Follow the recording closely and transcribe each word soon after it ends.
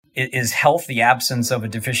Is health the absence of a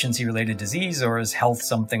deficiency-related disease, or is health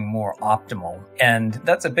something more optimal? And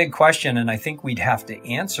that's a big question, and I think we'd have to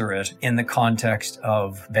answer it in the context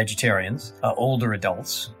of vegetarians, older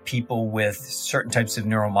adults, people with certain types of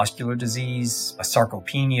neuromuscular disease,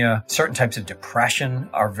 sarcopenia, certain types of depression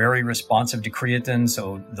are very responsive to creatine,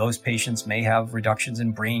 so those patients may have reductions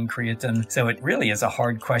in brain creatine. So it really is a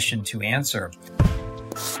hard question to answer.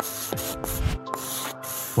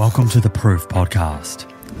 Welcome to the Proof Podcast,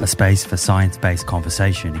 a space for science-based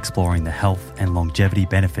conversation exploring the health and longevity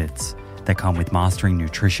benefits that come with mastering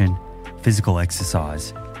nutrition, physical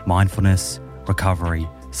exercise, mindfulness, recovery,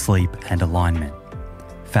 sleep, and alignment.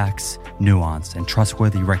 Facts, nuance, and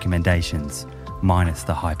trustworthy recommendations, minus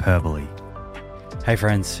the hyperbole. Hey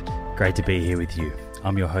friends, great to be here with you.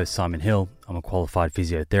 I'm your host, Simon Hill. I'm a qualified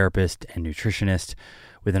physiotherapist and nutritionist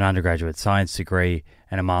with an undergraduate science degree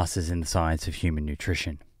and a master's in the science of human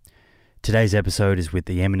nutrition. Today's episode is with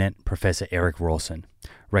the eminent Professor Erik Rawson,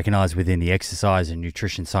 recognized within the exercise and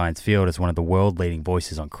nutrition science field as one of the world-leading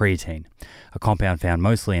voices on creatine, a compound found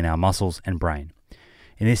mostly in our muscles and brain.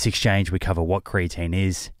 In this exchange, we cover what creatine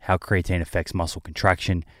is, how creatine affects muscle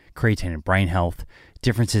contraction, creatine and brain health,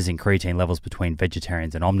 differences in creatine levels between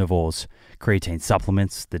vegetarians and omnivores, creatine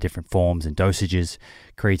supplements, the different forms and dosages,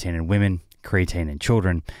 creatine in women, creatine in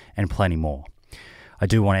children, and plenty more. I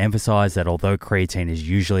do want to emphasize that although creatine is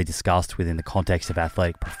usually discussed within the context of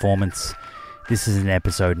athletic performance, this is an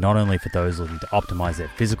episode not only for those looking to optimize their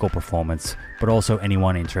physical performance, but also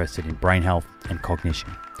anyone interested in brain health and cognition.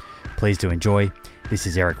 Please do enjoy. This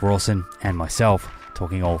is Erik Rawson and myself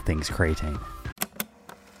talking all things creatine.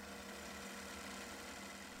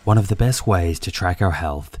 One of the best ways to track our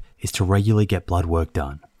health is to regularly get blood work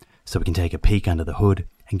done, so we can take a peek under the hood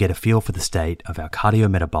and get a feel for the state of our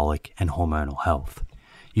cardiometabolic and hormonal health.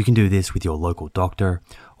 You can do this with your local doctor,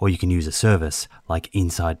 or you can use a service like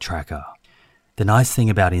Inside Tracker. The nice thing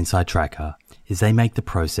about Inside Tracker is they make the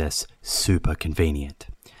process super convenient.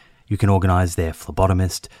 You can organize their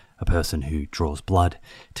phlebotomist, a person who draws blood,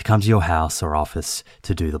 to come to your house or office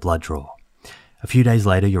to do the blood draw. A few days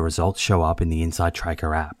later, your results show up in the Inside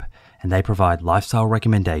Tracker app, and they provide lifestyle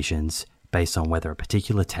recommendations based on whether a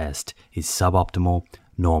particular test is suboptimal,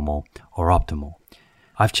 normal, or optimal.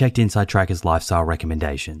 I've checked Inside Tracker's lifestyle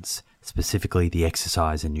recommendations, specifically the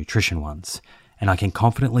exercise and nutrition ones, and I can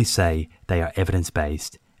confidently say they are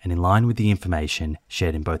evidence-based and in line with the information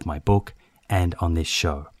shared in both my book and on this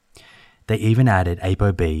show. They even added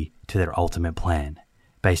ApoB to their ultimate plan,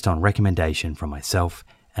 based on recommendation from myself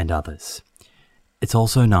and others. It's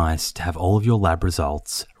also nice to have all of your lab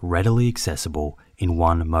results readily accessible in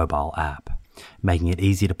one mobile app, making it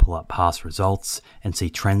easy to pull up past results and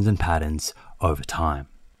see trends and patterns over time.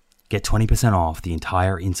 Get 20% off the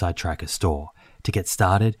entire Inside Tracker store. To get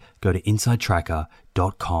started, go to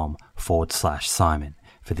insidetracker.com/Simon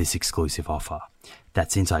for this exclusive offer.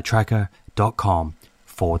 That's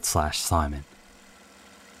insidetracker.com/Simon.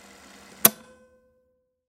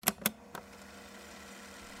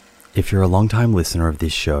 If you're a long-time listener of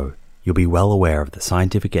this show, you'll be well aware of the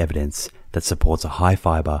scientific evidence that supports a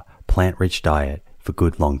high-fiber, plant-rich diet for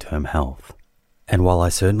good long-term health. And while I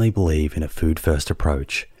certainly believe in a food-first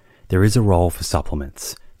approach, there is a role for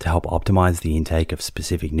supplements to help optimize the intake of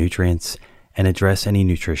specific nutrients and address any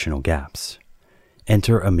nutritional gaps.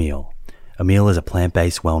 Enter Emil. Emil is a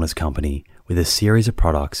plant-based wellness company with a series of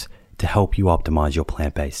products to help you optimize your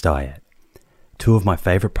plant-based diet. Two of my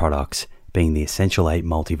favorite products being the Essential 8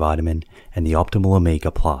 multivitamin and the Optimal Omega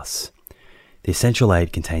Plus. The Essential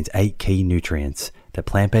 8 contains 8 key nutrients that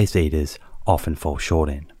plant-based eaters often fall short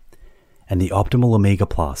in. And the Optimal Omega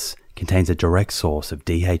Plus contains a direct source of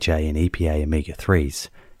DHA and EPA omega-3s,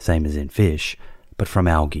 same as in fish, but from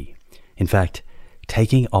algae. In fact,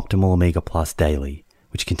 taking Optimal Omega Plus daily,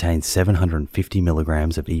 which contains 750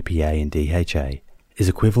 milligrams of EPA and DHA, is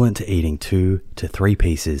equivalent to eating 2 to 3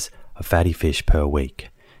 pieces of fatty fish per week,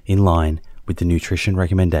 in line with the nutrition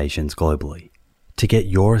recommendations globally. To get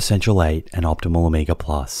your Essential 8 and Optimal Omega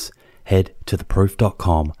Plus, head to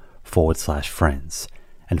theproof.com/friends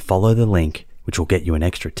and follow the link, which will get you an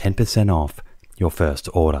extra 10% off your first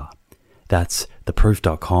order. That's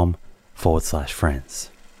theproof.com/friends.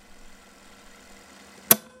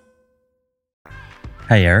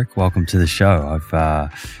 Hey Erik, welcome to the show.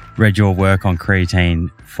 I've read your work on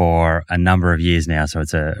creatine for a number of years now, so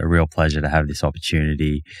it's a real pleasure to have this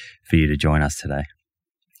opportunity for you to join us today.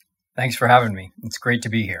 Thanks for having me. It's great to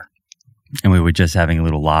be here. And we were just having a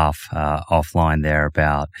little laugh offline there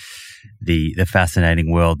about the fascinating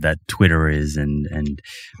world that Twitter is, and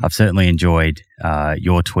I've certainly enjoyed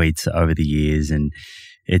your tweets over the years, and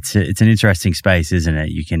it's an interesting space, isn't it?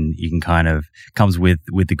 You can kind of comes with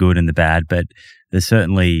the good and the bad, but there's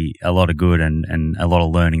certainly a lot of good and a lot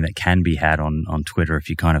of learning that can be had on Twitter if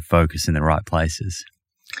you kind of focus in the right places.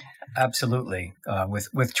 Absolutely.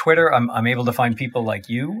 With Twitter, I'm able to find people like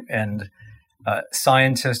you and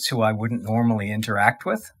scientists who I wouldn't normally interact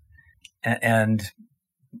with, and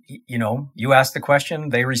you know, you ask the question,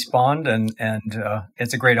 they respond, and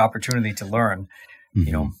it's a great opportunity to learn. Mm-hmm.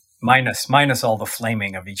 You know, minus all the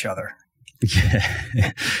flaming of each other.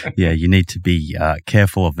 Yeah, yeah. You need to be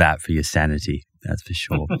careful of that for your sanity. That's for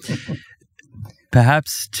sure.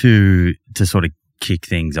 Perhaps to sort of kick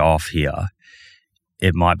things off here,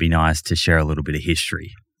 it might be nice to share a little bit of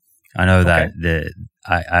history. I know that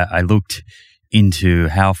I looked into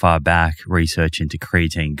how far back research into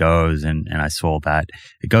creatine goes, and I saw that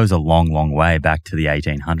it goes a long, long way back to the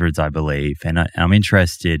 1800s, I believe. And I'm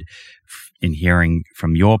interested in hearing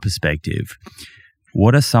from your perspective,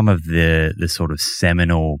 what are some of the sort of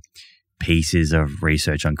seminal pieces of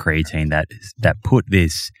research on creatine that put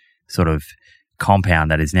this sort of compound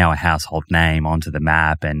that is now a household name onto the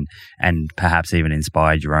map and perhaps even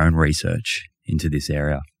inspired your own research into this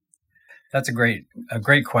area? That's a great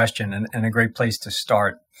question and a great place to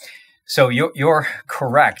start. So you're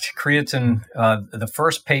correct. Creatine, the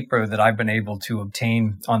first paper that I've been able to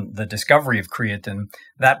obtain on the discovery of creatine,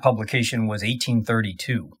 that publication was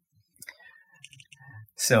 1832.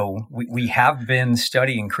 So we have been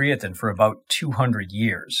studying creatine for about 200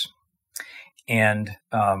 years. And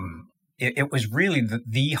it was really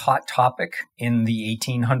the hot topic in the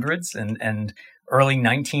 1800s and early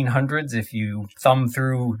 1900s. If you thumb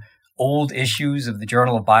through old issues of the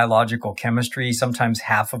Journal of Biological Chemistry, sometimes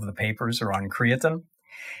half of the papers are on creatine.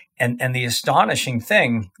 And the astonishing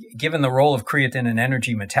thing, given the role of creatine in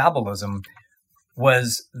energy metabolism,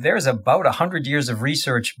 was there's about 100 years of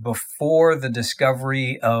research before the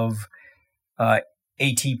discovery of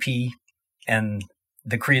ATP and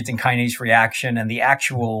the creatine kinase reaction and the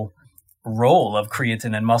actual role of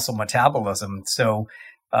creatine in muscle metabolism. So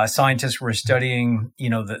scientists were studying, you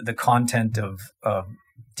know, the content of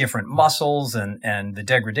different muscles and the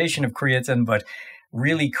degradation of creatine, but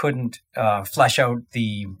really couldn't flesh out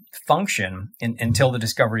the function until the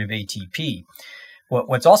discovery of ATP.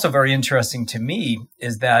 What's also very interesting to me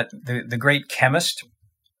is that the great chemist,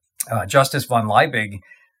 Justus von Liebig,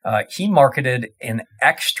 he marketed an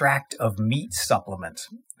extract of meat supplement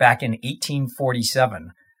back in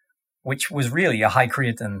 1847, which was really a high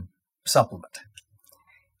creatine supplement.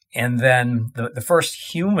 And then the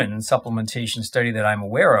first human supplementation study that I'm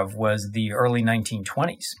aware of was the early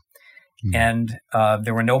 1920s. Mm. And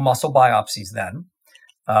there were no muscle biopsies then,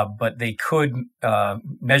 but they could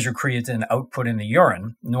measure creatine output in the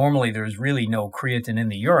urine. Normally, there's really no creatine in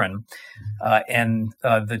the urine. And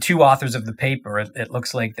the two authors of the paper, it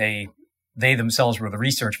looks like they themselves were the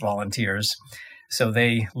research volunteers. So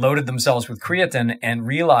they loaded themselves with creatine and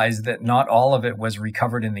realized that not all of it was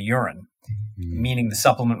recovered in the urine, meaning the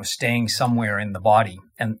supplement was staying somewhere in the body.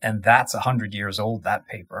 And that's 100 years old, that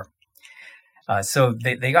paper. So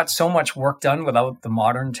they got so much work done without the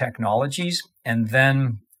modern technologies. And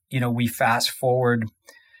then, you know, we fast forward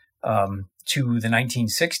to the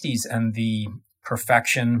 1960s and the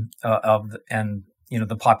perfection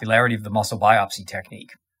the popularity of the muscle biopsy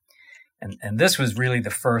technique. And this was really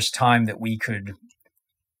the first time that we could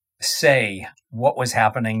say what was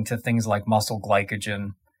happening to things like muscle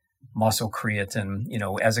glycogen, muscle creatine, you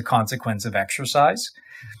know, as a consequence of exercise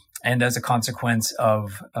and as a consequence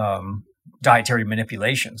of dietary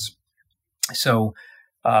manipulations. So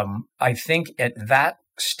I think at that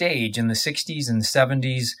stage in the 60s and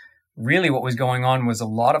 70s, really what was going on was a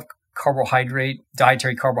lot of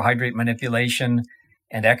dietary carbohydrate manipulation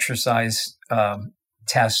and exercise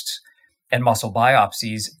tests and muscle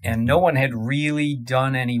biopsies. And no one had really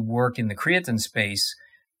done any work in the creatine space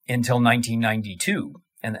until 1992.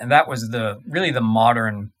 And that was really the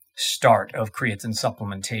modern start of creatine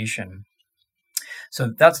supplementation.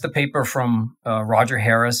 So that's the paper from Roger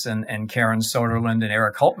Harris and Karen Soderlund and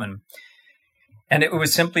Eric Hultman. And it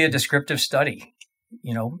was simply a descriptive study.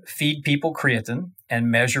 You know, feed people creatine and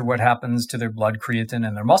measure what happens to their blood creatine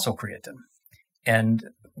and their muscle creatine. And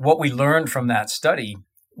what we learned from that study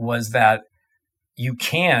was that you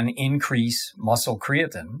can increase muscle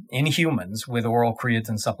creatine in humans with oral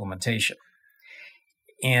creatine supplementation.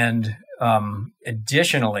 And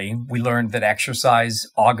additionally, we learned that exercise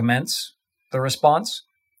augments the response.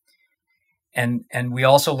 And we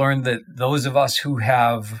also learned that those of us who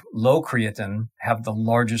have low creatine have the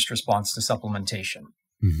largest response to supplementation.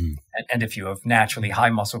 Mm-hmm. And if you have naturally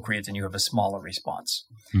high muscle creatine, you have a smaller response.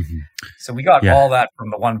 Mm-hmm. So we got all that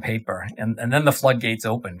from the one paper, and then the floodgates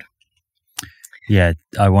opened. Yeah,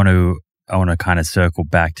 I want to kind of circle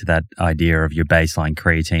back to that idea of your baseline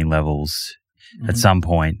creatine levels at some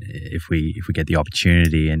point, if we get the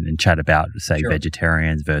opportunity, and chat about, say,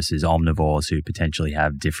 vegetarians versus omnivores who potentially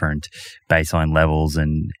have different baseline levels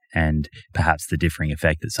and perhaps the differing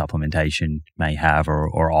effect that supplementation may have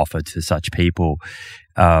or offer to such people.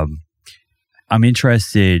 I'm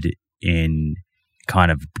interested in kind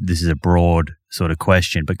of, this is a broad sort of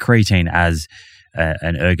question, but creatine as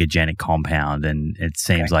an ergogenic compound, and it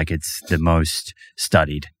seems like it's the most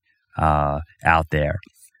studied out there.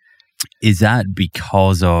 Is that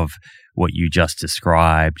because of what you just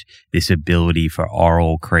described, this ability for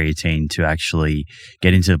oral creatine to actually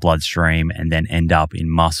get into the bloodstream and then end up in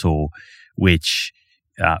muscle, which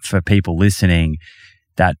for people listening,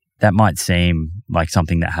 that might seem like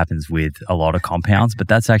something that happens with a lot of compounds, but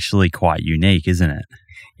that's actually quite unique, isn't it?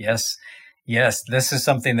 Yes. This is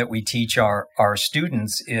something that we teach our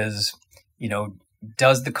students is,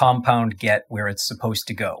 does the compound get where it's supposed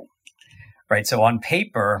to go? Right. So on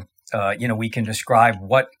paper, we can describe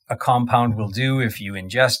what a compound will do if you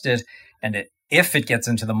ingest it, and if it gets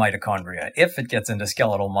into the mitochondria, if it gets into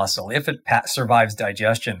skeletal muscle, if it survives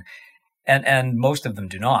digestion, and most of them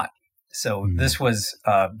do not. So this was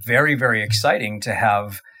very, very exciting to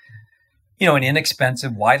have, an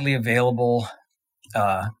inexpensive, widely available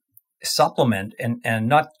supplement, and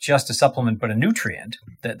not just a supplement, but a nutrient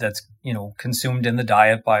that's consumed in the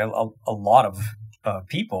diet by a lot of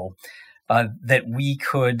people. That we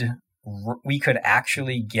could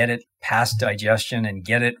actually get it past digestion and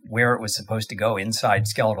get it where it was supposed to go, inside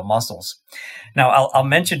skeletal muscles. Now, I'll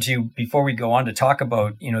mention to you before we go on to talk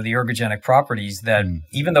about the ergogenic properties that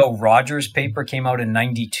even though Rogers' paper came out in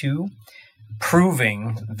 92,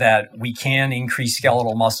 proving that we can increase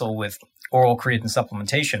skeletal muscle with oral creatine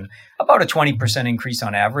supplementation, about a 20% increase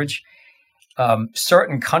on average.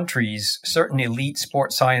 Certain countries, certain elite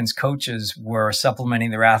sports science coaches were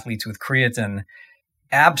supplementing their athletes with creatine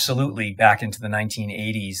absolutely back into the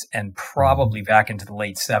 1980s and probably back into the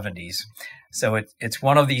late 70s. So it's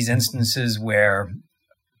one of these instances where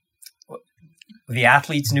the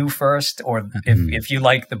athletes knew first, or if you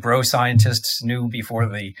like, the bro scientists knew before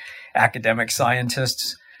the academic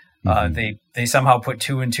scientists. They somehow put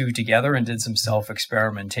two and two together and did some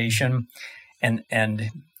self-experimentation. And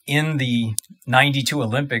in the 92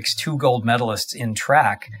 Olympics, 2 gold medalists in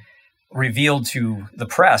track revealed to the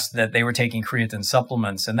press that they were taking creatine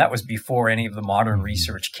supplements, and that was before any of the modern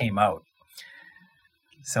research came out.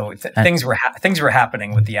 So things were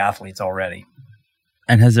happening with the athletes already.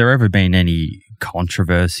 And has there ever been any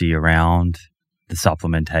controversy around the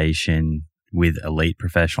supplementation with elite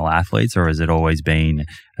professional athletes, or has it always been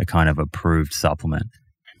a kind of approved supplement?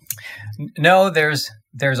 No, there's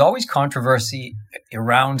always controversy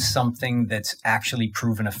around something that's actually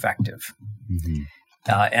proven effective.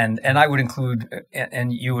 And I would include,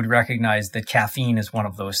 and you would recognize that caffeine is one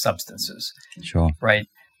of those substances. Sure. Right?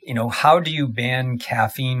 How do you ban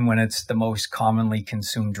caffeine when it's the most commonly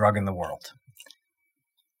consumed drug in the world?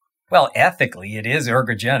 Well, ethically, it is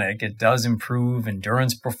ergogenic. It does improve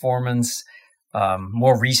endurance performance.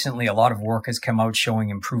 More recently, a lot of work has come out showing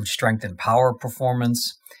improved strength and power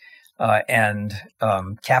performance. And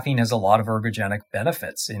caffeine has a lot of ergogenic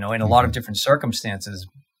benefits, in a lot of different circumstances.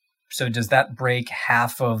 So does that break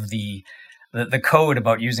half of the code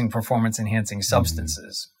about using performance-enhancing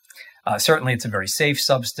substances? Certainly, it's a very safe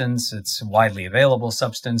substance. It's a widely available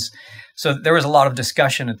substance. So there was a lot of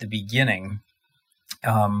discussion at the beginning.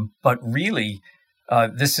 But really,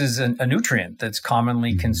 this is a nutrient that's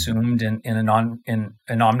commonly consumed in an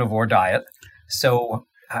omnivore diet. So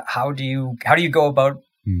how do you go about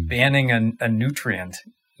banning a nutrient?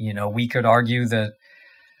 We could argue that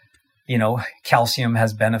calcium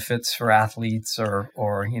has benefits for athletes, or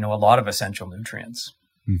a lot of essential nutrients.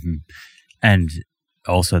 And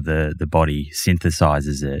also the body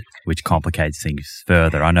synthesizes it, which complicates things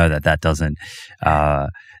further. I know that doesn't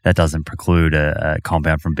preclude a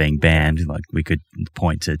compound from being banned. Like, we could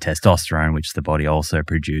point to testosterone, which the body also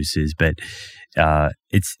produces, but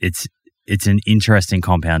it's an interesting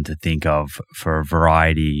compound to think of for a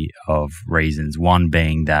variety of reasons. One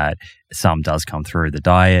being that some does come through the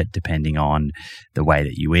diet, depending on the way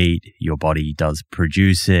that you eat, your body does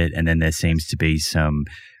produce it. And then there seems to be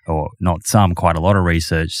quite a lot of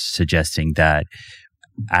research suggesting that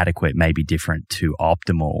adequate may be different to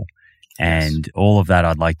optimal. And all of that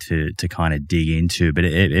I'd like to kind of dig into, but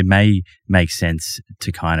it may make sense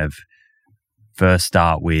to kind of first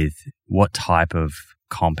start with what type of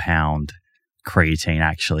compound creatine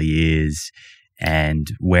actually is, and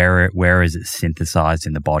where is it synthesized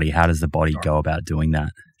in the body? How does the body go about doing that?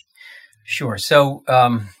 Sure. So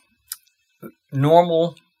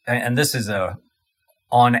normal, and this is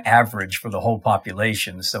on average for the whole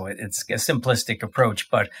population, so it's a simplistic approach,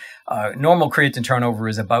 but normal creatine turnover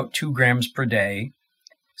is about 2 grams per day.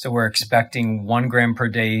 So we're expecting 1 gram per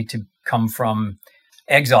day to come from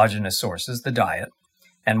exogenous sources, the diet,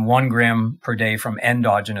 and 1 gram per day from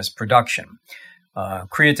endogenous production.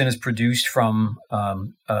 Creatine is produced from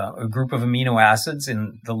a group of amino acids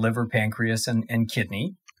in the liver, pancreas, and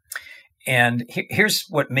kidney. And here's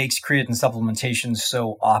what makes creatine supplementation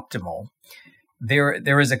so optimal.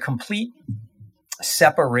 There is a complete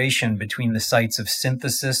separation between the sites of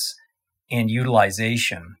synthesis and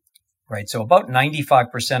utilization, right? So about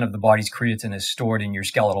 95% of the body's creatine is stored in your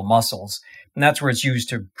skeletal muscles, and that's where it's used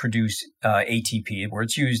to produce ATP, where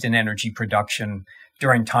it's used in energy production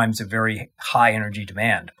during times of very high energy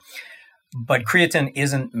demand. But creatine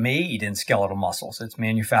isn't made in skeletal muscles. It's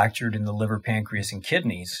manufactured in the liver, pancreas, and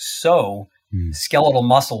kidneys. So skeletal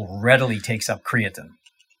muscle readily takes up creatine,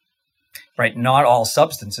 right? Not all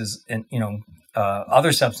substances, and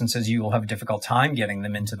other substances, you will have a difficult time getting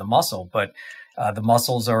them into the muscle, but the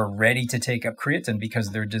muscles are ready to take up creatine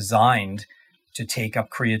because they're designed to take up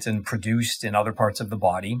creatine produced in other parts of the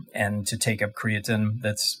body and to take up creatine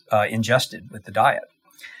that's ingested with the diet.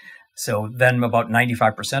 So then about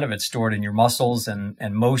 95% of it's stored in your muscles and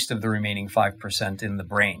most of the remaining 5% in the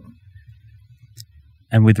brain.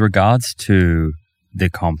 And with regards to the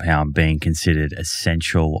compound being considered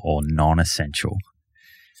essential or non-essential,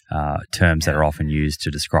 terms that are often used to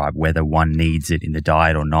describe whether one needs it in the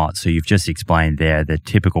diet or not. So you've just explained there the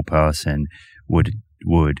typical person would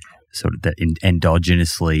sort of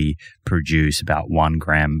endogenously produce about 1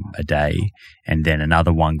 gram a day, and then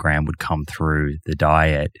another 1 gram would come through the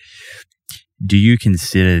diet. Do you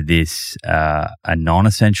consider this a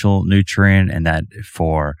non-essential nutrient, and that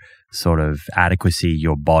for sort of adequacy,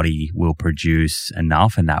 your body will produce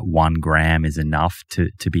enough, and that 1 gram is enough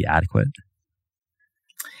to be adequate?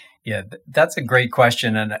 Yeah, that's a great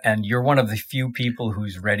question, and you're one of the few people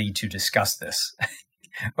who's ready to discuss this.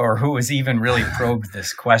 Or who has even really probed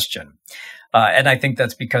this question. And I think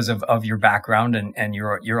that's because of your background and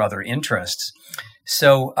your other interests.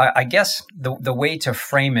 So I guess the way to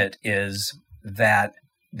frame it is that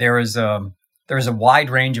there is a wide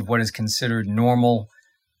range of what is considered normal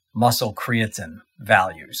muscle creatine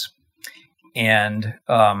values. And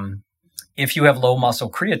if you have low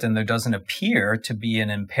muscle creatine, there doesn't appear to be an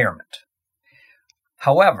impairment.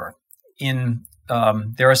 However,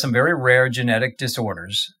 there are some very rare genetic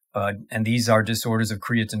disorders, and these are disorders of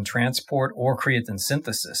creatine transport or creatine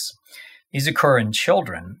synthesis. These occur in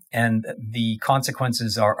children, and the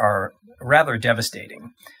consequences are rather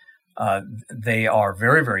devastating. They are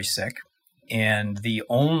very, very sick, and the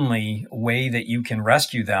only way that you can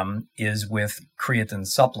rescue them is with creatine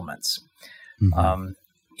supplements. Mm-hmm.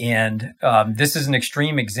 This is an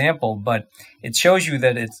extreme example, but it shows you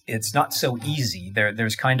that it's not so easy.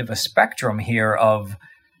 There's kind of a spectrum here of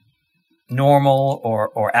normal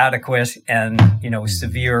or adequate and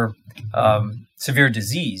severe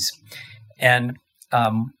disease. And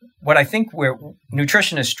what I think where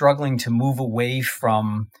nutrition is struggling to move away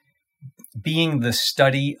from being the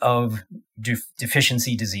study of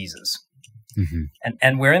deficiency diseases. Mm-hmm.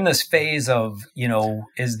 And we're in this phase of,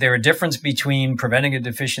 is there a difference between preventing a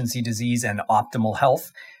deficiency disease and optimal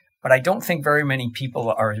health? But I don't think very many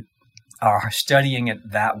people are studying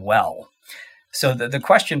it that well. So the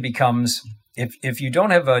question becomes, if you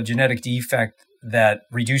don't have a genetic defect that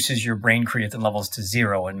reduces your brain creatine levels to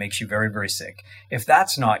 0 and makes you very, very sick, if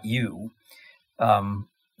that's not you,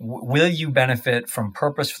 will you benefit from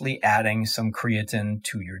purposefully adding some creatine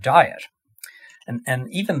to your diet? And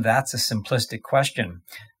even that's a simplistic question.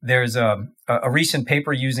 There's a recent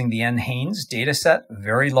paper using the NHANES data set,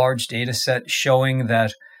 very large data set, showing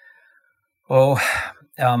that, I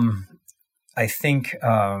think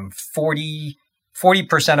 40%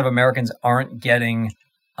 of Americans aren't getting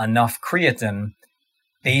enough creatine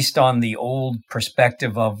based on the old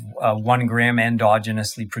perspective of 1 gram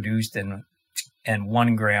endogenously produced and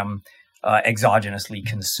 1 gram exogenously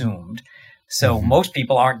consumed. So most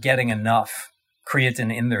people aren't getting enough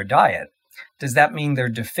creatine in their diet. Does that mean they're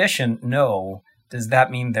deficient? No. Does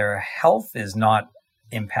that mean their health is not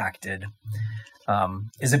impacted?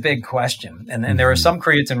 Is a big question. And there are some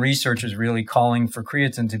creatine researchers really calling for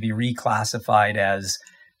creatine to be reclassified as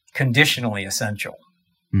conditionally essential.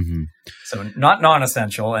 Mm-hmm. So not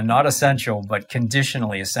non-essential and not essential, but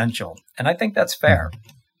conditionally essential. And I think that's fair.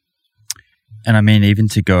 And I mean, even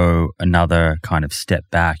to go another kind of step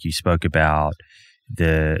back, you spoke about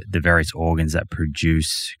the various organs that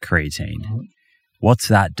produce creatine. Mm-hmm. What's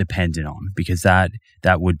that dependent on? Because that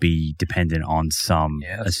would be dependent on some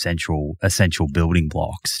essential building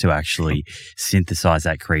blocks to actually synthesize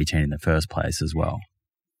that creatine in the first place as well.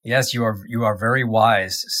 Yes, you are very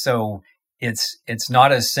wise. So it's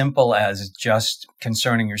not as simple as just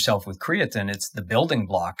concerning yourself with creatine. It's the building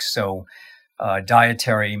blocks. So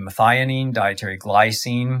dietary methionine, dietary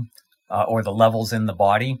glycine, or the levels in the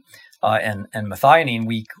body, and methionine.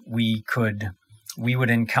 We would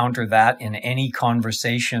encounter that in any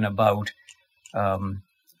conversation about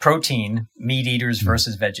protein, meat eaters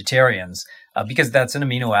versus vegetarians, because that's an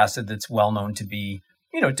amino acid that's well known to be,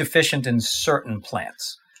 deficient in certain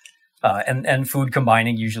plants. And food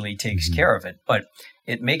combining usually takes care of it. But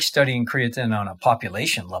it makes studying creatine on a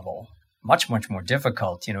population level much, much more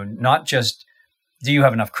difficult. Not just do you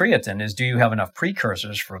have enough creatine, is do you have enough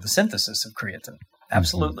precursors for the synthesis of creatine?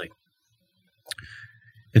 Absolutely.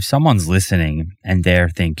 If someone's listening and they're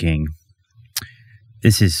thinking,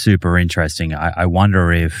 this is super interesting, I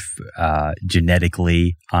wonder if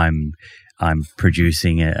genetically I'm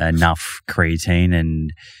producing enough creatine,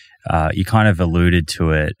 and you kind of alluded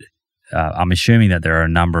to it. I'm assuming that there are a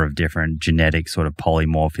number of different genetic sort of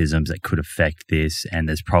polymorphisms that could affect this, and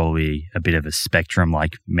there's probably a bit of a spectrum,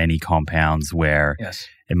 like many compounds, where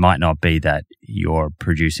it might not be that you're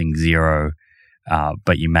producing zero,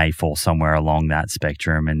 but you may fall somewhere along that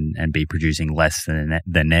spectrum and be producing less than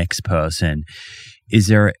the next person. Is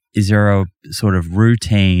there a sort of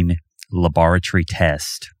routine laboratory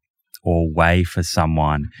test or way for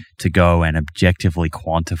someone to go and objectively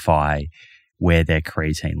quantify where their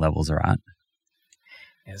creatine levels are at?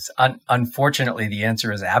 Yes, unfortunately, the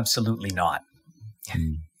answer is absolutely not.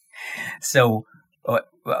 So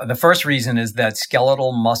the first reason is that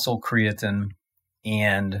skeletal muscle creatine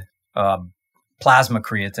and plasma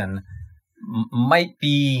creatine might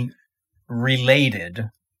be related,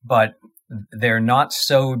 but they're not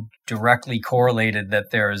so directly correlated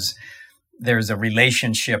that there's a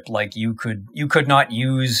relationship. Like you could not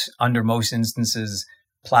use, under most instances,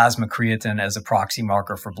 plasma creatine as a proxy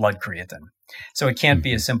marker for blood creatine. So it can't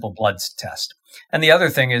be a simple blood test. And the other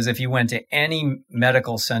thing is, if you went to any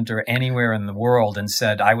medical center anywhere in the world and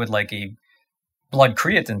said, I would like a blood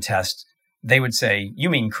creatine test, they would say,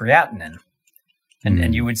 you mean creatinine?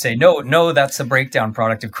 And you would say, no, that's the breakdown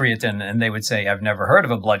product of creatine. And they would say, I've never heard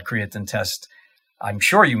of a blood creatine test. I'm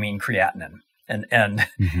sure you mean creatinine. And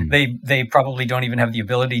they probably don't even have the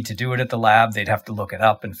ability to do it at the lab. They'd have to look it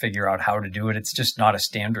up and figure out how to do it. It's just not a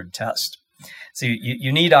standard test. So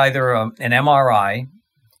you need either an MRI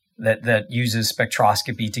that uses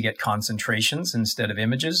spectroscopy to get concentrations instead of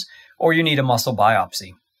images, or you need a muscle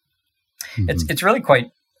biopsy. It's really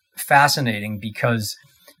quite fascinating because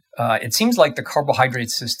it seems like the carbohydrate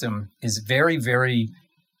system is very, very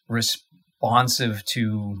responsive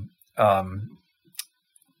to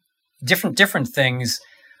different things,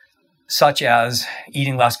 such as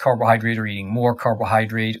eating less carbohydrate or eating more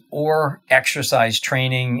carbohydrate, or exercise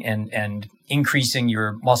training and increasing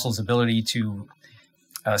your muscle's ability to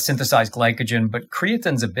synthesize glycogen. But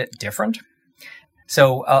creatine's a bit different.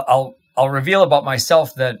 So I'll reveal about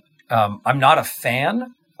myself that I'm not a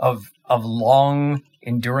fan of long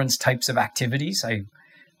endurance types of activities.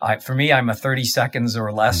 For me, I'm a 30 seconds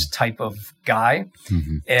or less type of guy.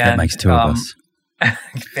 And that makes two of us.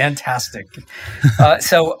 Fantastic.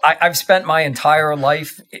 So I've spent my entire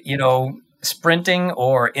life, sprinting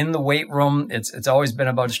or in the weight room. It's always been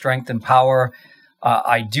about strength and power.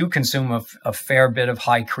 I do consume a fair bit of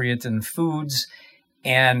high creatine foods.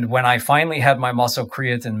 And when I finally had my muscle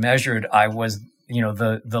creatine measured, I was,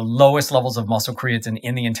 the lowest levels of muscle creatine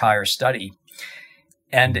in the entire study.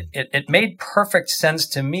 And it made perfect sense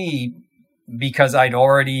to me because I'd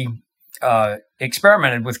already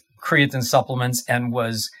experimented with creatine supplements and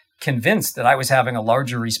was convinced that I was having a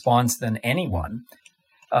larger response than anyone,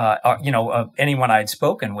 anyone I'd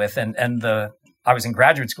spoken with. And I was in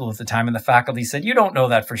graduate school at the time, and the faculty said, "You don't know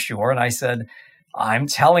that for sure." And I said, "I'm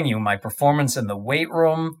telling you, my performance in the weight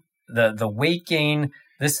room, the weight gain,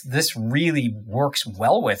 this really works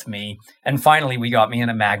well with me." And finally, we got me in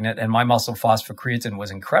a magnet, and my muscle phosphocreatine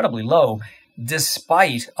was incredibly low,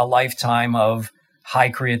 despite a lifetime of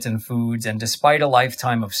high creatine foods and despite a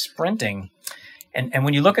lifetime of sprinting. And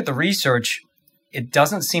when you look at the research, it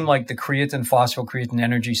doesn't seem like the creatine phosphocreatine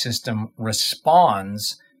energy system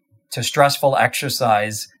responds to stressful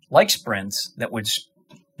exercise like sprints that would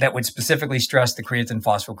specifically stress the creatine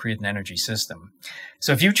phosphocreatine energy system.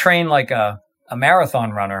 So if you train like a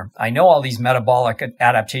marathon runner, I know all these metabolic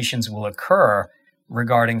adaptations will occur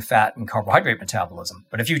regarding fat and carbohydrate metabolism.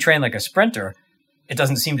 But if you train like a sprinter, it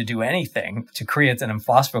doesn't seem to do anything to creatine and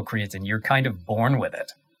phosphocreatine. You're kind of born with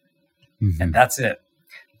it. Mm-hmm. And that's it.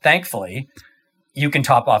 Thankfully, you can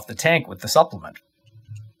top off the tank with the supplement.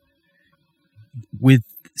 With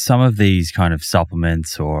some of these kind of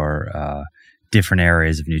supplements or different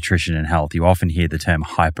areas of nutrition and health, you often hear the term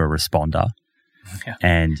hyper-responder. Yeah.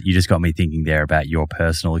 And you just got me thinking there about your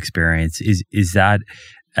personal experience. Is that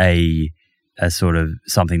a sort of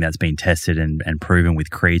something that's been tested and proven with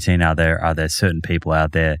creatine? Are there certain people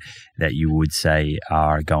out there that you would say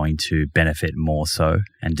are going to benefit more so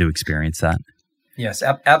and do experience that? Yes,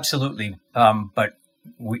 absolutely. But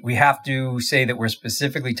we have to say that we're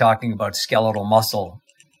specifically talking about skeletal muscle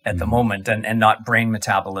at the moment and not brain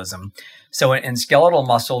metabolism. So in skeletal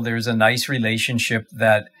muscle, there's a nice relationship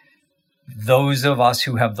that those of us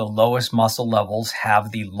who have the lowest muscle levels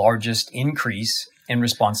have the largest increase in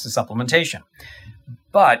response to supplementation.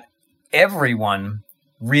 But everyone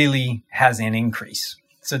really has an increase.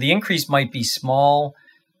 So the increase might be small,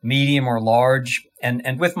 medium, or large.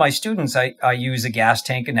 And with my students, I use a gas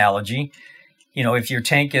tank analogy. You know, if your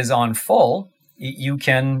tank is on full, you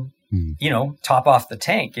can, top off the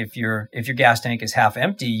tank. If your gas tank is half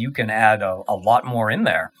empty, you can add a lot more in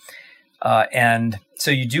there. And so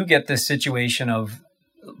you do get this situation of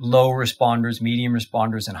low responders, medium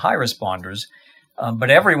responders, and high responders. But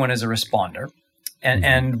everyone is a responder.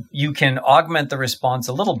 And you can augment the response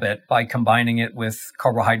a little bit by combining it with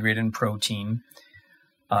carbohydrate and protein.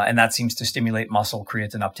 And that seems to stimulate muscle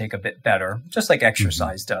creatine uptake a bit better, just like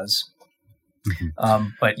exercise does. Mm-hmm.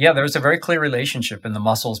 But yeah, there's a very clear relationship in the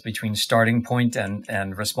muscles between starting point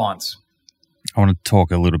and response. I want to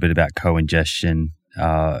talk a little bit about co-ingestion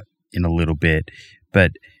in a little bit.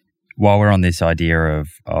 But while we're on this idea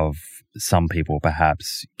of some people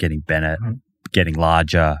perhaps getting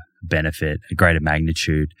larger benefit, a greater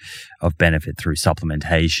magnitude of benefit through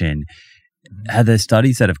supplementation, are there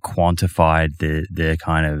studies that have quantified the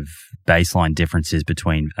kind of baseline differences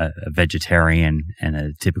between a vegetarian and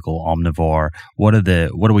a typical omnivore? What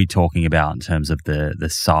are we talking about in terms of the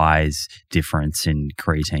size difference in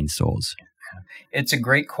creatine stores? It's a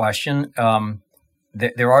great question.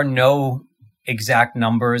 There are no exact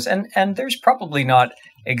numbers, and there's probably not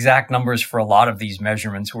exact numbers for a lot of these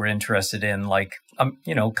measurements we're interested in, like,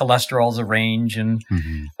 cholesterol's a range and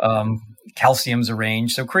calcium's a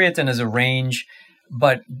range. So creatine is a range,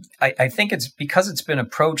 but I think it's because it's been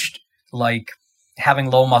approached like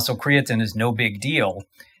having low muscle creatine is no big deal.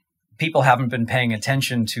 People haven't been paying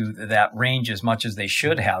attention to that range as much as they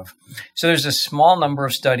should have. So there's a small number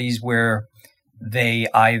of studies where they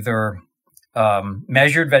either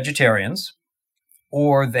measured vegetarians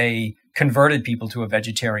or they converted people to a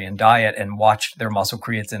vegetarian diet and watched their muscle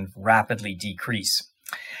creatine rapidly decrease.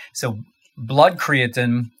 So blood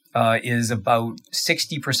creatine is about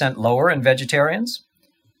 60% lower in vegetarians,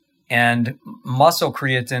 and muscle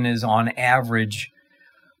creatine is on average,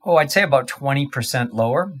 I'd say about 20%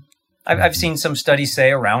 lower. I've seen some studies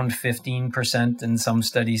say around 15%, and some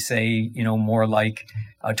studies say, more like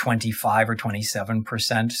 25 or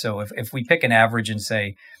 27%. So if we pick an average and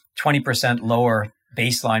say 20% lower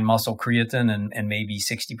baseline muscle creatine and maybe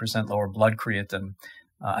 60% lower blood creatine,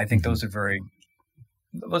 I think those are very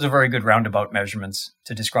good roundabout measurements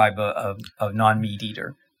to describe a non-meat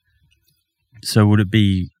eater. So would it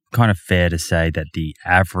be kind of fair to say that the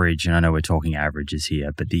average, and I know we're talking averages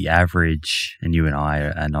here, but the average, and you and I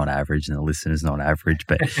are not average and the listener's not average,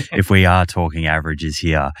 but if we are talking averages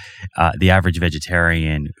here, the average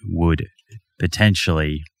vegetarian would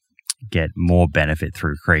potentially get more benefit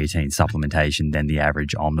through creatine supplementation than the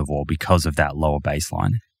average omnivore because of that lower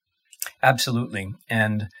baseline? Absolutely.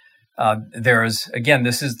 And there's, again,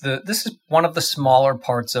 this is one of the smaller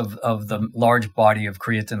parts of the large body of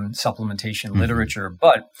creatine supplementation literature.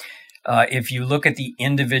 But if you look at the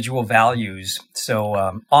individual values,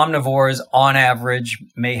 so omnivores on average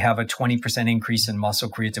may have a 20% increase in muscle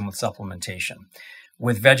creatine with supplementation.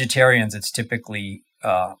 With vegetarians, it's typically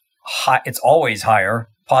high. It's always higher,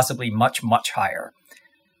 possibly much, much higher,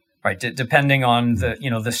 right? Depending on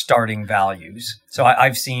the starting values. So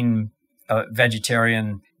I've seen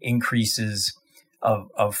vegetarian increases of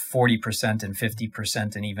 40% and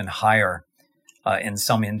 50% and even higher in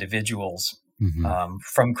some individuals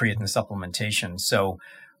from creatine supplementation. So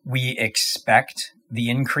we expect the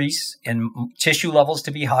increase in tissue levels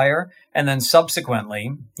to be higher, and then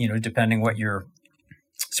subsequently, depending what your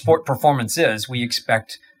sport performance is, we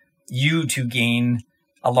expect you to gain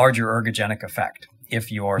a larger ergogenic effect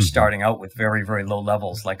if you're starting out with very, very low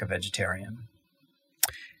levels like a vegetarian.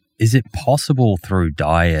 Is it possible through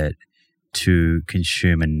diet to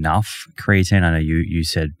consume enough creatine? I know you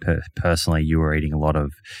said personally you were eating a lot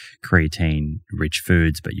of creatine-rich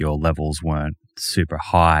foods, but your levels weren't super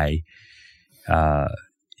high.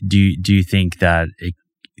 Do you think that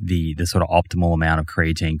the sort of optimal amount of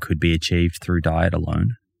creatine could be achieved through diet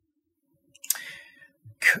alone?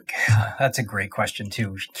 That's a great question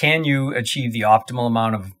too. Can you achieve the optimal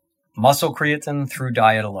amount of muscle creatine through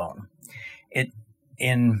diet alone?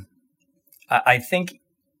 I think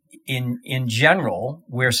in general,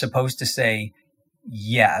 we're supposed to say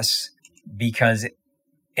yes, because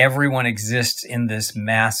everyone exists in this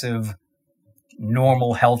massive,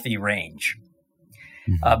 normal, healthy range.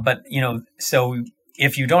 But, so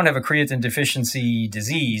if you don't have a creatine deficiency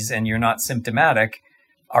disease and you're not symptomatic,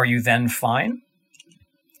 are you then fine?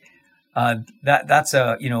 That's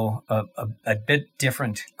a bit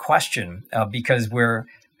different question, because we're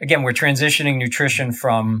transitioning nutrition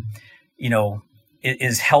from,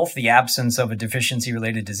 is health the absence of a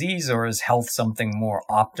deficiency-related disease, or is health something more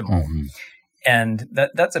optimal? Mm-hmm. And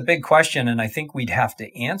that's a big question, and I think we'd have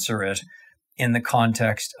to answer it in the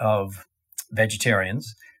context of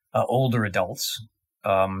vegetarians, older adults,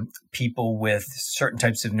 people with certain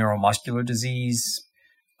types of neuromuscular disease,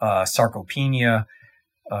 sarcopenia,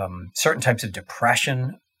 certain types of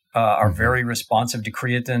depression are very responsive to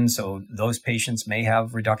creatine. So those patients may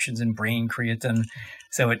have reductions in brain creatine.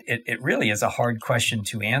 So it really is a hard question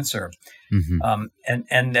to answer. Mm-hmm.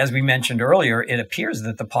 And as we mentioned earlier, it appears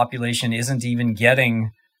that the population isn't even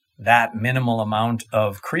getting that minimal amount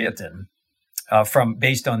of creatine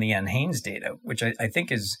based on the NHANES data, which I think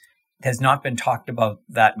has not been talked about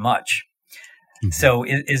that much. Mm-hmm. So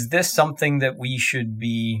is this something that we should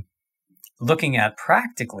be looking at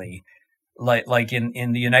practically? Like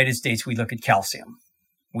in the United States, we look at calcium.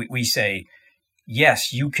 We say,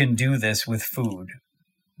 yes, you can do this with food,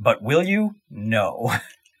 but will you? No.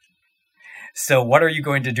 So what are you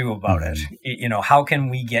going to do about it? How can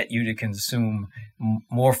we get you to consume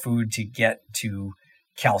more food to get to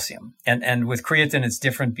calcium? And with creatine, it's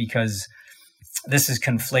different because this is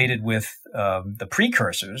conflated with the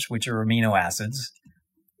precursors, which are amino acids,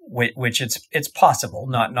 which it's possible,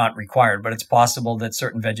 not required, but it's possible that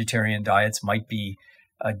certain vegetarian diets might be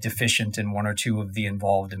deficient in one or two of the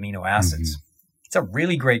involved amino acids. Mm-hmm. It's a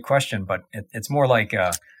really great question, but it's more like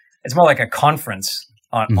a conference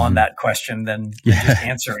on that question than just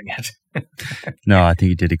answering it. No, I think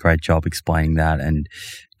you did a great job explaining that, and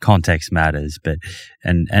context matters. But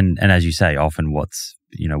and as you say, often what's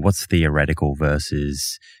theoretical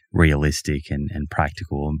versus realistic and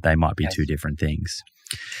practical, they might be two different things.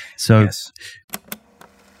 So,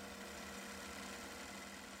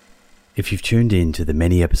 if you've tuned in to the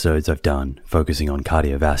many episodes I've done focusing on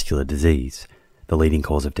cardiovascular disease, the leading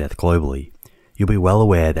cause of death globally, you'll be well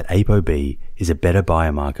aware that ApoB is a better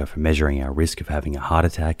biomarker for measuring our risk of having a heart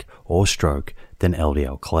attack or stroke than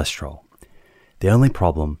LDL cholesterol. The only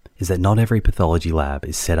problem is that not every pathology lab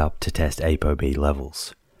is set up to test ApoB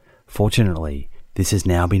levels. Fortunately, this has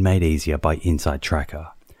now been made easier by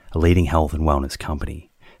InsideTracker, a leading health and wellness company,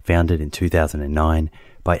 founded in 2009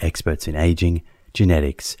 by experts in aging,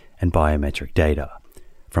 genetics, and biometric data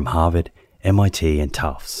from Harvard, MIT, and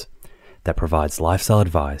Tufts that provides lifestyle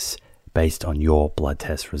advice based on your blood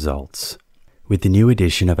test results. With the new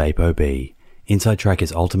edition of ApoB,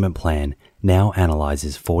 InsideTracker's ultimate plan now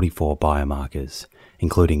analyzes 44 biomarkers,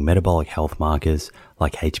 including metabolic health markers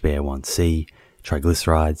like HbA1c,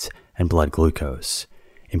 triglycerides, and blood glucose,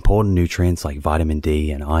 important nutrients like vitamin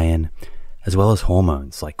D and iron, as well as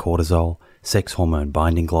hormones like cortisol, sex hormone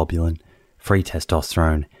binding globulin, free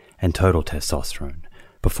testosterone, and total testosterone,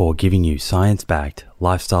 before giving you science-backed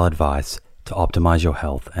lifestyle advice to optimize your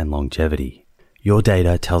health and longevity. Your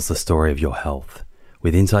data tells the story of your health.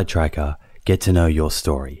 With InsideTracker, get to know your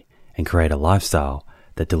story and create a lifestyle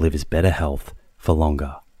that delivers better health for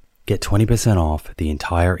longer. Get 20% off the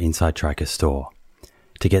entire InsideTracker store.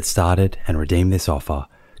 To get started and redeem this offer,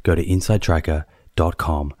 go to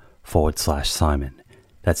insidetracker.com/Simon.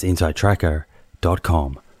 That's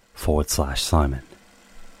insidetracker.com/Simon.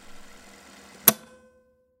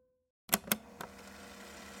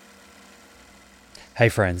 Hey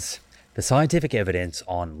friends, the scientific evidence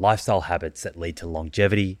on lifestyle habits that lead to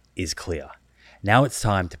longevity is clear. Now it's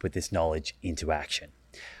time to put this knowledge into action.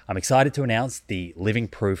 I'm excited to announce the Living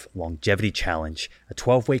Proof Longevity Challenge, a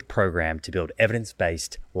 12-week program to build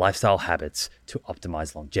evidence-based lifestyle habits to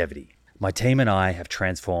optimize longevity. My team and I have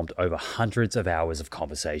transformed over hundreds of hours of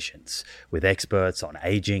conversations with experts on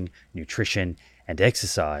aging, nutrition, and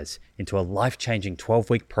exercise into a life-changing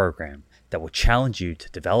 12-week program that will challenge you to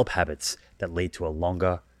develop habits that lead to a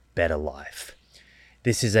longer, better life.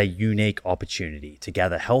 This is a unique opportunity to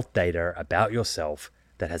gather health data about yourself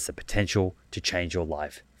that has the potential to change your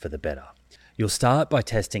life for the better. You'll start by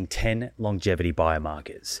testing 10 longevity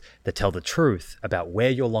biomarkers that tell the truth about where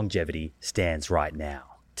your longevity stands right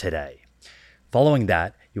now, today. Following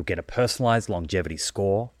that, you'll get a personalized longevity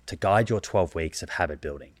score to guide your 12 weeks of habit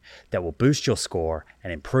building that will boost your score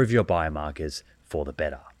and improve your biomarkers for the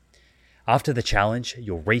better. After the challenge,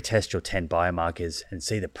 you'll retest your 10 biomarkers and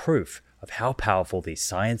see the proof of how powerful these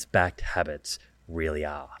science-backed habits really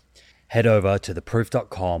are. Head over to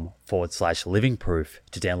theproof.com/living proof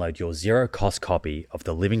to download your zero-cost copy of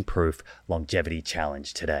the Living Proof Longevity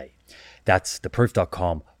Challenge today. That's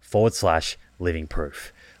theproof.com/living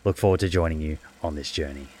proof. Look forward to joining you on this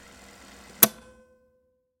journey.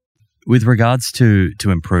 With regards to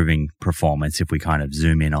improving performance, if we kind of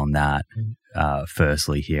zoom in on that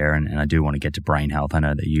firstly here, and I do want to get to brain health. I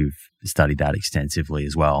know that you've studied that extensively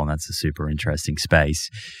as well, and that's a super interesting space.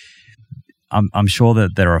 I'm sure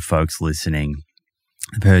that there are folks listening.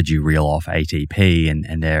 I've heard you reel off ATP,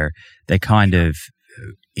 and they're kind of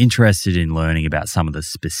interested in learning about some of the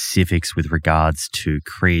specifics with regards to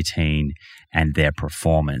creatine and their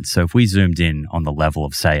performance. So if we zoomed in on the level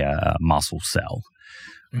of, say, a muscle cell,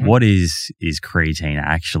 what is creatine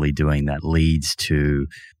actually doing that leads to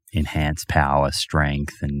enhanced power,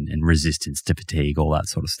 strength, and resistance to fatigue, all that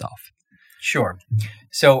sort of stuff? Sure.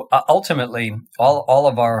 So ultimately, all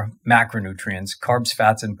of our macronutrients, carbs,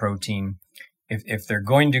 fats, and protein, if they're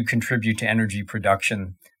going to contribute to energy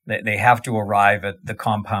production, they have to arrive at the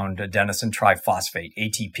compound adenosine triphosphate,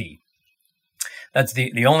 ATP. That's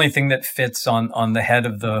the only thing that fits on the head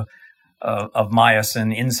of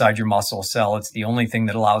myosin inside your muscle cell. It's the only thing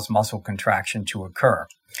that allows muscle contraction to occur.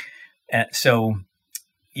 And so,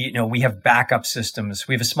 we have backup systems.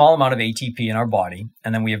 We have a small amount of ATP in our body,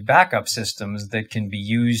 and then we have backup systems that can be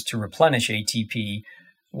used to replenish ATP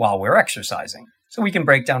while we're exercising. So we can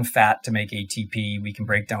break down fat to make ATP. We can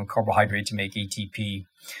break down carbohydrate to make ATP.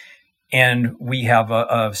 And we have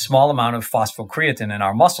a small amount of phosphocreatine in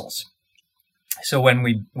our muscles. So when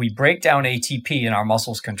we break down ATP and our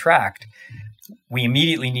muscles contract, we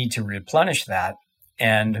immediately need to replenish that.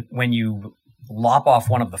 And when you lop off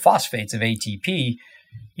one of the phosphates of ATP,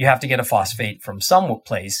 you have to get a phosphate from some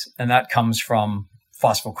place, and that comes from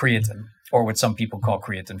phosphocreatine, or what some people call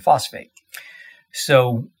creatine phosphate.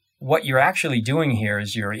 So what you're actually doing here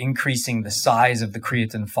is you're increasing the size of the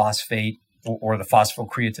creatine phosphate or the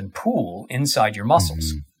phosphocreatine pool inside your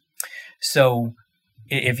muscles. So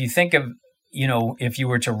if you think of, if you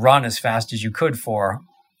were to run as fast as you could for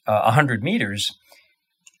 100 meters,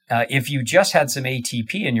 if you just had some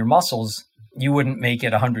ATP in your muscles, you wouldn't make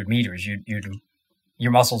it 100 meters.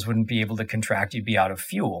 Your muscles wouldn't be able to contract. You'd be out of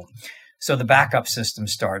fuel. So the backup system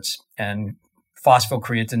starts, and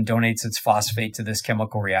phosphocreatine donates its phosphate to this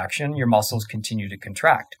chemical reaction. Your muscles continue to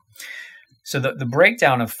contract. So the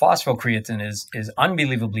breakdown of phosphocreatine is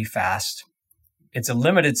unbelievably fast. It's a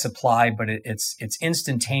limited supply, but it's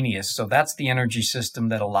instantaneous. So that's the energy system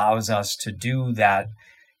that allows us to do that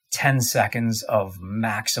 10 seconds of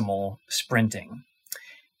maximal sprinting.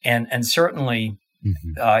 And certainly,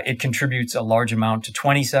 it contributes a large amount to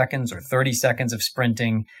 20 seconds or 30 seconds of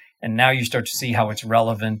sprinting. And now you start to see how it's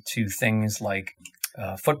relevant to things like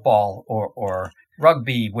football or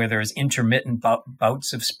rugby, where there's intermittent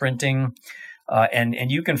bouts of sprinting.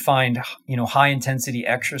 And you can find, high intensity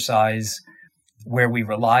exercise where we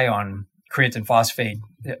rely on creatine phosphate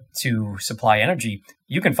to supply energy.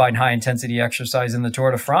 You can find high intensity exercise in the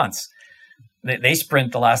Tour de France. They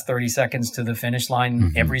sprint the last 30 seconds to the finish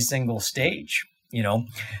line every single stage.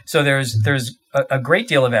 So there's a great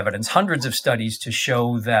deal of evidence, hundreds of studies to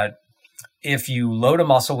show that if you load a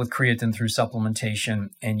muscle with creatine through supplementation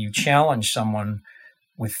and you challenge someone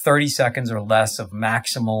with 30 seconds or less of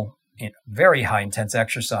maximal, very high intense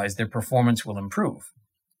exercise, their performance will improve.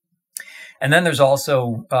 And then there's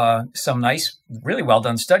also some nice, really well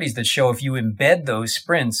done studies that show if you embed those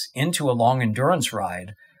sprints into a long endurance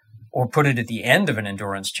ride, or put it at the end of an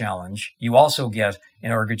endurance challenge, you also get an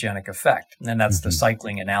ergogenic effect. And that's the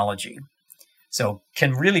cycling analogy. So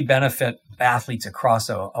can really benefit athletes across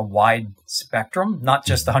a wide spectrum, not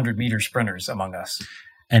just the 100-meter sprinters among us.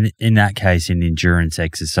 And in that case, in endurance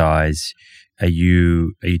exercise, are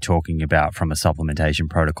you talking about, from a supplementation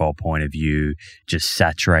protocol point of view, just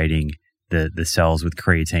saturating the cells with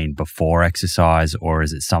creatine before exercise, or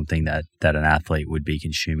is it something that an athlete would be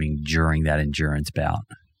consuming during that endurance bout?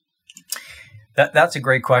 That's a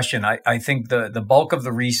great question. I think the bulk of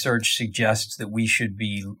the research suggests that we should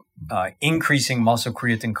be increasing muscle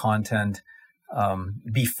creatine content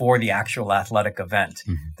before the actual athletic event.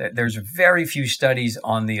 There's very few studies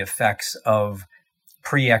on the effects of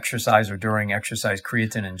pre-exercise or during exercise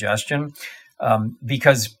creatine ingestion.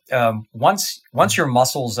 Because once your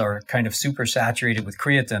muscles are kind of super saturated with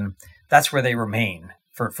creatine, that's where they remain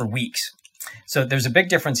for weeks. So there's a big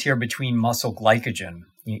difference here between muscle glycogen.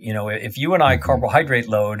 If you and I carbohydrate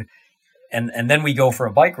load and then we go for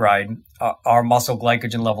a bike ride, our muscle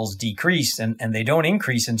glycogen levels decrease and they don't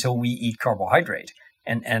increase until we eat carbohydrate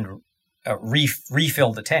and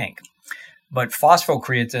refill the tank. But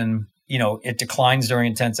phosphocreatine, it declines during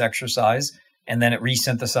intense exercise, and then it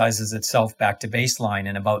resynthesizes itself back to baseline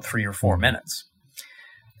in about 3 or 4 minutes.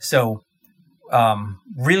 So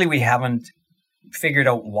really, we haven't figured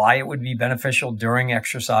out why it would be beneficial during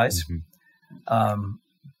exercise.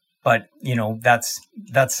 But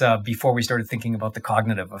that's before we started thinking about the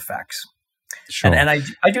cognitive effects. Sure. And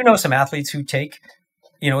I do know some athletes who take,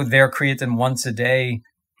 their creatine once a day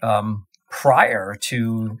prior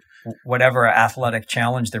to whatever athletic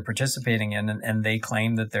challenge they're participating in, and they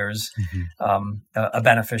claim that there's a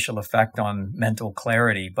beneficial effect on mental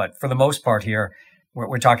clarity. But for the most part here,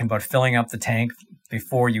 we're talking about filling up the tank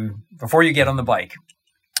before you get on the bike.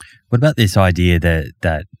 What about this idea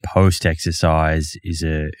that post-exercise is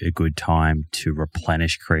a good time to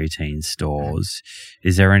replenish creatine stores?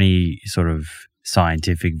 Is there any sort of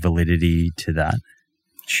scientific validity to that?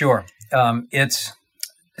 Sure. It's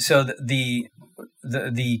so the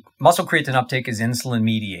muscle creatine uptake is insulin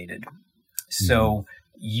mediated. So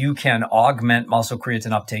you can augment muscle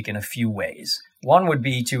creatine uptake in a few ways. One would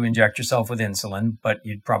be to inject yourself with insulin, but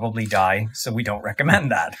you'd probably die, so we don't recommend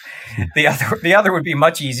that. The other would be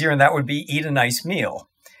much easier, and that would be eat a nice meal,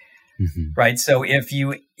 right? So if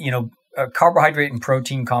carbohydrate and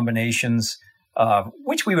protein combinations,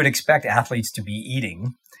 which we would expect athletes to be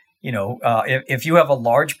eating, if you have a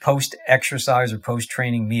large post-exercise or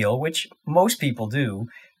post-training meal, which most people do,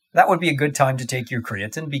 that would be a good time to take your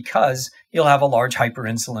creatine because you'll have a large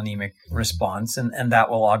hyperinsulinemic response, and that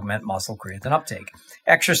will augment muscle creatine uptake.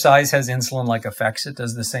 Exercise has insulin-like effects. It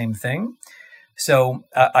does the same thing. So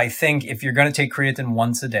I think if you're going to take creatine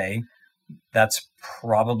once a day, that's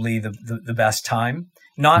probably the best time.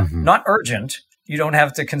 Not urgent. You don't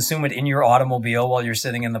have to consume it in your automobile while you're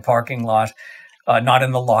sitting in the parking lot, not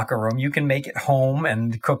in the locker room. You can make it home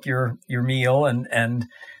and cook your meal and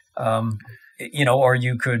or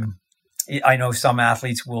you could, I know some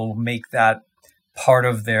athletes will make that part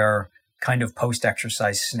of their kind of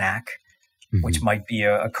post-exercise snack, which might be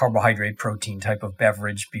a carbohydrate protein type of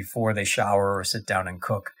beverage before they shower or sit down and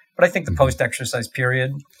cook. But I think the post-exercise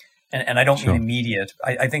period, and I don't mean immediate,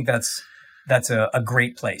 I think that's a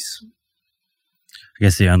great place. I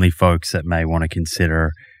guess the only folks that may want to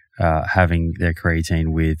consider having their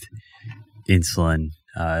creatine with insulin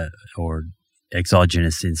or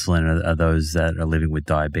exogenous insulin are those that are living with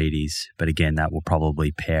diabetes. But again, that will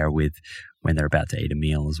probably pair with when they're about to eat a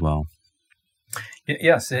meal as well.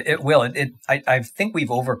 Yes, it will. I think we've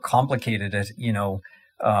overcomplicated it.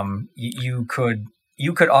 You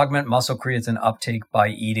could augment muscle creatine uptake by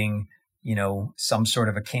eating, some sort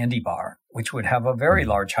of a candy bar, which would have a very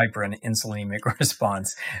large hyperinsulinemic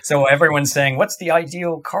response. So everyone's saying, what's the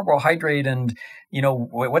ideal carbohydrate? And,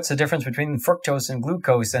 what's the difference between fructose and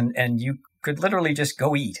glucose? And you could literally just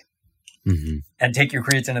go eat and take your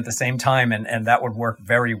creatine at the same time, and that would work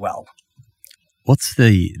very well. What's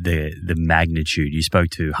the magnitude? You spoke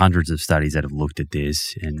to hundreds of studies that have looked at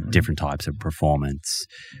this and different types of performance.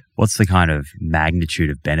 What's the kind of magnitude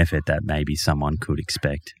of benefit that maybe someone could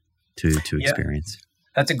expect to experience?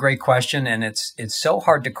 That's a great question, and it's so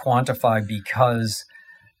hard to quantify because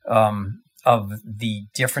of the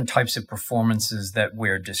different types of performances that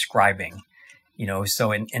we're describing.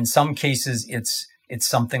 So in some cases, it's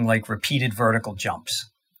something like repeated vertical jumps.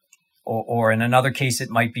 Or in another case, it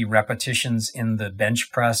might be repetitions in the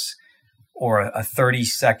bench press or a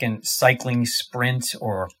 30-second cycling sprint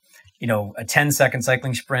or, a 10-second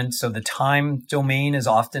cycling sprint. So the time domain is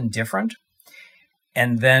often different.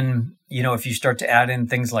 And then, if you start to add in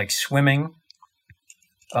things like swimming,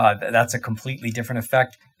 that's a completely different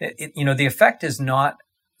effect. The effect is not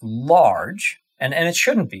large, and it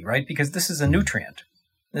shouldn't be, right? Because this is a nutrient.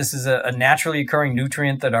 This is a naturally occurring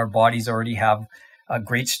nutrient that our bodies already have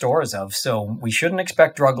great stores of. So we shouldn't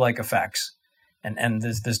expect drug-like effects. And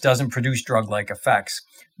this doesn't produce drug-like effects.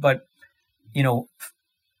 But,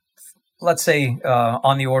 let's say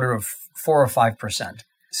on the order of 4 or 5%,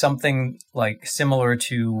 something like similar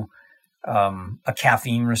to a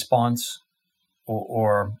caffeine response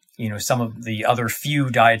or some of the other few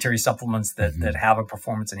dietary supplements that have a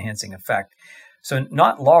performance-enhancing effect. So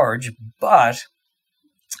not large, but,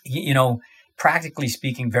 practically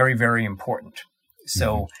speaking, very, very important.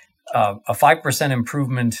 So a 5%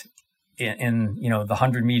 improvement in the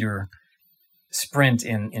 100-meter sprint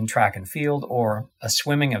in track and field, or a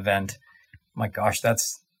swimming event, my gosh,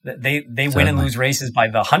 they win and lose races by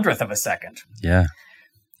the 100th of a second. Yeah.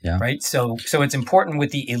 Right. So it's important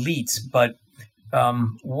with the elites, but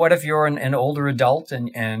what if you're an older adult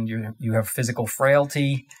and you have physical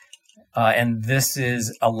frailty, and this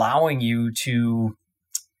is allowing you to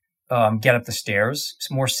get up the stairs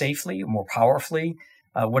more safely, more powerfully?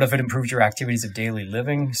 What if it improves your activities of daily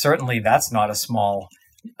living? Certainly, that's not a small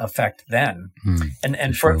effect then.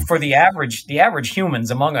 And for the average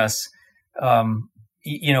humans among us, in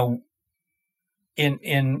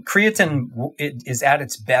creatine, it is at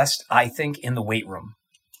its best, I think, in the weight room.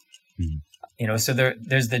 So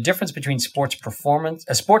there's the difference between a sports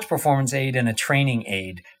performance aid and a training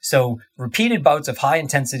aid. So repeated bouts of high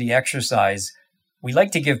intensity exercise, we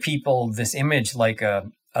like to give people this image like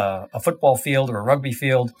a football field or a rugby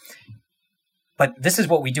field. But this is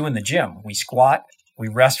what we do in the gym. We squat, we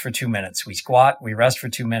rest for 2 minutes. We squat, we rest for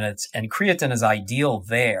 2 minutes. And creatine is ideal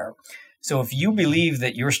there. So if you believe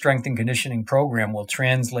that your strength and conditioning program will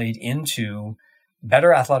translate into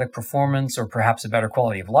better athletic performance or perhaps a better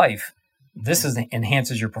quality of life, this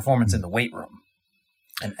enhances your performance in the weight room.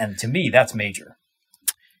 And to me, that's major.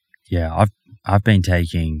 Yeah, I've been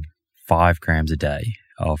taking 5 grams a day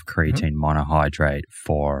of creatine monohydrate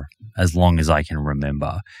for as long as I can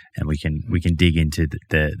remember, and we can dig into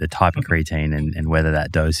the type of creatine and whether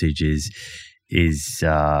that dosage is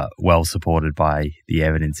well supported by the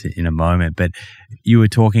evidence in a moment. But you were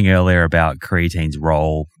talking earlier about creatine's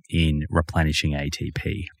role in replenishing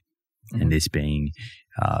ATP, and this being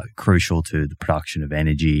crucial to the production of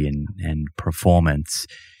energy and performance.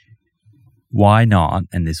 Why not,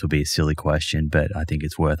 and this will be a silly question, but I think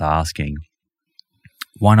it's worth asking,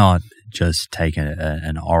 why not just take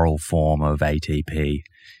an oral form of ATP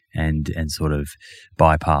and sort of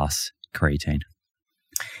bypass creatine?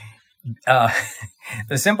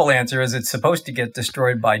 The simple answer is it's supposed to get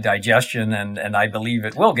destroyed by digestion, and I believe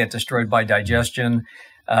it will get destroyed by digestion.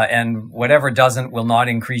 And whatever doesn't will not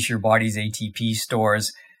increase your body's ATP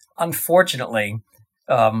stores. Unfortunately,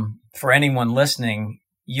 for anyone listening,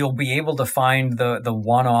 you'll be able to find the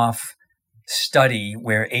one-off study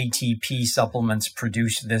where ATP supplements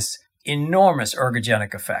produce this enormous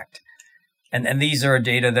ergogenic effect. And these are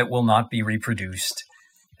data that will not be reproduced.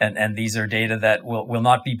 And these are data that will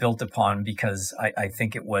not be built upon, because I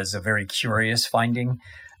think it was a very curious finding.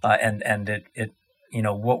 And it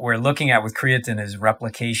what we're looking at with creatine is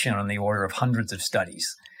replication on the order of hundreds of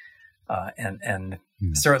studies.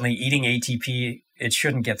 Certainly eating ATP, it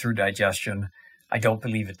shouldn't get through digestion. I don't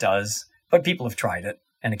believe it does, but people have tried it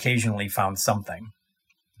and occasionally found something,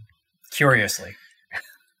 curiously.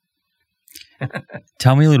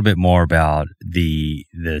 Tell me a little bit more about the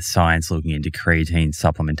science looking into creatine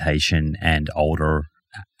supplementation and older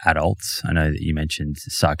adults. I know that you mentioned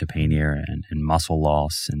sarcopenia and muscle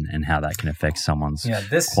loss and how that can affect someone's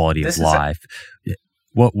quality of life.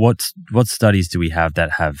 What studies do we have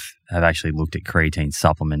that have actually looked at creatine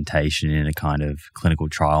supplementation in a kind of clinical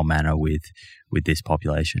trial manner with this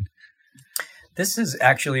population? This is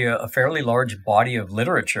actually a fairly large body of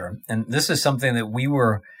literature, and this is something that we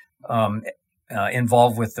were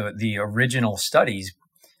involved with the original studies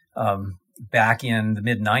back in the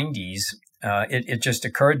mid-90s. It just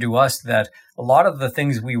occurred to us that a lot of the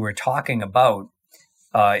things we were talking about,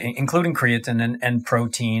 including creatine and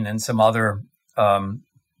protein and some other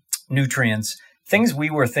nutrients, things we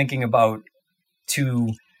were thinking about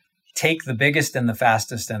to take the biggest and the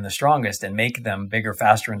fastest and the strongest and make them bigger,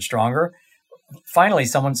 faster, and stronger. Finally,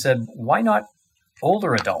 someone said, why not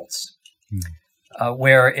older adults?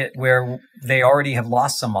 Where they already have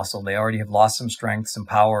lost some muscle, they already have lost some strength, some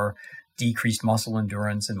power, decreased muscle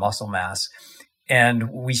endurance and muscle mass. And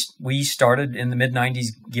we started in the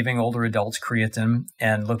mid-90s giving older adults creatine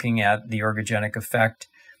and looking at the ergogenic effect.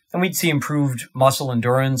 And we'd see improved muscle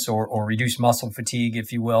endurance or reduced muscle fatigue,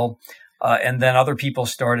 if you will. And then other people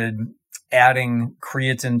started adding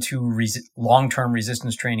creatine to long-term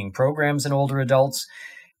resistance training programs in older adults.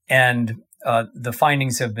 And the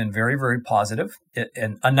findings have been very, very positive,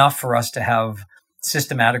 and enough for us to have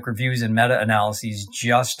systematic reviews and meta-analyses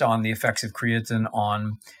just on the effects of creatine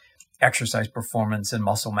on exercise performance and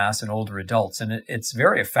muscle mass in older adults. And it's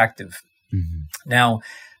very effective. Now,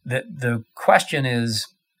 the question is,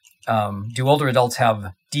 do older adults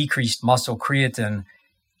have decreased muscle creatine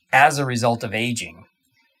as a result of aging?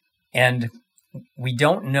 And we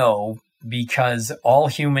don't know, because all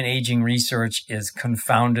human aging research is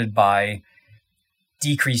confounded by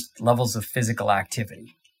decreased levels of physical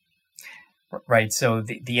activity. Right. So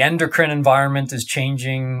the endocrine environment is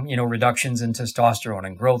changing, reductions in testosterone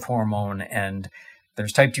and growth hormone, and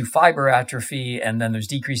there's type 2 fiber atrophy, and then there's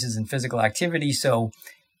decreases in physical activity. So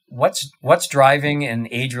what's driving an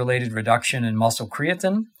age-related reduction in muscle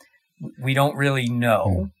creatine? We don't really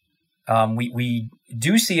know. We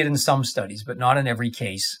do see it in some studies, but not in every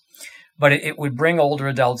case. But it would bring older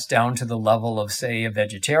adults down to the level of, say, a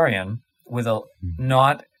vegetarian with a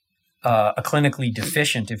clinically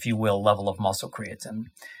deficient, if you will, level of muscle creatine.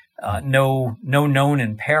 No known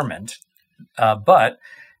impairment, but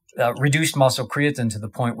reduced muscle creatine to the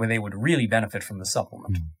point where they would really benefit from the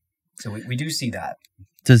supplement. So we do see that.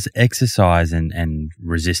 Does exercise and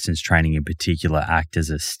resistance training in particular act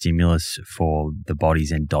as a stimulus for the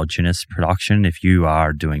body's endogenous production? If you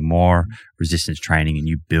are doing more resistance training and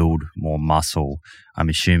you build more muscle, I'm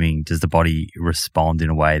assuming, does the body respond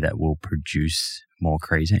in a way that will produce more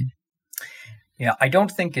creatine? Yeah, I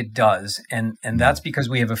don't think it does. And that's because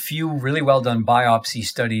we have a few really well done biopsy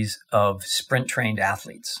studies of sprint trained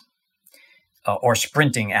athletes or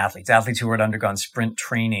sprinting athletes who had undergone sprint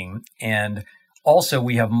training. And also,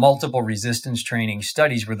 we have multiple resistance training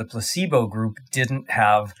studies where the placebo group didn't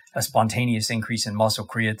have a spontaneous increase in muscle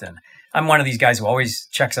creatine. I'm one of these guys who always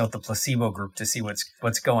checks out the placebo group to see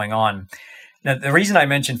what's going on. Now, the reason I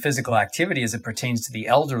mentioned physical activity as it pertains to the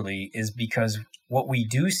elderly is because what we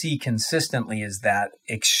do see consistently is that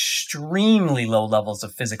extremely low levels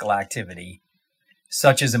of physical activity,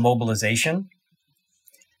 such as immobilization,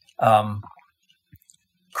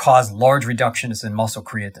 cause large reductions in muscle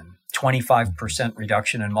creatine. 25%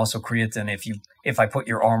 reduction in muscle creatine if I put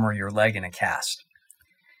your arm or your leg in a cast.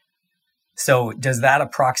 So does that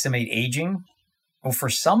approximate aging? Well, for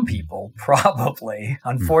some people, probably,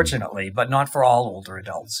 unfortunately, but not for all older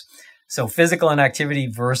adults. So physical inactivity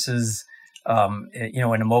versus, an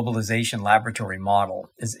immobilization laboratory model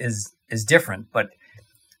is different, but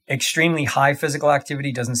extremely high physical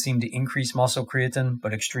activity doesn't seem to increase muscle creatine,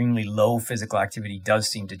 but extremely low physical activity does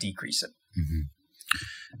seem to decrease it. Mm-hmm.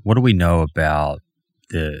 What do we know about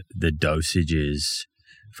the dosages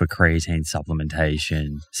for creatine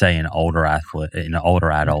supplementation, say in older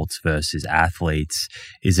adults versus athletes?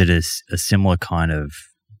 Is it a similar kind of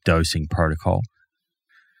dosing protocol?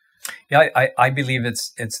 Yeah, I believe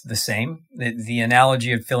it's the same. The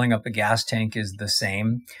analogy of filling up a gas tank is the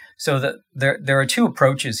same. So there are two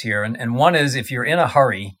approaches here, and one is if you're in a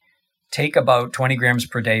hurry, take about 20 grams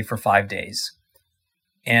per day for 5 days,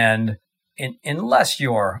 and unless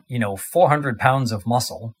you're 400 pounds of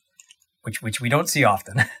muscle, which we don't see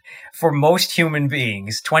often, for most human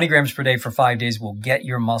beings, 20 grams per day for 5 days will get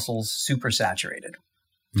your muscles super saturated.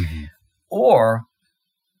 Mm-hmm. Or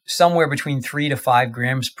somewhere between 3 to 5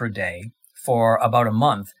 grams per day for about a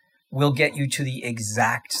month will get you to the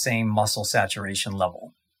exact same muscle saturation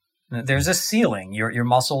level. There's a ceiling. Your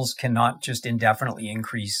muscles cannot just indefinitely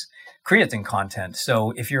increase creatine content.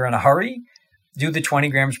 So if you're in a hurry, do the 20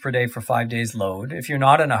 grams per day for 5 days load. If you're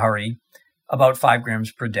not in a hurry, about 5 grams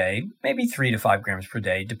per day, maybe 3 to 5 grams per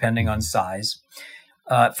day, depending on size,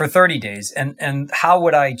 for 30 days. And how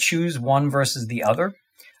would I choose one versus the other?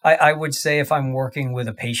 I would say if I'm working with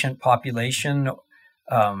a patient population,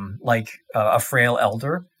 like a frail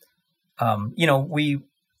elder,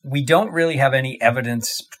 we don't really have any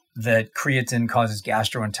evidence that creatine causes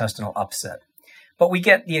gastrointestinal upset. But we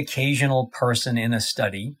get the occasional person in a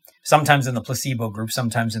study, sometimes in the placebo group,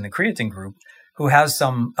 sometimes in the creatine group, who has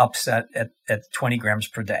some upset at 20 grams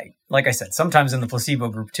per day. Like I said, sometimes in the placebo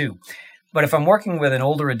group too. But if I'm working with an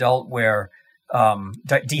older adult where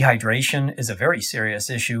dehydration is a very serious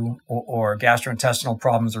issue or gastrointestinal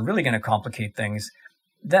problems are really going to complicate things,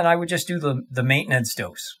 then I would just do the maintenance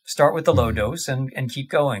dose. Start with the low dose and keep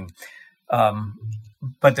going.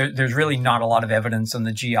 But there's really not a lot of evidence on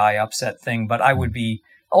the GI upset thing, but I would be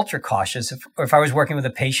ultra cautious. If I was working with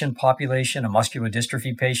a patient population, a muscular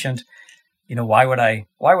dystrophy patient, why would I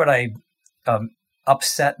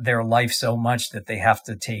upset their life so much that they have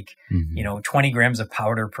to take, 20 grams of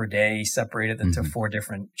powder per day, separated into 4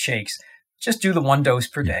 different shakes? Just do the 1 dose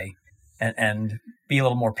per day and be a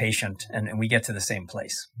little more patient, and we get to the same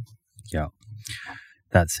place. Yeah.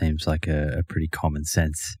 That seems like a pretty common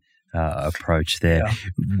sense approach there. Yeah.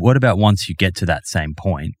 What about once you get to that same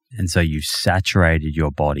point, and so you've saturated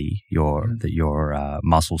your body, your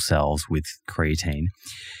muscle cells with creatine?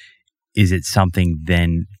 Is it something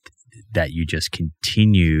then that you just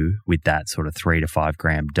continue with that sort of 3 to 5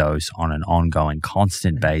 gram dose on an ongoing,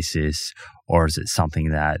 constant basis, or is it something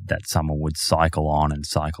that someone would cycle on and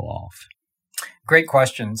cycle off? Great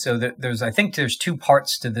question. So I think there's 2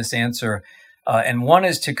 parts to this answer. And one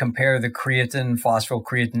is to compare the creatine,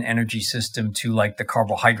 phosphocreatine energy system to like the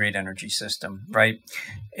carbohydrate energy system, right?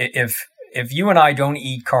 If you and I don't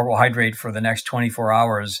eat carbohydrate for the next 24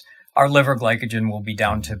 hours, our liver glycogen will be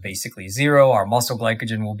down to basically zero. Our muscle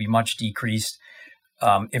glycogen will be much decreased.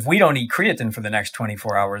 If we don't eat creatine for the next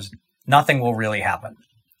 24 hours, nothing will really happen,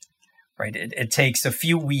 right? It takes a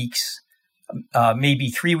few weeks, maybe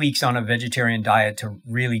 3 weeks on a vegetarian diet to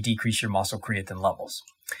really decrease your muscle creatine levels.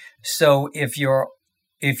 So if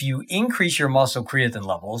you increase your muscle creatine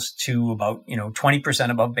levels to about 20%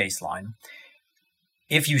 above baseline,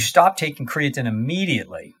 if you stop taking creatine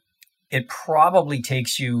immediately, it probably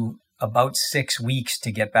takes you about 6 weeks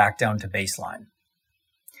to get back down to baseline.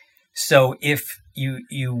 So if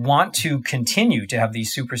you want to continue to have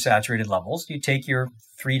these supersaturated levels, you take your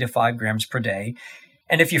 3 to 5 grams per day.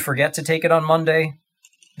 And if you forget to take it on Monday,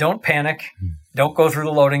 don't panic. Don't go through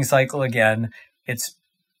the loading cycle again.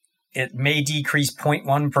 It may decrease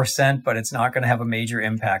 0.1%, but it's not going to have a major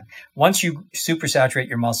impact. Once you supersaturate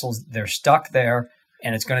your muscles, they're stuck there,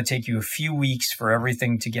 and it's going to take you a few weeks for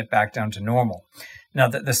everything to get back down to normal. Now,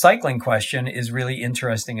 the cycling question is really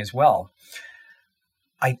interesting as well.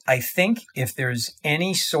 I think if there's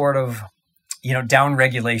any sort of, down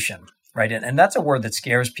regulation, right? And that's a word that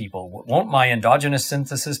scares people. Won't my endogenous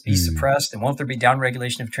synthesis be suppressed? And won't there be down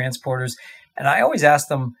regulation of transporters? And I always ask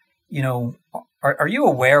them, are you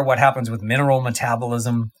aware what happens with mineral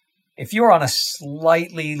metabolism? If you're on a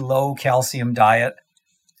slightly low calcium diet,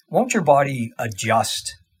 won't your body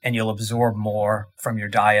adjust and you'll absorb more from your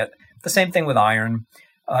diet? The same thing with iron.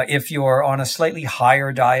 If you're on a slightly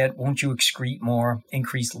higher diet, won't you excrete more,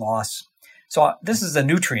 increase loss? So this is a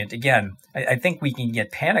nutrient. Again, I think we can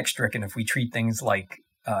get panic stricken if we treat things like,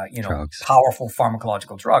 powerful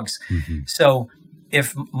pharmacological drugs. Mm-hmm. So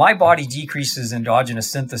if my body decreases endogenous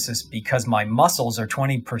synthesis because my muscles are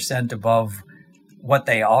 20% above what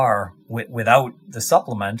they are without the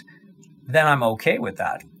supplement, then I'm okay with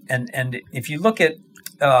that. And if you look at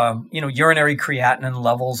urinary creatinine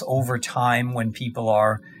levels over time when people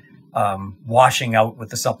are washing out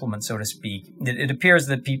with the supplement, so to speak, it appears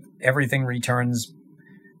that everything returns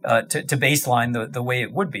to baseline the way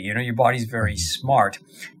it would be. Your body's very smart,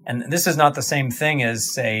 and this is not the same thing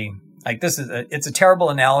as, say, like it's a terrible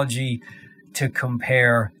analogy to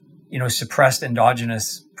compare suppressed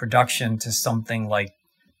endogenous production to something like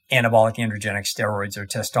anabolic androgenic steroids or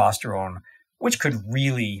testosterone, which could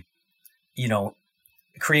really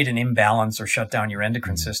create an imbalance or shut down your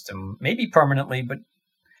endocrine system, maybe permanently, but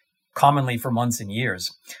commonly for months and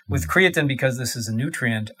years. With creatine, because this is a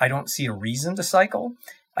nutrient, I don't see a reason to cycle.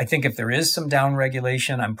 I think if there is some down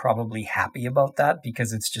regulation, I'm probably happy about that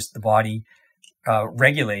because it's just the body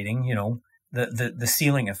regulating, the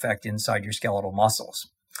ceiling effect inside your skeletal muscles.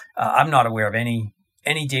 I'm not aware of any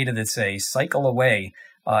data that say cycle away,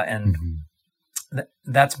 and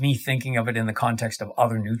that's me thinking of it in the context of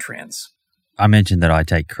other nutrients. I mentioned that I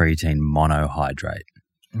take creatine monohydrate,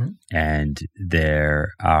 and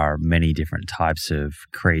there are many different types of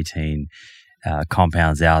creatine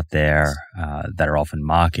compounds out there that are often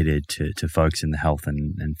marketed to folks in the health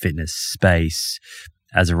and fitness space.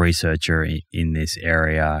 As a researcher in this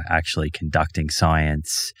area, actually conducting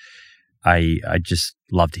science, I just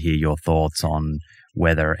love to hear your thoughts on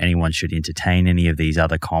whether anyone should entertain any of these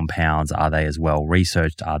other compounds. Are they as well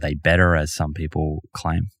researched? Are they better, as some people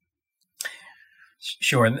claim?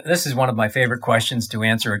 Sure. And this is one of my favorite questions to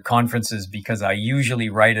answer at conferences because I usually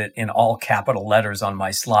write it in all capital letters on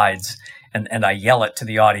my slides and I yell it to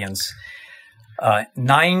the audience.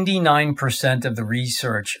 99% of the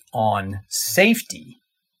research on safety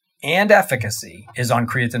and efficacy is on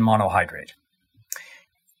creatine monohydrate.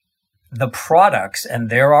 The products,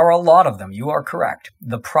 and there are a lot of them, you are correct,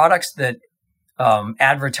 the products that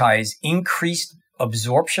advertise increased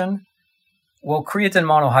absorption, well, creatine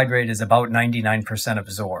monohydrate is about 99%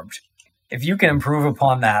 absorbed. If you can improve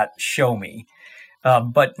upon that, show me.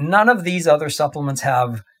 But none of these other supplements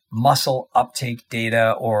have muscle uptake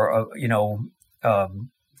data or,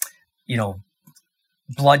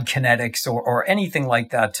 blood kinetics or anything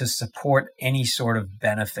like that to support any sort of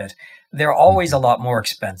benefit. They're always a lot more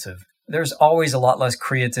expensive. There's always a lot less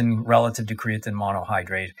creatine relative to creatine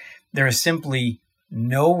monohydrate. There is simply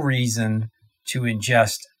no reason to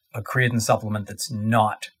ingest a creatine supplement that's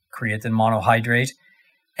not creatine monohydrate.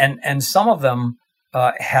 And some of them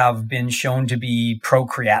have been shown to be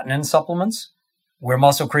pro-creatinine supplements, where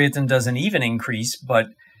muscle creatine doesn't even increase, but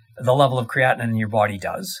the level of creatinine in your body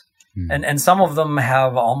does. And some of them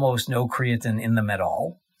have almost no creatine in them at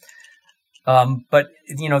all. But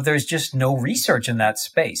there's just no research in that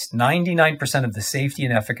space. 99% of the safety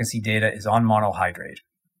and efficacy data is on monohydrate.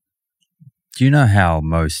 Do you know how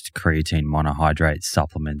most creatine monohydrate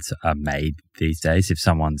supplements are made these days, if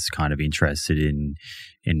someone's kind of interested in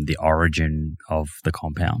the origin of the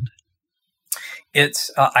compound?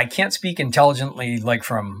 It's I can't speak intelligently like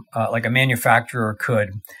from like a manufacturer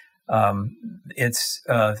could. It's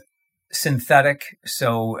synthetic,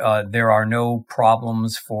 so there are no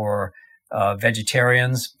problems for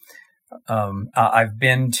vegetarians. I've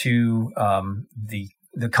been to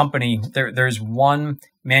the company. There's one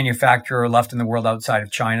manufacturer left in the world outside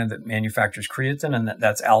of China that manufactures creatine, and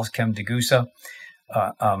that's Alzchem Degussa,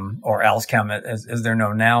 or Alzchem as they're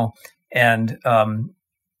known now. And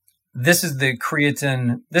this is the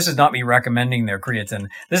creatine. This is not me recommending their creatine.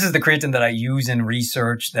 This is the creatine that I use in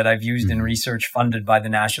research, that I've used in research funded by the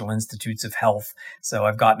National Institutes of Health. So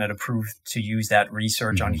I've gotten it approved to use that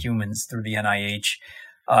research on humans through the NIH.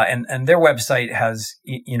 And their website has,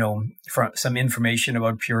 some information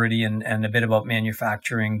about purity and a bit about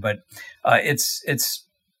manufacturing, but it's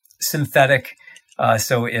synthetic.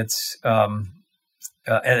 So it's,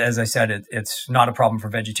 as I said, it's not a problem for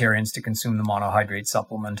vegetarians to consume the monohydrate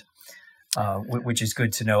supplement, which is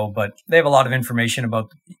good to know. But they have a lot of information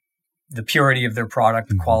about the purity of their product,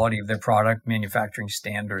 the quality of their product, manufacturing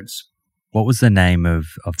standards. What was the name of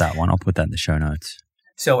that one? I'll put that in the show notes.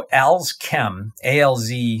 So Alzchem,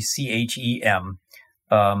 Alzchem,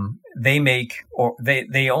 they make, or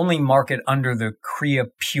they only market under the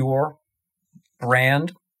CreaPure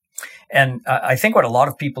brand. And I think what a lot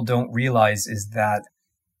of people don't realize is that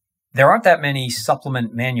there aren't that many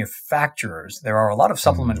supplement manufacturers. There are a lot of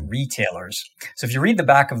supplement retailers. So if you read the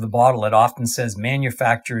back of the bottle, it often says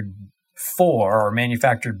manufactured for or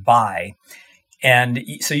manufactured by. And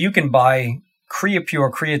so you can buy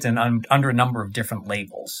CreaPure creatine under a number of different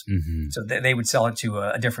labels. So they would sell it to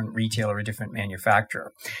a different retailer, a different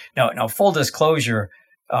manufacturer. Now, full disclosure,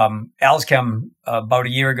 Alzchem about a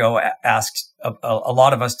year ago asked a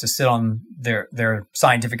lot of us to sit on their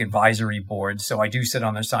scientific advisory board. So I do sit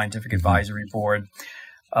on their scientific advisory board,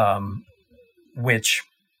 which,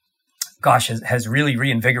 gosh, has really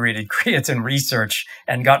reinvigorated creatine research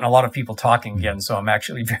and gotten a lot of people talking again. So I'm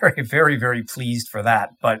actually very, very, very pleased for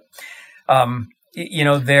that. But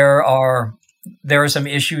there are some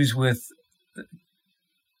issues with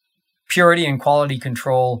purity and quality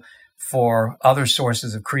control for other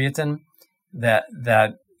sources of creatine that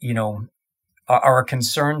are a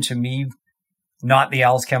concern to me, not the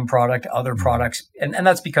Alzchem product, other products. And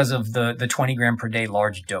that's because of the 20 gram per day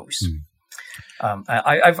large dose.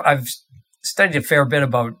 I've studied a fair bit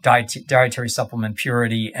about dietary supplement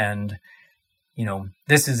purity, and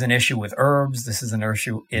this is an issue with herbs. This is an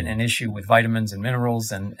issue with vitamins and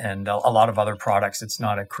minerals and a lot of other products. It's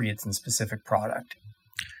not a creatine specific product.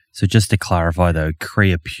 So just to clarify though,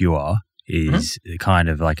 CreaPure is kind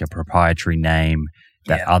of like a proprietary name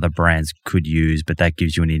that other brands could use, but that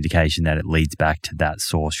gives you an indication that it leads back to that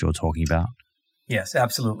source you're talking about. Yes,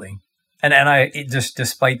 absolutely. And I just,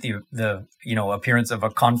 despite the appearance of a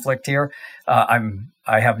conflict here,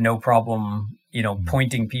 I have no problem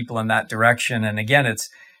pointing people in that direction. And again, it's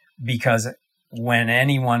because when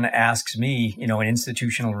anyone asks me, an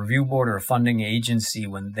institutional review board or a funding agency,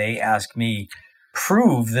 when they ask me,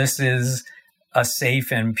 prove this is a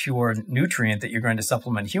safe and pure nutrient that you're going to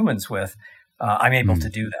supplement humans with, I'm able to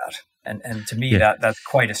do that. And to me, that's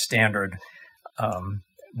quite a standard,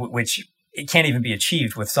 which it can't even be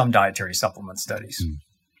achieved with some dietary supplement studies.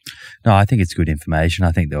 No, I think it's good information.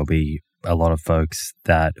 I think there'll be a lot of folks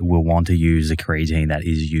that will want to use a creatine that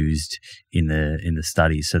is used in the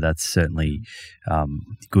studies. So that's certainly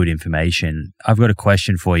good information. I've got a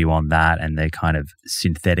question for you on that and the kind of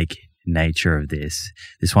synthetic nature of this.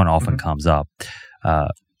 This one often comes up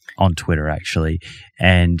on Twitter, actually.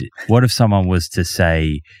 And what if someone was to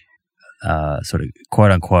say, sort of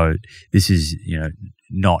quote unquote, this is,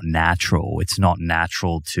 not natural. It's not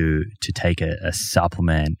natural to take a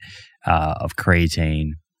supplement of creatine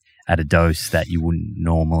at a dose that you wouldn't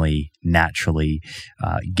normally naturally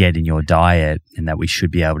get in your diet, and that we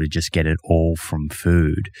should be able to just get it all from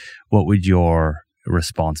food. What would your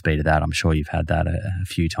response be to that? I'm sure you've had that a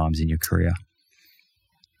few times in your career.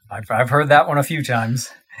 I've heard that one a few times.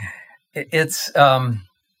 It's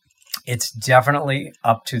definitely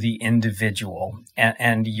up to the individual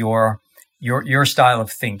and your style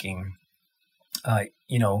of thinking.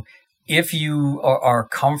 If you are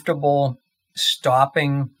comfortable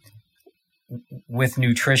stopping with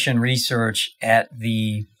nutrition research at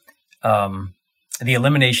the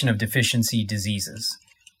elimination of deficiency diseases,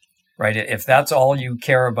 right? If that's all you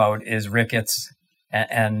care about is rickets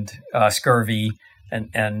and scurvy and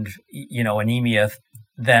anemia,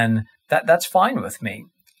 then that's fine with me.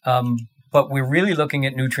 but we're really looking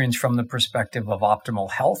at nutrients from the perspective of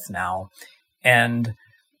optimal health now. And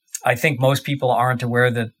I think most people aren't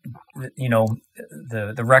aware that,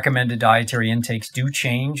 the recommended dietary intakes do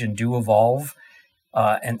change and do evolve,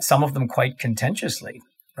 and some of them quite contentiously,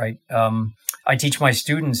 right? I teach my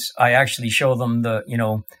students, I actually show them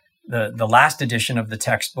the last edition of the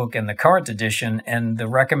textbook and the current edition, and the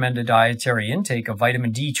recommended dietary intake of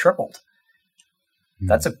vitamin D tripled.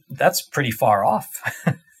 That's pretty far off.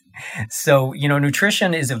 So,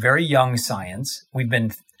 nutrition is a very young science. We've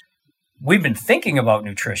been thinking about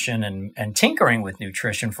nutrition and tinkering with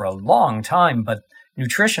nutrition for a long time, but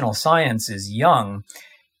nutritional science is young,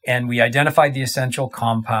 and we identified the essential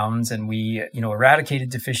compounds, and we, eradicated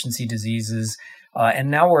deficiency diseases,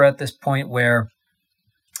 and now we're at this point where,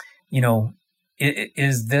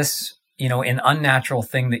 is this, an unnatural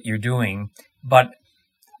thing that you're doing? But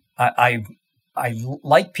I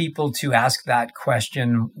like people to ask that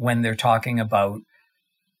question when they're talking about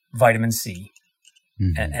vitamin C.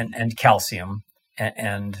 And calcium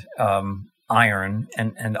and iron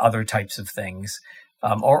and other types of things,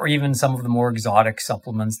 or even some of the more exotic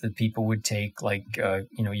supplements that people would take, like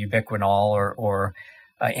ubiquinol or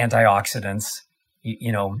antioxidants.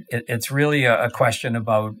 It's really a question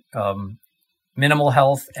about minimal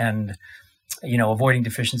health and avoiding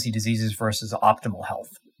deficiency diseases versus optimal health.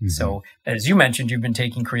 Mm-hmm. So, as you mentioned, you've been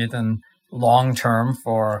taking creatine long term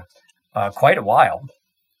for quite a while,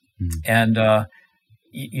 and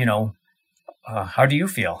how do you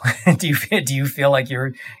feel? do you feel like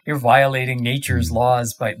you're violating nature's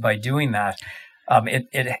laws by doing that?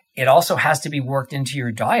 It also has to be worked into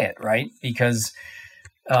your diet, right? Because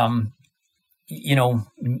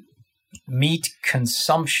meat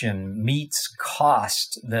consumption, meat's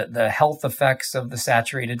cost, the health effects of the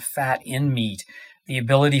saturated fat in meat, the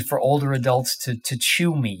ability for older adults to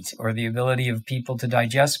chew meat, or the ability of people to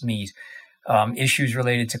digest meat. Issues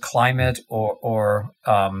related to climate or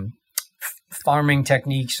farming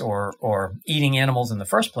techniques or eating animals in the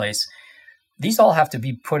first place, these all have to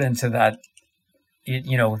be put into that,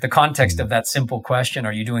 the context of that simple question: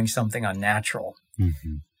 are you doing something unnatural?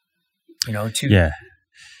 Mm-hmm. Yeah,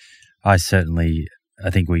 I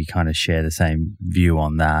think we kind of share the same view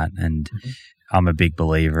on that, and I'm a big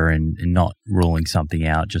believer in not ruling something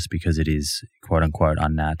out just because it is quote unquote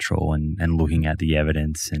unnatural, and looking at the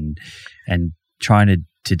evidence and trying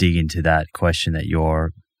to dig into that question that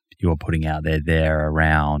you're putting out there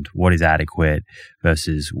around what is adequate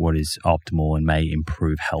versus what is optimal and may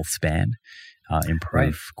improve health span,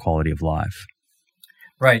 improve quality of life.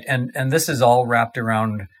 Right. And this is all wrapped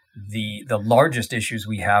around the largest issues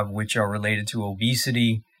we have, which are related to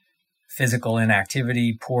obesity, physical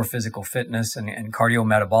inactivity, poor physical fitness, and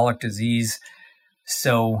cardiometabolic disease.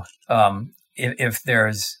 So if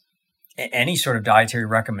there's any sort of dietary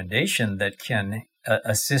recommendation that can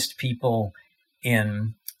assist people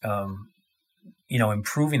in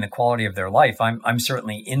improving the quality of their life, I'm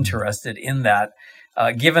certainly interested in that.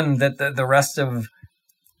 Given that the rest of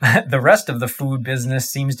the food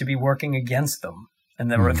business seems to be working against them. And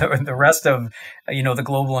the rest of, the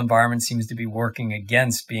global environment seems to be working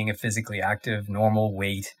against being a physically active, normal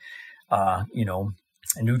weight, a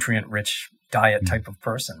nutrient-rich diet type of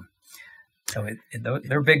person. So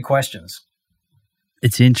they're big questions.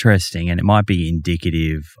 It's interesting, and it might be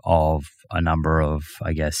indicative of a number of,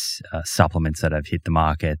 supplements that have hit the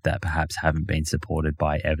market that perhaps haven't been supported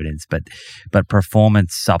by evidence. But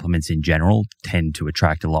performance supplements in general tend to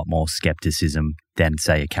attract a lot more skepticism than,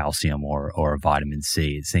 say, a calcium or a vitamin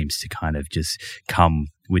C. It seems to kind of just come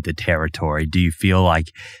with the territory. Do you feel like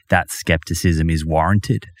that skepticism is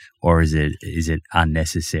warranted, or is it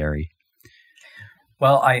unnecessary?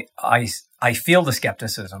 Well, I feel the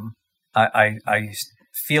skepticism. I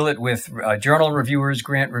feel it with journal reviewers,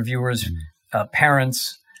 grant reviewers,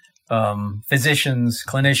 parents, physicians,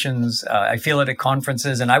 clinicians. I feel it at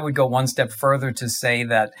conferences, and I would go one step further to say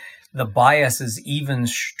that the bias is even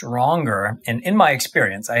stronger. And in my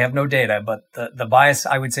experience, I have no data, but the bias,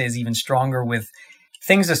 I would say, is even stronger with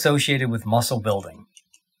things associated with muscle building.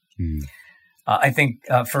 I think,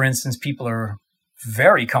 for instance, people are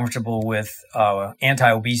very comfortable with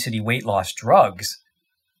anti-obesity weight loss drugs,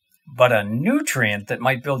 but a nutrient that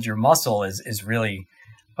might build your muscle is really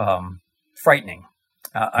frightening.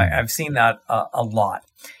 I've seen that a lot.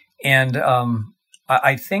 And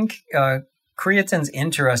I think creatine's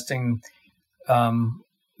interesting.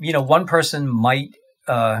 One person might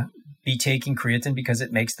be taking creatine because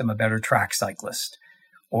it makes them a better track cyclist,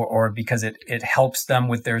 or because it helps them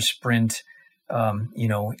with their sprint, or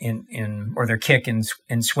their kick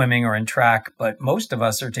in swimming or in track. But most of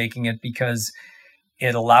us are taking it because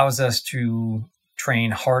it allows us to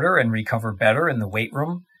train harder and recover better in the weight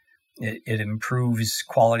room. It improves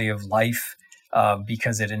quality of life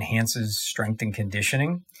because it enhances strength and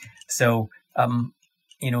conditioning. So, I'm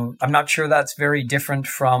not sure that's very different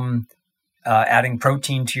from adding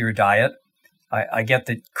protein to your diet. I get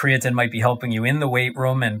that creatine might be helping you in the weight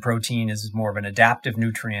room, and protein is more of an adaptive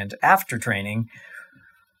nutrient after training.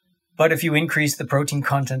 But if you increase the protein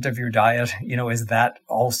content of your diet, is that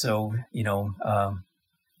also,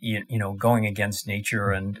 going against nature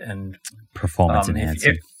and performance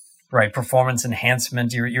enhancing? Right, performance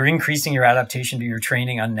enhancement. You're increasing your adaptation to your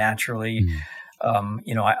training unnaturally.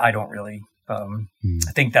 I don't really.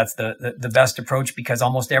 I think that's the best approach, because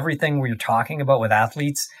almost everything we're talking about with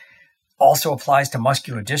athletes also applies to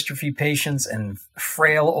muscular dystrophy patients and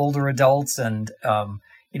frail older adults and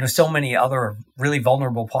so many other really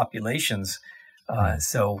vulnerable populations.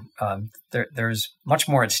 So there's much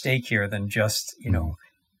more at stake here than just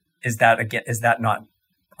is that not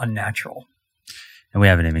unnatural? And we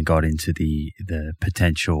haven't even got into the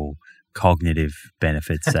potential cognitive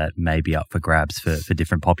benefits that may be up for grabs for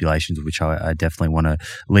different populations, which I definitely want to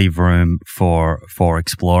leave room for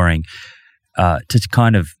exploring. To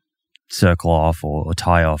kind of circle off or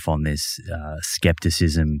tie off on this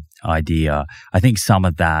skepticism idea, I think some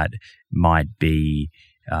of that might be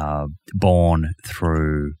born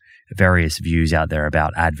through various views out there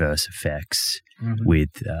about adverse effects with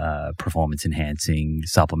performance enhancing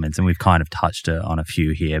supplements. And we've kind of touched on a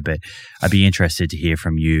few here, but I'd be interested to hear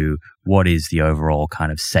from you. What is the overall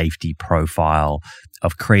kind of safety profile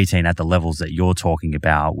of creatine at the levels that you're talking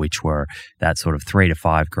about, which were that sort of 3 to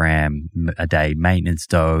 5 gram a day maintenance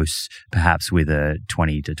dose, perhaps with a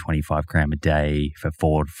 20 to 25 gram a day for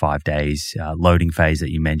 4 to 5 days loading phase that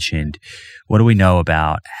you mentioned? What do we know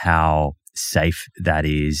about how safe that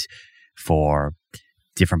is for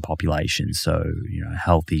different populations? So,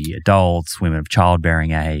 healthy adults, women of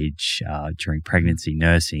childbearing age, during pregnancy,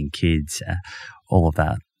 nursing, kids, all of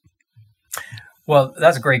that. Well,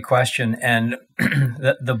 that's a great question. And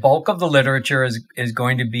the bulk of the literature is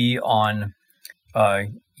going to be on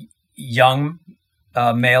young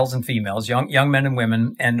males and females, young men and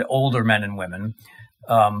women, and older men and women,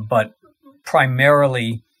 but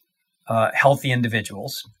primarily healthy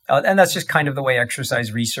individuals. And that's just kind of the way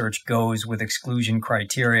exercise research goes with exclusion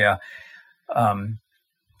criteria.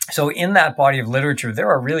 So in that body of literature, there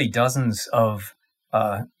are really dozens of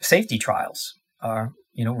safety trials,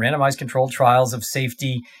 randomized controlled trials of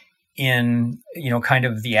safety in, kind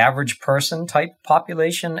of the average person type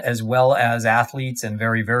population, as well as athletes and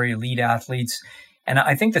very, very elite athletes. And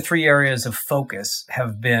I think the 3 areas of focus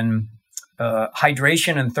have been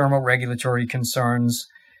hydration and thermoregulatory concerns,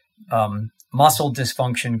 muscle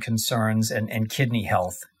dysfunction concerns, and kidney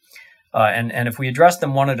health. And if we address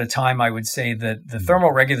them one at a time, I would say that the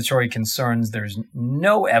thermoregulatory concerns, there's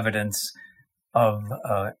no evidence of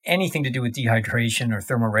anything to do with dehydration or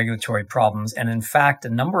thermoregulatory problems. And in fact, a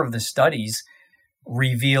number of the studies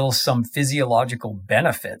reveal some physiological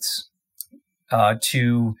benefits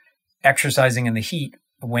to exercising in the heat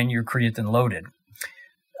when you're creatine loaded.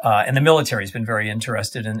 And the military has been very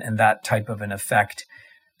interested in that type of an effect.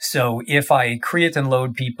 So if I creatine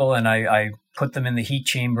load people and I put them in the heat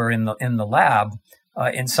chamber in the lab,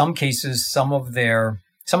 in some cases, some of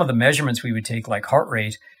the measurements we would take, like heart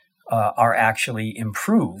rate, are actually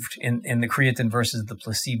improved in the creatine versus the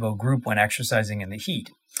placebo group when exercising in the heat.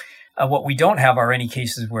 What we don't have are any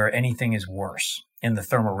cases where anything is worse in the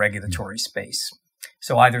thermoregulatory space.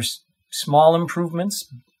 So either small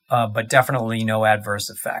improvements, but definitely no adverse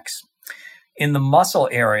effects. In the muscle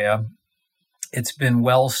area, it's been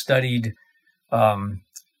well studied.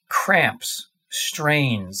 Cramps,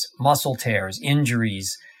 strains, muscle tears,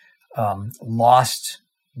 injuries, lost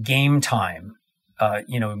game time,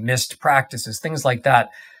 missed practices, things like that.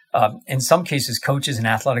 In some cases, coaches and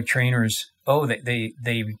athletic trainers,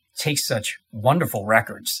 they take such wonderful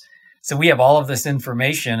records. So we have all of this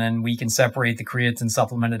information, and we can separate the creatine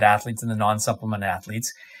supplemented athletes and the non-supplemented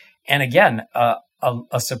athletes. And again,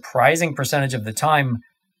 a surprising percentage of the time,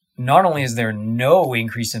 not only is there no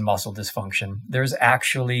increase in muscle dysfunction, there's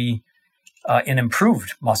actually an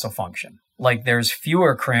improved muscle function. Like there's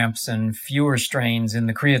fewer cramps and fewer strains in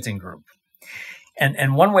the creatine group.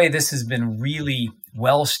 And one way this has been really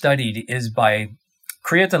well studied is by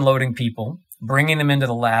creatine loading people, bringing them into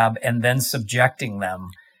the lab, and then subjecting them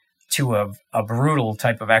to a brutal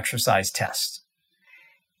type of exercise test.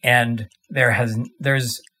 And there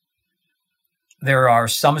are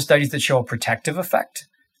some studies that show a protective effect,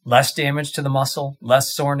 less damage to the muscle,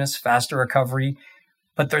 less soreness, faster recovery,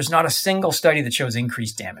 but there's not a single study that shows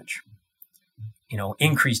increased damage.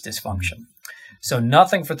 increased dysfunction. So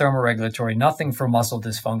nothing for thermoregulatory, nothing for muscle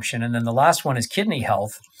dysfunction. And then the last one is kidney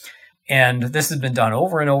health. And this has been done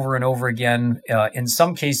over and over and over again, in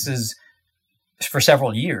some cases for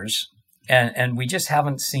several years. And we just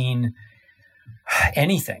haven't seen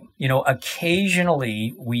anything.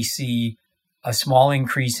 Occasionally we see a small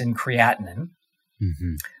increase in creatinine,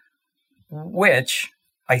 which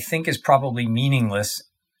I think is probably meaningless,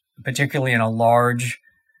 particularly in a large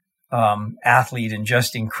athlete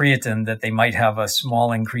ingesting creatine, that they might have a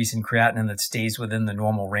small increase in creatinine that stays within the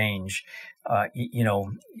normal range.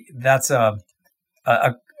 That's a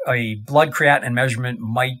blood creatinine measurement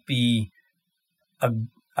might be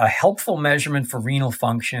a helpful measurement for renal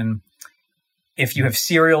function. If you have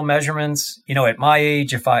serial measurements, at my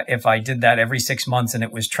age, if I did that every 6 months and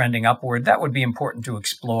it was trending upward, that would be important to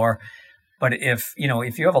explore. But if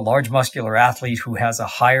you have a large muscular athlete who has a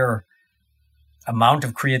higher amount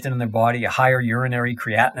of creatine in their body, a higher urinary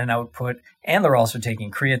creatinine output, and they're also taking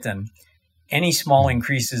creatine, any small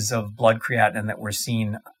increases of blood creatinine that we're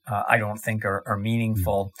seeing, I don't think are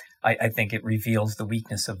meaningful. I think it reveals the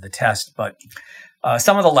weakness of the test. But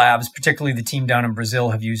some of the labs, particularly the team down in Brazil,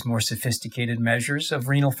 have used more sophisticated measures of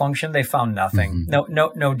renal function. They found nothing,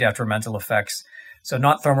 no detrimental effects. So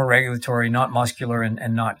not thermoregulatory, not muscular,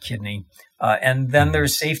 and not kidney. And then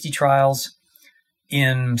there's safety trials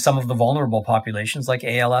in some of the vulnerable populations, like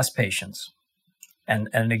ALS patients. And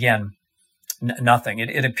again, nothing.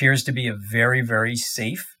 It appears to be a very, very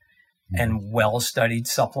safe and well-studied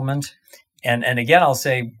supplement. And again, I'll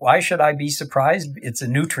say, why should I be surprised? It's a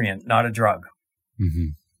nutrient, not a drug.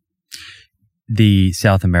 The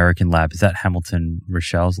South American lab, is that Hamilton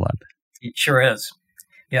Rochelle's lab? It sure is.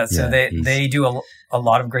 Yeah, so they do a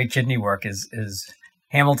lot of great kidney work. Is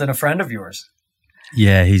Hamilton a friend of yours?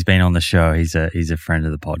 Yeah, he's been on the show. He's a friend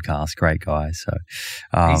of the podcast. Great guy. So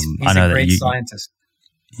he's I know a great that scientist.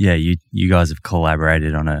 Yeah, you guys have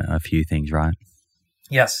collaborated on a few things, right?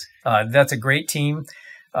 Yes, that's a great team.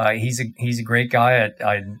 He's a great guy.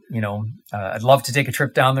 I'd love to take a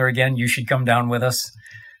trip down there again. You should come down with us,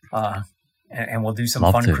 and we'll do some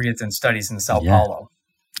fun creatine studies in Sao Paulo.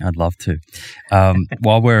 I'd love to.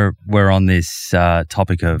 While we're on this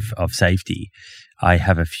topic of safety, I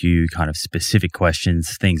have a few kind of specific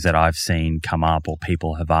questions, things that I've seen come up or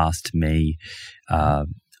people have asked me.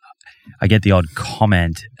 I get the odd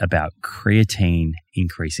comment about creatine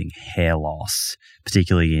increasing hair loss,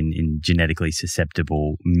 particularly in genetically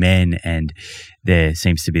susceptible men. And there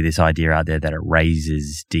seems to be this idea out there that it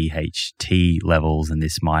raises DHT levels and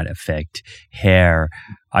this might affect hair.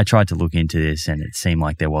 I tried to look into this and it seemed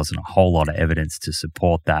like there wasn't a whole lot of evidence to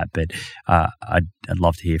support that, but I'd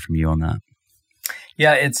love to hear from you on that.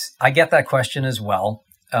 Yeah, I get that question as well.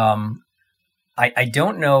 I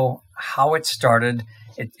don't know how it started.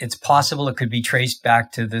 It's possible it could be traced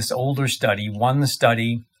back to this older study, one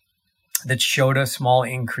study that showed a small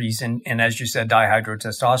increase in as you said,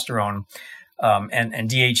 dihydrotestosterone, and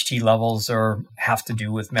DHT levels have to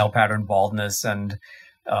do with male pattern baldness, and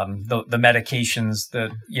the medications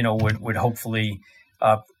that would hopefully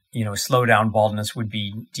slow down baldness would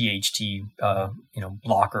be DHT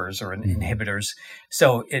blockers or inhibitors.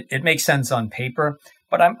 So it makes sense on paper.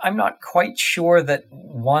 But I'm not quite sure that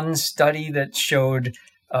one study that showed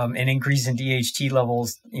an increase in DHT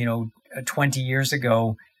levels, 20 years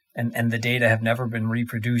ago, and the data have never been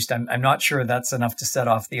reproduced. I'm not sure that's enough to set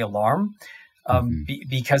off the alarm,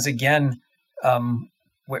 because again,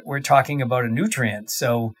 we're talking about a nutrient.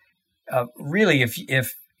 So really,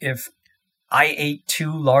 if I ate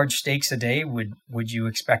 2 large steaks a day, would you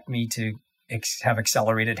expect me to have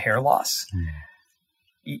accelerated hair loss?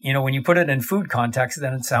 When you put it in food context,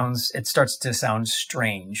 then it starts to sound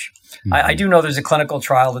strange. I do know there's a clinical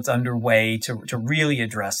trial that's underway to really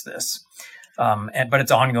address this, but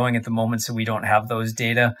it's ongoing at the moment, so we don't have those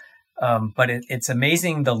data. But it's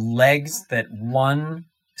amazing the legs that one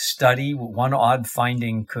study, one odd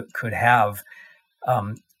finding could have.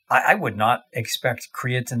 I would not expect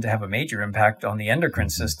creatine to have a major impact on the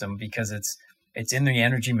endocrine system because it's in the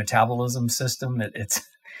energy metabolism system.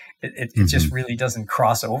 It just really doesn't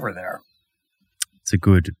cross over there. It's a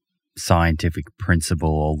good scientific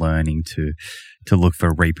principle or learning to look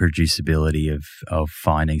for reproducibility of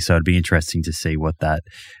findings. So it'd be interesting to see what the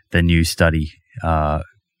new study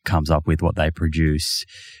comes up with, what they produce.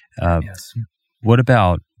 Yes. What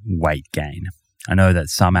about weight gain? I know that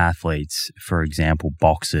some athletes, for example,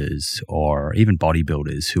 boxers or even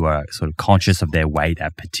bodybuilders who are sort of conscious of their weight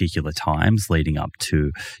at particular times leading up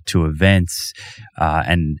to events,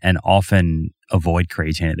 and often avoid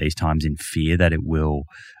creatine at these times in fear that it will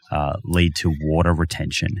lead to water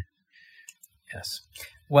retention. Yes.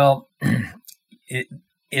 Well,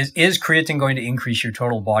 Is creatine going to increase your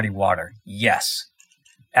total body water? Yes,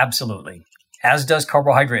 absolutely. As does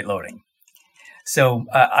carbohydrate loading. So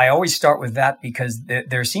I always start with that because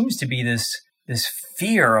there seems to be this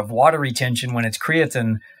fear of water retention when it's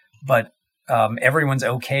creatine, but everyone's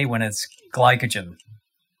okay when it's glycogen,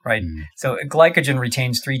 right? So glycogen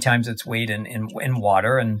retains 3 times its weight in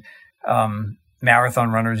water, and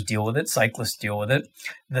marathon runners deal with it, cyclists deal with it.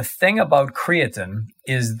 The thing about creatine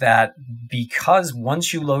is that because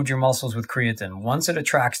once you load your muscles with creatine, once it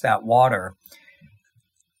attracts that water,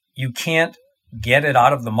 you can't get it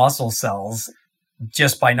out of the muscle cells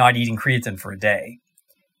just by not eating creatine for a day,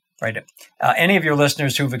 right? Any of your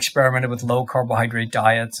listeners who've experimented with low carbohydrate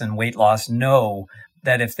diets and weight loss know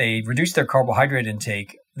that if they reduce their carbohydrate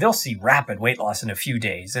intake, they'll see rapid weight loss in a few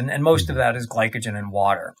days. And most of that is glycogen and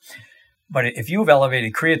water. But if you have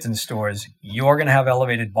elevated creatine stores, you're going to have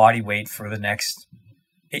elevated body weight for the next,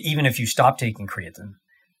 even if you stop taking creatine,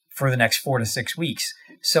 for the next 4 to 6 weeks.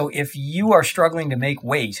 So if you are struggling to make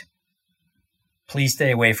weight, please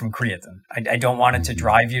stay away from creatine. I don't want it to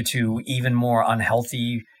drive you to even more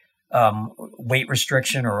unhealthy weight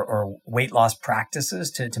restriction or weight loss practices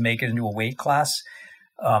to make it into a weight class.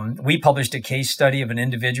 We published a case study of an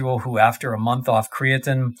individual who, after a month off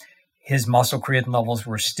creatine, his muscle creatine levels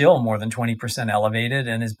were still more than 20% elevated,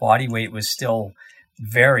 and his body weight was still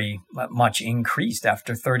very much increased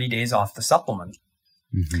after 30 days off the supplement.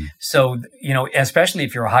 So, especially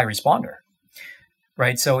if you're a high responder,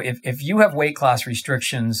 right? So if you have weight class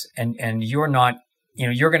restrictions and you're not,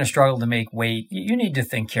 you're going to struggle to make weight, you need to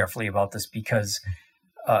think carefully about this because,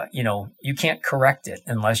 you can't correct it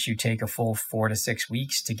unless you take a full 4 to 6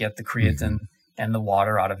 weeks to get the creatine and the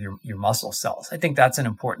water out of your muscle cells. I think that's an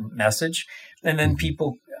important message. And then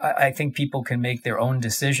I think people can make their own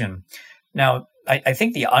decision. Now, I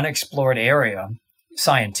think the unexplored area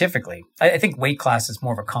scientifically, I think weight class is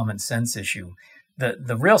more of a common sense issue.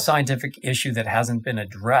 The real scientific issue that hasn't been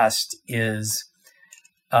addressed is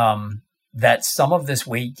that some of this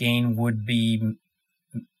weight gain would be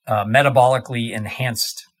metabolically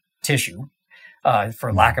enhanced tissue,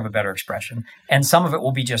 for lack of a better expression, and some of it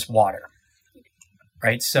will be just water.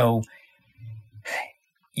 Right. So,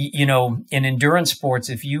 in endurance sports,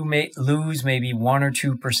 if you lose maybe 1 or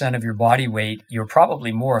 2% of your body weight, you're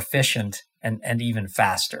probably more efficient and even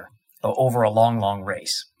faster over a long, long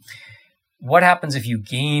race. What happens if you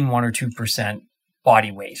gain 1 or 2%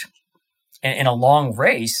 body weight? In a long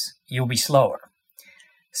race, you'll be slower.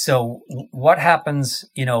 So what happens,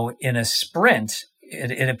 in a sprint,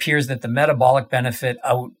 it appears that the metabolic benefit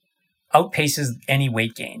outpaces any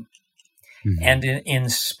weight gain. And in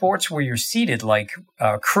sports where you're seated, like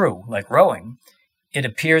crew, like rowing, it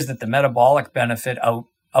appears that the metabolic benefit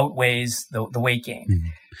outweighs the weight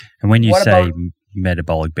gain. And when you say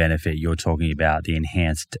metabolic benefit, you're talking about the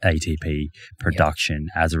enhanced ATP production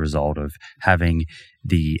as a result of having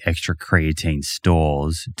the extra creatine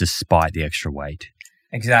stores despite the extra weight.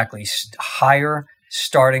 Exactly. Higher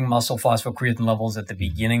starting muscle phosphocreatine levels at the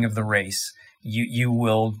beginning of the race. You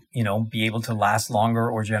will, be able to last longer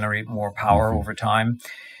or generate more power over time.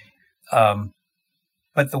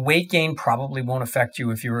 But the weight gain probably won't affect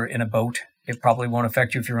you if you're in a boat. It probably won't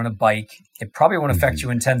affect you if you're on a bike. It probably won't affect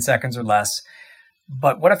you in 10 seconds or less.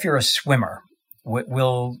 But what if you're a swimmer?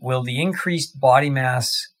 Will the increased body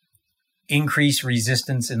mass increase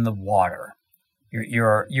resistance in the water?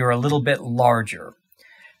 You're a little bit larger.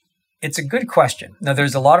 It's a good question. Now,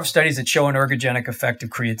 there's a lot of studies that show an ergogenic effect of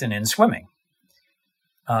creatine in swimming.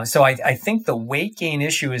 So I think the weight gain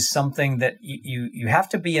issue is something that you have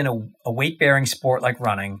to be in a weight-bearing sport like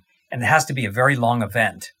running, and it has to be a very long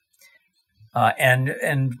event.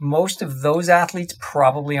 And most of those athletes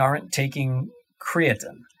probably aren't taking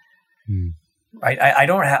creatine. Right?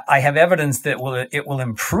 I have evidence that it will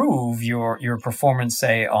improve your performance,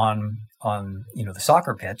 say on the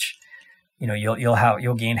soccer pitch.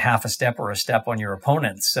 You'll gain half a step or a step on your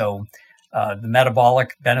opponent. So the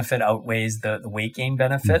metabolic benefit outweighs the weight gain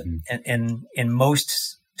benefit in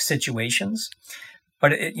most situations.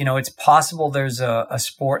 But it's possible there's a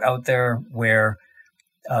sport out there where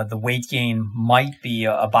the weight gain might be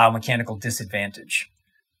a biomechanical disadvantage.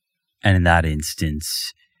 And in that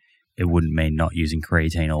instance, it wouldn't mean not using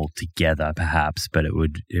creatine altogether, perhaps, but it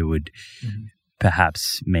would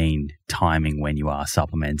perhaps mean timing when you are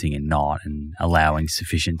supplementing and not, and allowing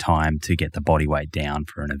sufficient time to get the body weight down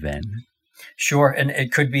for an event. Sure. And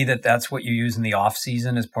it could be that that's what you use in the off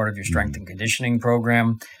season as part of your strength and conditioning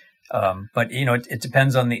program. But, it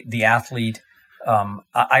depends on the athlete.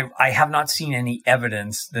 I have not seen any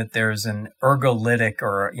evidence that there's an ergolytic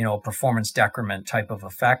or, a performance decrement type of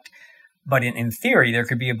effect. But in theory, there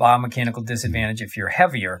could be a biomechanical disadvantage if you're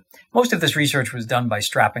heavier. Most of this research was done by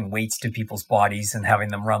strapping weights to people's bodies and having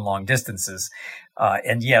them run long distances.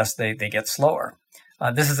 And yes, they get slower.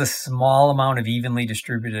 This is a small amount of evenly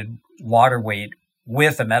distributed water weight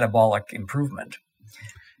with a metabolic improvement.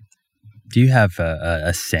 Do you have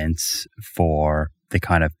a sense for the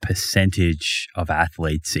kind of percentage of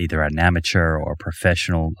athletes, either at an amateur or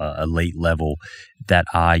professional elite level, that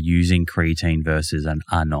are using creatine versus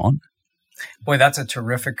are not? Boy, that's a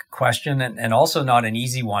terrific question, and also not an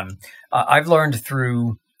easy one. I've learned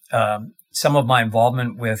through some of my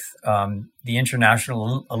involvement with the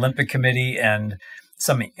International Olympic Committee and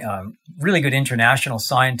some really good international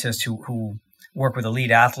scientists who work with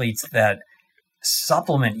elite athletes that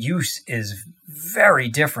supplement use is very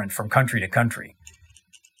different from country to country.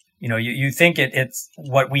 You know, you think it's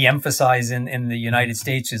what we emphasize in the United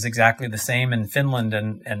States is exactly the same in Finland,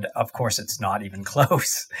 and of course it's not even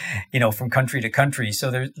close, you know, from country to country.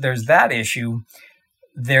 So there's that issue.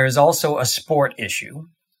 There's also a sport issue,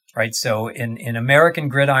 right? So in American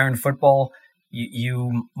gridiron football,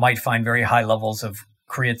 you might find very high levels of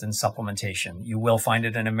creatine supplementation. You will find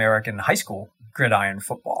it in American high school gridiron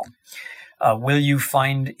football. Will you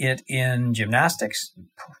find it in gymnastics?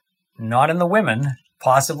 Not in the women,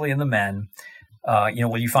 possibly in the men.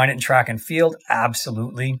 Will you find it in track and field?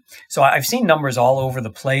 Absolutely. So I've seen numbers all over the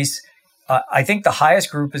place. I think the highest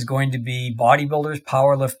group is going to be bodybuilders,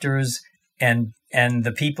 powerlifters, and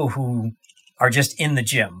the people who are just in the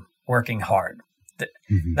gym working hard.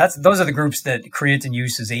 Those are the groups that creatine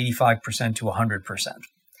use is 85% to 100%.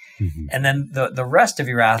 And then the rest of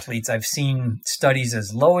your athletes, I've seen studies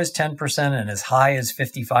as low as 10% and as high as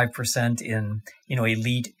 55% in,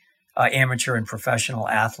 elite amateur and professional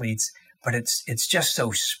athletes. But it's just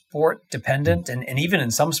so sport dependent. And even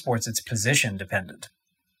in some sports, it's position dependent.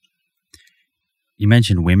 You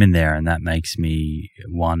mentioned women there, and that makes me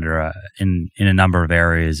wonder, in a number of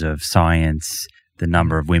areas of science, the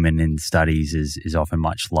number of women in studies is often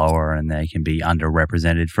much lower, and they can be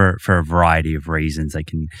underrepresented for a variety of reasons. They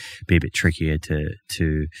can be a bit trickier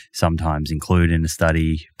to sometimes include in a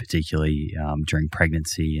study, particularly during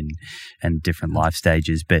pregnancy and different life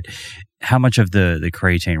stages. But how much of the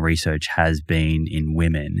creatine research has been in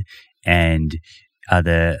women, and are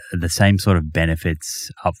the same sort of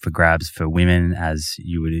benefits up for grabs for women as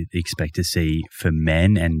you would expect to see for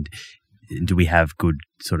men? And do we have good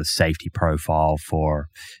sort of safety profile for,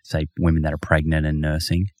 say, women that are pregnant and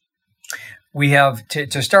nursing? We have,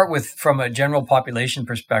 to start with, from a general population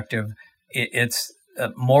perspective, it's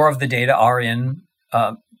more of the data are in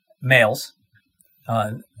males,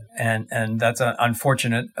 and that's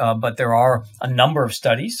unfortunate. But there are a number of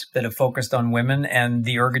studies that have focused on women, and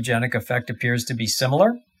the ergogenic effect appears to be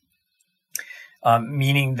similar,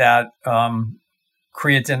 meaning that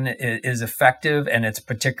creatine is effective, and it's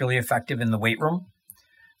particularly effective in the weight room.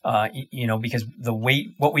 Because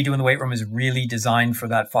what we do in the weight room is really designed for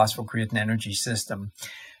that phosphocreatine energy system.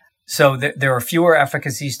 So there are fewer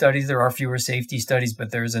efficacy studies, there are fewer safety studies,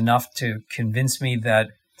 but there's enough to convince me that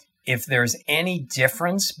if there's any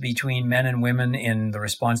difference between men and women in the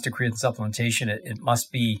response to creatine supplementation, it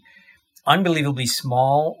must be unbelievably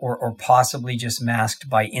small or possibly just masked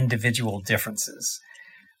by individual differences.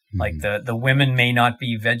 Like the women may not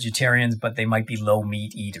be vegetarians, but they might be low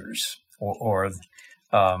meat eaters, or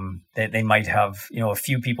they might have, a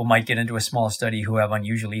few people might get into a small study who have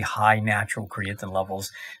unusually high natural creatine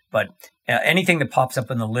levels. But anything that pops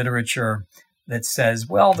up in the literature that says,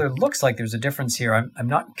 well, there looks like there's a difference here, I'm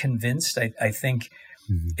not convinced. I think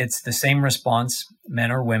it's the same response,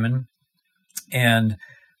 men or women. And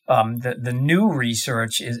the new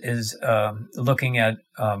research is looking at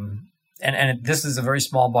and this is a very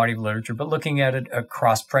small body of literature, but looking at it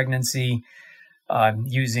across pregnancy,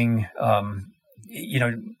 using,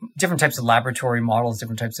 different types of laboratory models,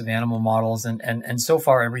 different types of animal models. And so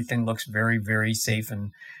far, everything looks very, very safe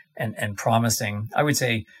and promising. I would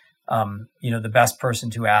say, the best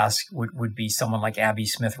person to ask would be someone like Abby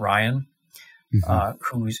Smith-Ryan,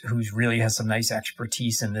 who's really has some nice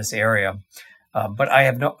expertise in this area. But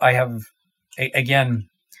again,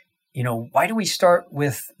 why do we start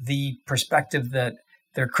with the perspective that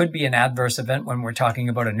there could be an adverse event when we're talking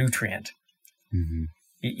about a nutrient?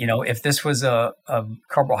 If this was a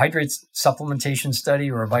carbohydrate supplementation study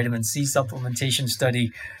or a vitamin C supplementation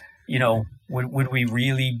study, would we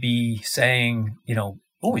really be saying,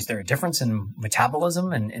 is there a difference in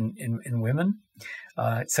metabolism in women?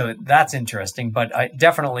 So that's interesting. But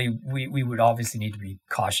definitely, we would obviously need to be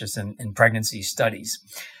cautious in pregnancy studies.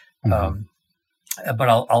 But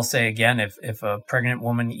I'll say again, if a pregnant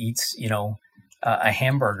woman eats, a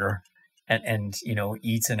hamburger and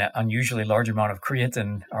eats an unusually large amount of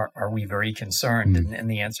creatine, are we very concerned? And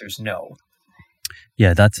the answer is no.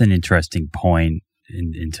 Yeah, that's an interesting point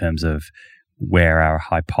in terms of where our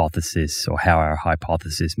hypothesis or how our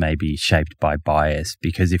hypothesis may be shaped by bias.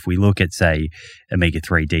 Because if we look at, say,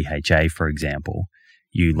 omega-3 DHA, for example,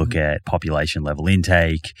 you look at population level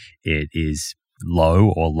intake, it is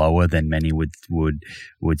low or lower than many would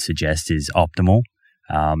suggest is optimal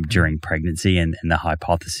during pregnancy, and the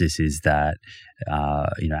hypothesis is that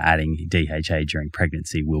adding DHA during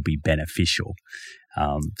pregnancy will be beneficial.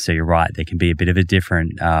 So you're right, there can be a bit of a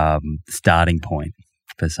different starting point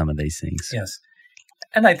for some of these things. Yes,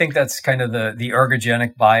 and I think that's kind of the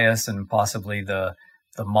ergogenic bias and possibly the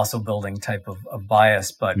muscle building type of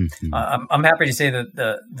bias. But I'm happy to say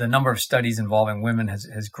that the number of studies involving women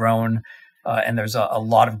has grown, and there's a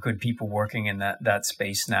lot of good people working in that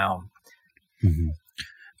space now. Mm-hmm.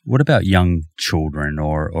 What about young children,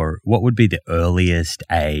 or what would be the earliest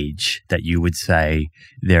age that you would say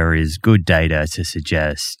there is good data to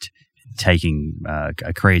suggest taking a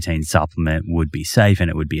creatine supplement would be safe and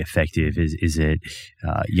it would be effective? Is it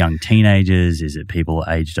young teenagers? Is it people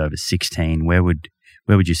aged over 16? Where would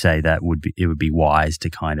you say that it would be wise to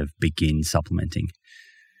kind of begin supplementing?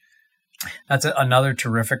 That's another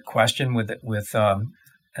terrific question. With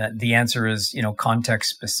the answer is context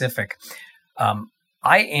specific.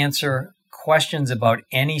 I answer questions about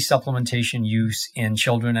any supplementation use in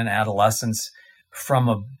children and adolescents from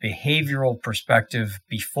a behavioral perspective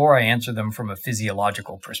before I answer them from a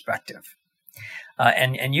physiological perspective.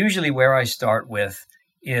 And usually where I start with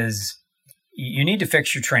is you need to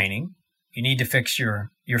fix your training, you need to fix your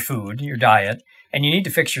food, your diet, and you need to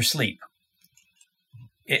fix your sleep.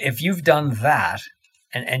 If you've done that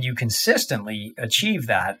and you consistently achieve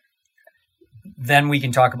that, then we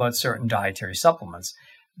can talk about certain dietary supplements.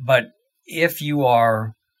 But if you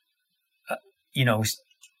are,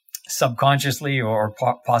 subconsciously or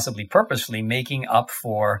possibly purposefully making up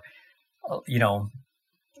for,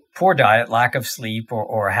 poor diet, lack of sleep,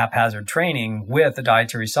 or haphazard training with a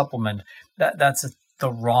dietary supplement, that's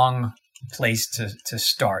the wrong place to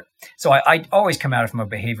start. So I always come at it from a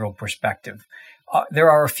behavioral perspective.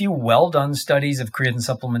 There are a few well-done studies of creatine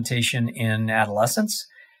supplementation in adolescents.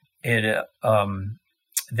 There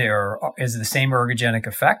is the same ergogenic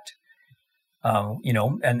effect,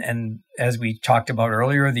 and as we talked about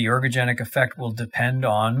earlier, the ergogenic effect will depend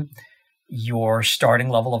on your starting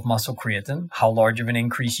level of muscle creatine, how large of an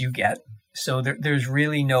increase you get. So there's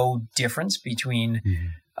really no difference between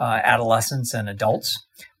adolescents and adults.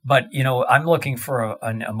 But, I'm looking for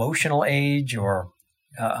an emotional age or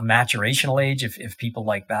a maturational age, if people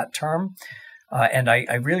like that term. And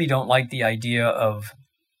I really don't like the idea of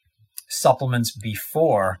supplements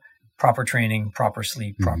before proper training, proper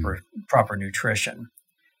sleep, proper nutrition.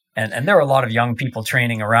 And there are a lot of young people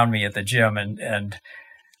training around me at the gym, and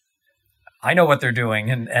I know what they're doing,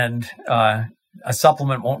 and a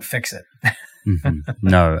supplement won't fix it.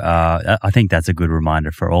 No, I think that's a good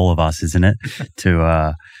reminder for all of us, isn't it?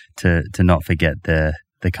 To not forget the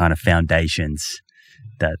kind of foundations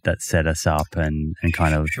that set us up and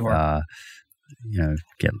kind of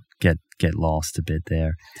get lost a bit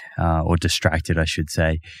there, or distracted, I should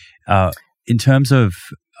say. In terms of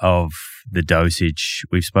the dosage,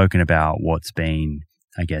 we've spoken about what's been,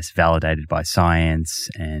 I guess, validated by science,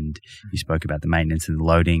 and you spoke about the maintenance and the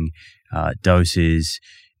loading doses.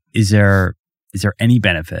 Is there any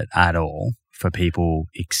benefit at all for people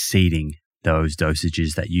exceeding those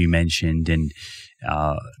dosages that you mentioned? And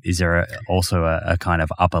is there also a kind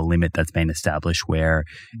of upper limit that's been established where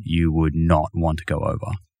you would not want to go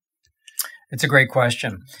over? It's a great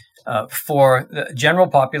question. For the general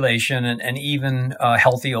population and even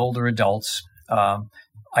healthy older adults,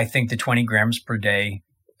 I think the 20 grams per day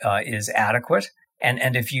is adequate.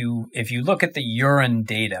 And if you look at the urine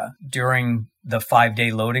data during the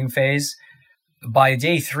 5-day loading phase, by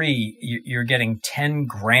day 3, you're getting 10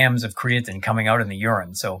 grams of creatine coming out in the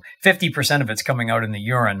urine. So 50% of it's coming out in the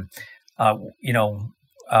urine.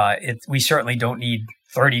 We certainly don't need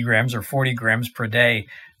 30 grams or 40 grams per day.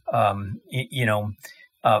 5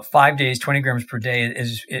 days, 20 grams per day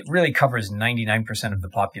it really covers 99% of the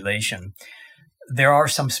population. There are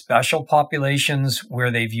some special populations where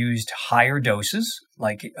they've used higher doses,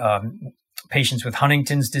 like patients with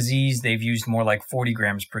Huntington's disease. They've used more like 40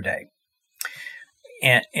 grams per day.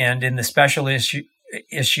 And in the special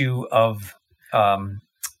issue of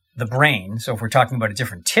the brain, so if we're talking about a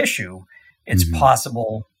different tissue, it's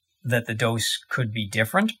possible that the dose could be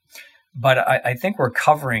different. But I think we're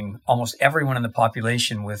covering almost everyone in the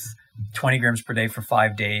population with 20 grams per day for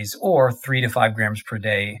 5 days, or 3 to 5 grams per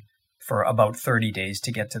day for about 30 days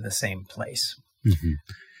to get to the same place. Mm-hmm.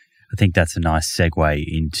 I think that's a nice segue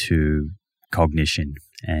into cognition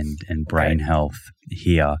and brain health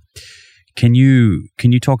here. Can you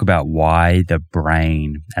talk about why the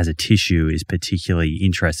brain as a tissue is particularly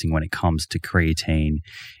interesting when it comes to creatine,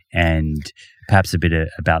 and perhaps a bit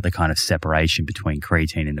about the kind of separation between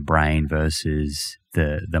creatine in the brain versus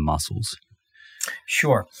the muscles?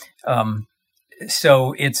 Sure.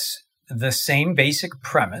 So it's the same basic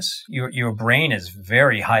premise. Your brain is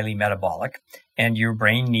very highly metabolic, and your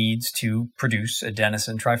brain needs to produce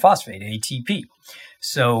adenosine triphosphate, ATP.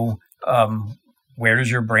 So where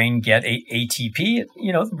does your brain get ATP?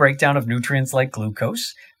 The breakdown of nutrients like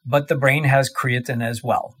glucose, but the brain has creatine as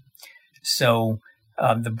well. So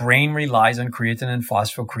the brain relies on creatine and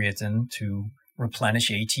phosphocreatine to replenish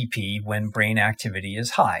ATP when brain activity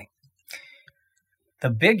is high. The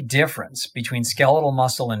big difference between skeletal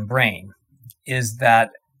muscle and brain is that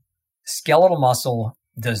skeletal muscle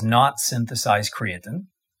does not synthesize creatine,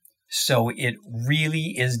 so it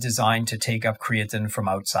really is designed to take up creatine from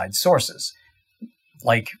outside sources,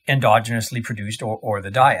 like endogenously produced or the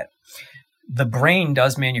diet. The brain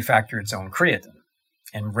does manufacture its own creatine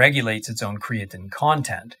and regulates its own creatine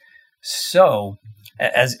content. So,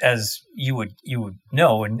 as you would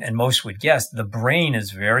know, and most would guess, the brain is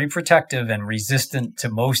very protective and resistant to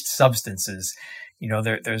most substances.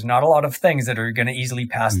 There's not a lot of things that are going to easily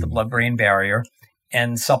pass the blood-brain barrier,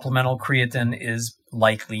 and supplemental creatine is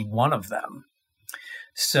likely one of them.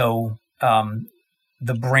 So,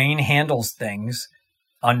 the brain handles things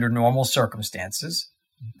under normal circumstances,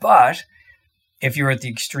 but if you're at the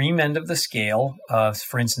extreme end of the scale,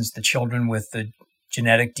 for instance, the children with the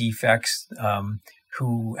genetic defects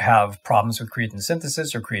who have problems with creatine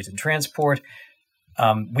synthesis or creatine transport,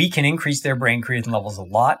 we can increase their brain creatine levels a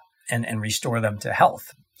lot and restore them to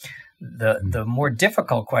health. The more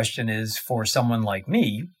difficult question is for someone like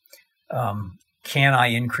me, can I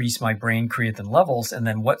increase my brain creatine levels, and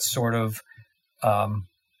then what sort of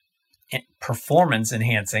performance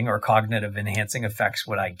enhancing or cognitive enhancing effects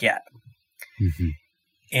would I get? Mm-hmm.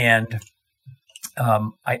 And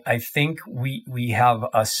I think we have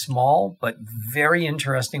a small but very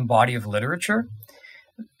interesting body of literature.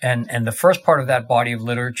 And the first part of that body of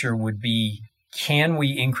literature would be, can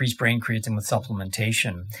we increase brain creatine with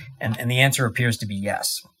supplementation? And the answer appears to be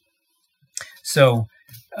yes. So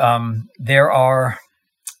there are,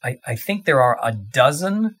 I think there are a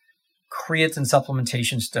dozen creatine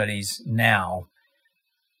supplementation studies now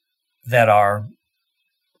that are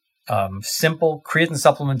simple creatine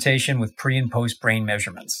supplementation with pre and post brain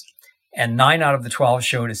measurements. And 9 out of the 12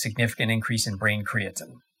 showed a significant increase in brain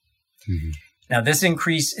creatine. Mm-hmm. Now, this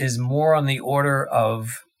increase is more on the order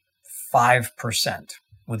of 5%,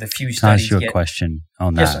 with a few studies. Can I ask you a question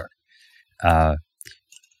on that? Yes, sir.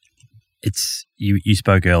 You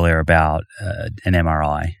spoke earlier about an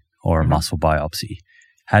MRI or a muscle biopsy.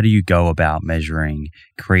 How do you go about measuring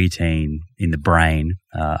creatine in the brain?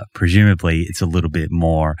 Presumably, it's a little bit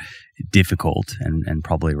more difficult and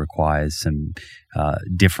probably requires some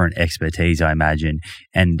different expertise, I imagine.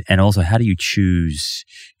 And also, how do you choose,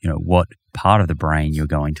 what part of the brain you're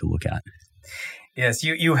going to look at? Yes,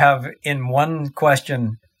 you have in one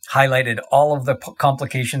question highlighted all of the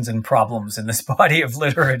complications and problems in this body of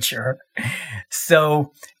literature.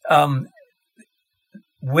 So,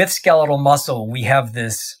 with skeletal muscle, we have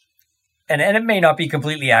this, and it may not be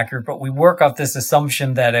completely accurate, but we work off this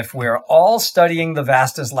assumption that if we're all studying the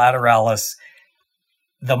vastus lateralis,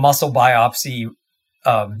 the muscle biopsy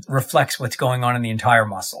reflects what's going on in the entire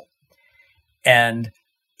muscle. And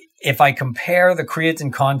if I compare the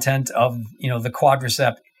creatine content of, the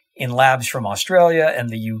quadricep in labs from Australia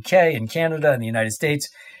and the UK and Canada and the United States,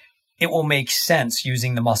 it will make sense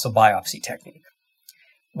using the muscle biopsy technique.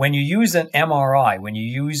 When you use an MRI, when you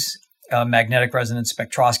use magnetic resonance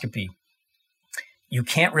spectroscopy, you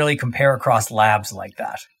can't really compare across labs like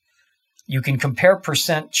that. You can compare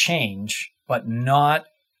percent change, but not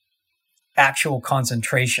actual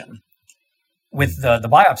concentration. With the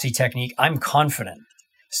biopsy technique, I'm confident.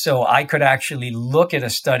 So I could actually look at a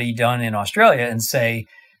study done in Australia and say,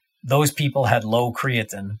 those people had low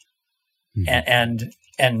creatine, and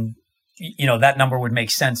that number would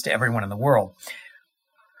make sense to everyone in the world.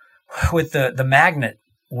 With the magnet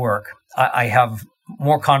work, I have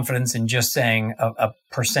more confidence in just saying a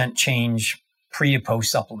percent change pre to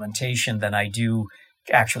post supplementation than I do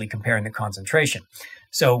actually comparing the concentration.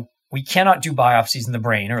 So we cannot do biopsies in the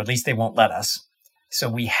brain, or at least they won't let us. So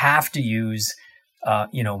we have to use,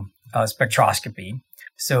 spectroscopy.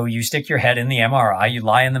 So you stick your head in the MRI, you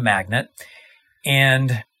lie in the magnet,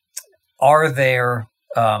 and are there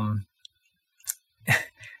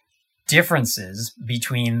differences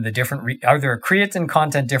between the different, are there creatine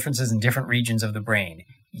content differences in different regions of the brain?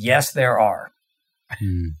 Yes, there are.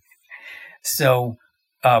 So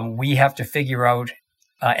we have to figure out,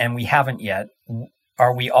 and we haven't yet,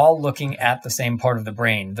 are we all looking at the same part of the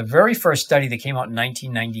brain? The very first study that came out in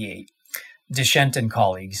 1998, Deschent and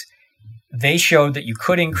colleagues, they showed that you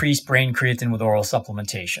could increase brain creatine with oral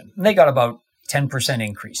supplementation. And they got about 10%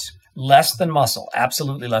 increase, less than muscle,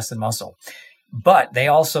 absolutely less than muscle. But they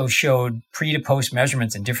also showed pre to post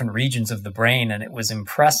measurements in different regions of the brain, and it was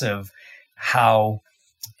impressive how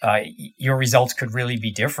your results could really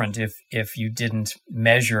be different if you didn't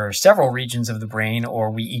measure several regions of the brain, or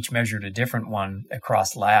we each measured a different one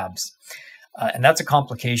across labs. And that's a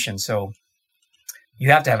complication. So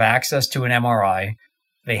you have to have access to an MRI.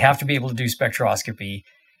 They have to be able to do spectroscopy,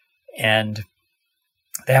 and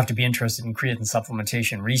they have to be interested in creatine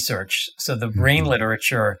supplementation research. So the brain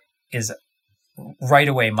literature is right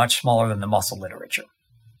away much smaller than the muscle literature.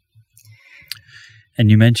 And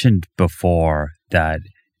you mentioned before that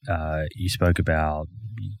you spoke about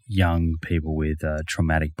young people with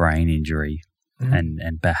traumatic brain injury, and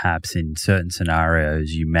perhaps in certain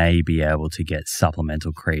scenarios you may be able to get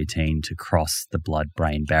supplemental creatine to cross the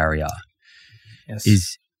blood-brain barrier. Yes.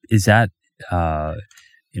 Is that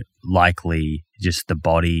likely just the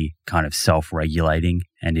body kind of self-regulating,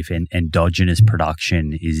 and if endogenous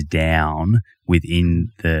production is down within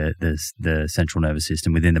the central nervous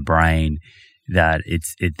system, within the brain, that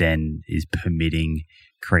it then is permitting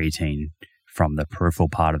creatine from the peripheral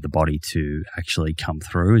part of the body to actually come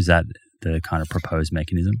through? Is that the kind of proposed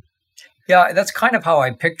mechanism? Yeah, that's kind of how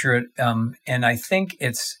I picture it. And I think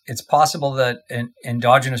it's possible that an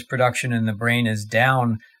endogenous production in the brain is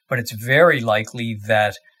down, but it's very likely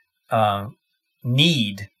that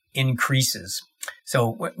need increases.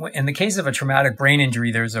 So in the case of a traumatic brain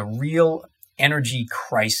injury, there's a real energy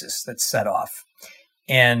crisis that's set off.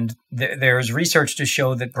 And there's research to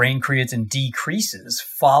show that brain creatine decreases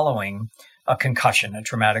following a concussion, a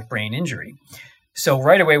traumatic brain injury. So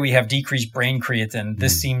right away, we have decreased brain creatine.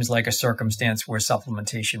 This seems like a circumstance where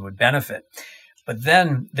supplementation would benefit. But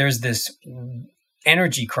then there's this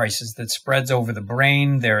energy crisis that spreads over the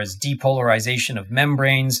brain. There is depolarization of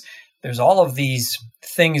membranes. There's all of these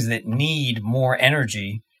things that need more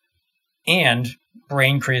energy, and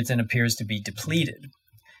brain creatine appears to be depleted.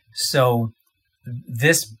 So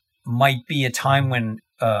this might be a time when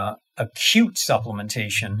acute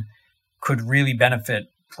supplementation could really benefit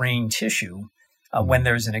brain tissue when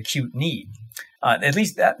there's an acute need. At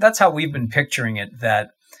least that's how we've been picturing it, that,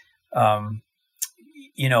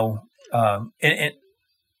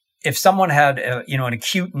 if someone had, an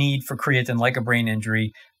acute need for creatine like a brain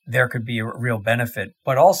injury, there could be a real benefit.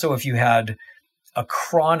 But also if you had a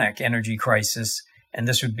chronic energy crisis, and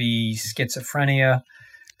this would be schizophrenia,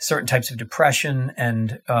 certain types of depression,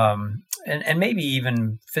 and maybe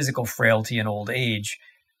even physical frailty and old age,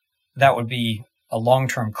 that would be a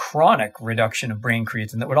long-term chronic reduction of brain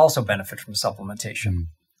creatine that would also benefit from supplementation.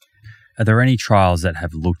 Are there any trials that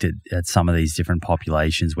have looked at some of these different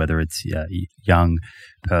populations, whether it's young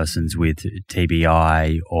persons with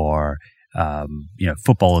TBI or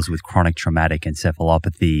footballers with chronic traumatic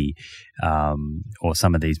encephalopathy, or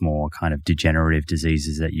some of these more kind of degenerative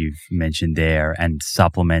diseases that you've mentioned there, and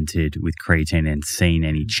supplemented with creatine and seen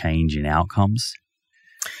any change in outcomes?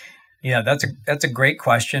 Yeah, that's a great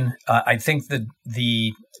question. I think that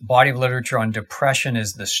the body of literature on depression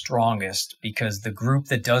is the strongest, because the group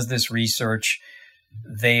that does this research,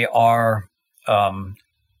 they are,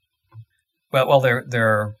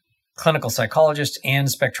 they're clinical psychologists and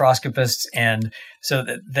spectroscopists, and so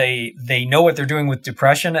that they know what they're doing with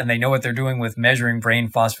depression, and they know what they're doing with measuring brain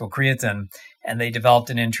phosphocreatine, and they developed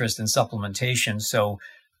an interest in supplementation. So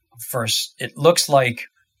first, it looks like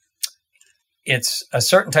it's a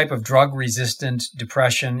certain type of drug-resistant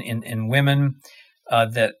depression in women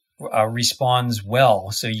that responds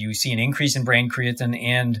well. So you see an increase in brain creatine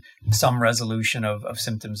and some resolution of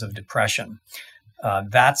symptoms of depression.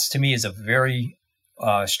 That's, to me, is a very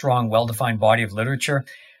strong, well-defined body of literature.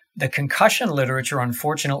 The concussion literature,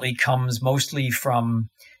 unfortunately, comes mostly from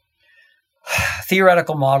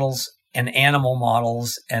theoretical models and animal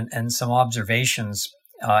models and some observations.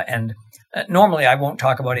 And normally I won't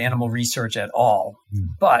talk about animal research at all.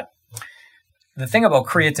 But the thing about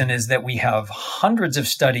creatine is that we have hundreds of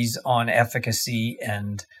studies on efficacy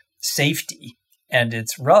and safety, and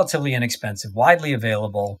it's relatively inexpensive, widely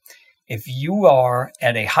available. If you are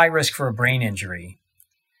at a high risk for a brain injury,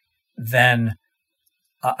 then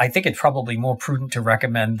I think it's probably more prudent to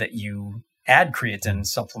recommend that you add creatine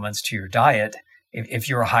supplements to your diet if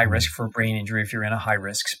you're a high risk for a brain injury, if you're in a high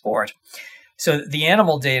risk sport. So the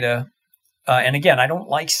animal data and again, I don't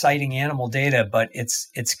like citing animal data, but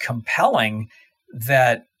it's compelling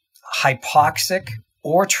that hypoxic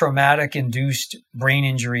or traumatic induced brain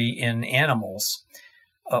injury in animals,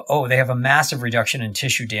 they have a massive reduction in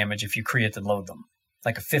tissue damage if you creatine load them,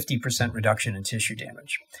 like a 50% reduction in tissue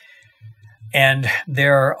damage. And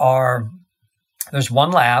there's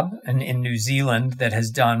one lab in New Zealand that has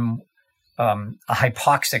done a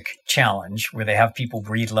hypoxic challenge where they have people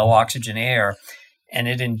breathe low oxygen air, and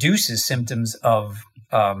it induces symptoms of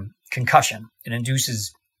concussion. It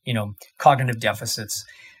induces, cognitive deficits.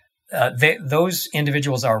 Those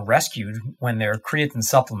individuals are rescued when they're creatine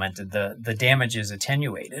supplemented. The damage is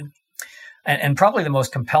attenuated. And probably the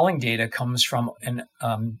most compelling data comes from an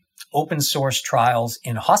open source trials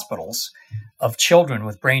in hospitals of children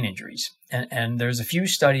with brain injuries. And there's a few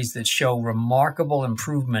studies that show remarkable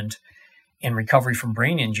improvement in recovery from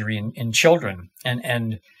brain injury in children.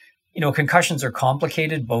 And concussions are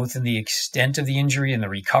complicated, both in the extent of the injury and the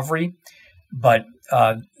recovery. But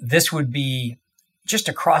this would be just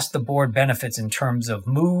across the board benefits in terms of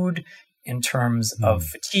mood, in terms of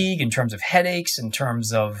fatigue, in terms of headaches, in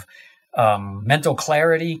terms of mental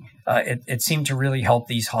clarity. It seemed to really help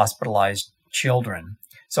these hospitalized children.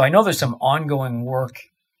 So I know there's some ongoing work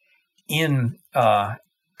in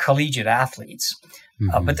collegiate athletes,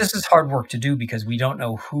 but this is hard work to do because we don't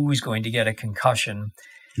know who's going to get a concussion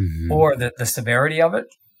or the severity of it.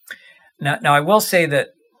 Now I will say that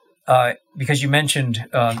because you mentioned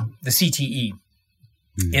the CTE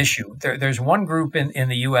issue, there's one group in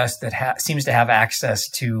the U.S. that seems to have access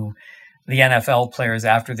to the NFL players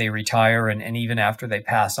after they retire and even after they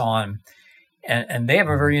pass on. And they have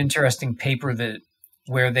a very interesting paper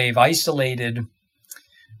where they've isolated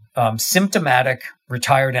symptomatic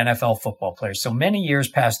retired NFL football players. So many years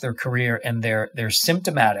past their career, and they're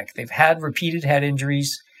symptomatic. They've had repeated head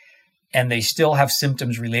injuries, and they still have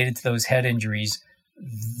symptoms related to those head injuries.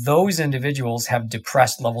 Those individuals have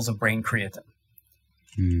depressed levels of brain creatine,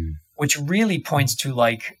 which really points to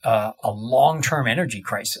like a long-term energy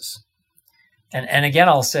crisis. And again,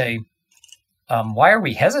 I'll say, why are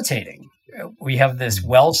we hesitating? We have this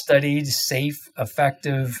well-studied, safe,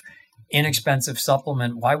 effective, inexpensive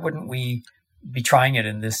supplement. Why wouldn't we be trying it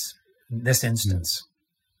in this instance?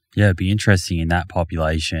 Yeah, it'd be interesting in that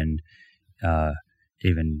population,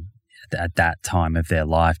 even at that time of their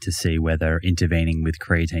life, to see whether intervening with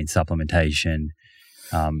creatine supplementation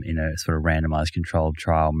in a sort of randomized controlled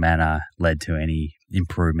trial manner led to any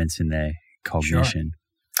improvements in their cognition. Sure.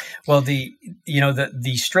 Well, the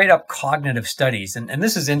straight up cognitive studies, and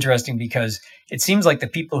this is interesting because it seems like the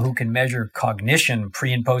people who can measure cognition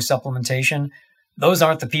pre and post supplementation, those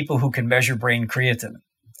aren't the people who can measure brain creatine.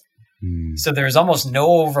 So there's almost no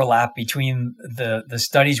overlap between the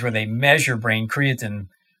studies where they measure brain creatine,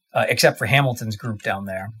 except for Hamilton's group down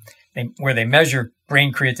there, where they measure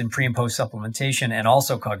brain creatine pre and post supplementation and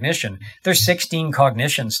also cognition. There's 16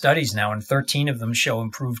 cognition studies now, and 13 of them show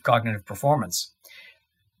improved cognitive performance.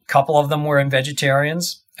 A couple of them were in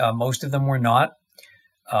vegetarians. Most of them were not.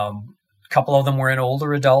 A couple of them were in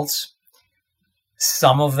older adults.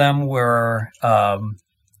 Some of them were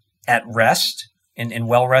at rest, in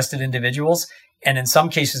well-rested individuals. And in some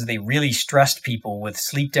cases, they really stressed people with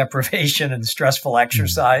sleep deprivation and stressful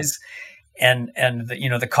exercise. And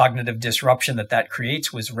the cognitive disruption that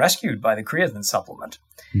creates was rescued by the creatine supplement.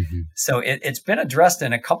 So it's been addressed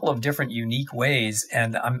in a couple of different unique ways.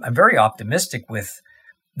 And I'm very optimistic with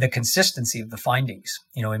the consistency of the findings,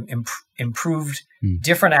 improved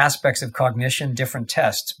different aspects of cognition, different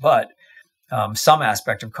tests, but some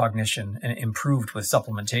aspect of cognition improved with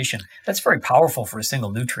supplementation. That's very powerful for a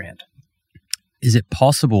single nutrient. Is it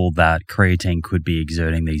possible that creatine could be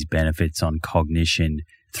exerting these benefits on cognition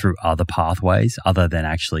through other pathways other than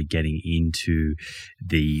actually getting into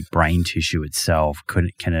the brain tissue itself?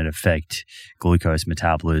 Can it affect glucose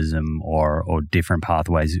metabolism or different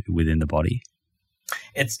pathways within the body?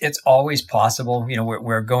 It's always possible.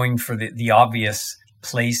 We're going for the obvious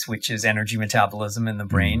place, which is energy metabolism in the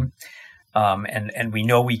brain. And we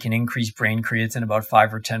know we can increase brain creatine about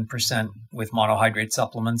 5 or 10% with monohydrate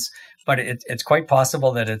supplements, but it's quite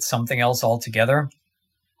possible that it's something else altogether.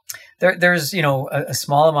 There's a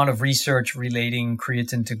small amount of research relating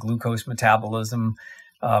creatine to glucose metabolism,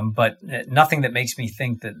 but nothing that makes me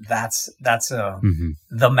think that's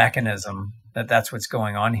the mechanism, that's what's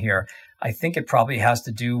going on here. I think it probably has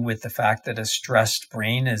to do with the fact that a stressed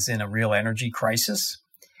brain is in a real energy crisis,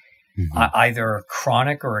 either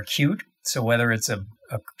chronic or acute. So whether it's a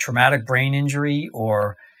traumatic brain injury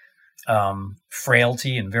or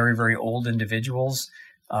frailty in very, very old individuals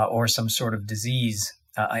or some sort of disease,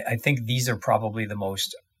 I think these are probably the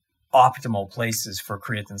most optimal places for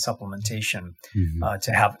creatine supplementation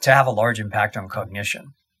to have a large impact on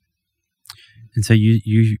cognition. And so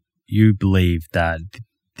you believe that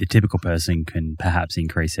the typical person can perhaps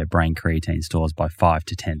increase their brain creatine stores by 5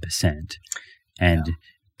 to 10%. And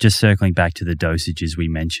just circling back to the dosages we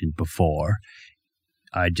mentioned before,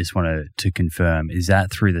 I just wanted to confirm, is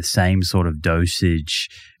that through the same sort of dosage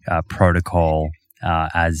protocol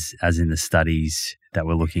as in the studies that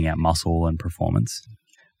we're looking at muscle and performance?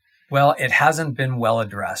 Well, it hasn't been well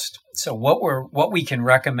addressed. So what we can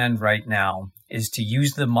recommend right now is to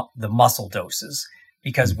use the muscle doses,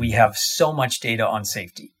 because we have so much data on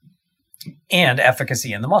safety and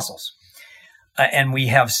efficacy in the muscles. And we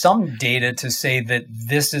have some data to say that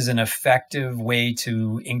this is an effective way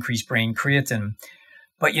to increase brain creatine.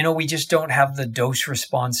 But, we just don't have the dose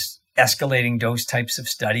response, escalating dose types of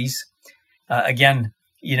studies. Again,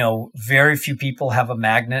 very few people have a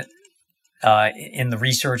magnet in the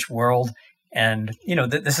research world. And,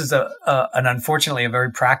 this is an unfortunately a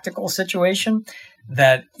very practical situation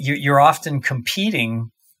that you're often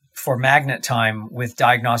competing for magnet time with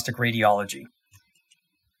diagnostic radiology.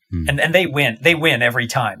 And they win every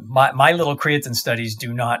time. My little creatine studies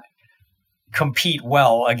do not compete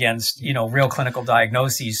well against, real clinical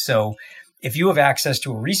diagnoses. So if you have access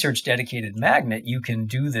to a research dedicated magnet, you can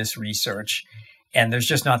do this research. And there's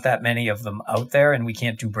just not that many of them out there, and we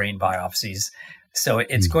can't do brain biopsies. So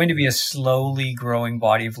it's going to be a slowly growing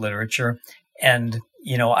body of literature. And,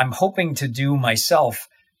 I'm hoping to do myself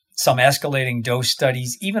some escalating dose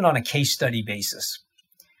studies, even on a case study basis,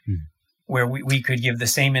 where we could give the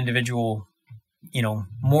same individual,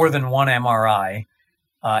 more than one MRI,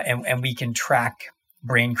 and we can track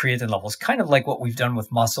brain creatine levels, kind of like what we've done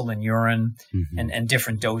with muscle and urine and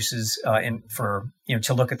different doses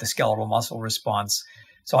to look at the skeletal muscle response.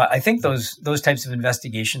 So I think those types of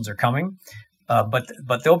investigations are coming,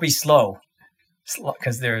 but they'll be slow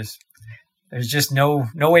because there's just no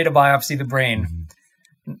way to biopsy the brain,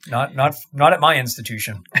 not at my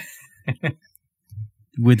institution.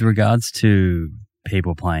 With regards to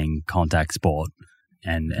people playing contact sport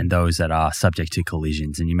and those that are subject to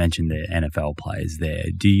collisions, and you mentioned the NFL players there,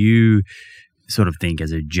 do you sort of think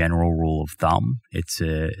as a general rule of thumb it's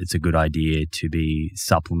a good idea to be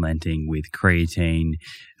supplementing with creatine,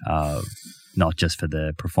 not just for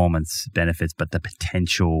the performance benefits but the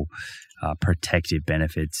potential protective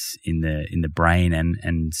benefits in the brain?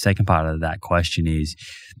 And second part of that question is,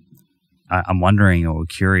 I'm wondering or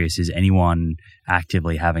curious, is anyone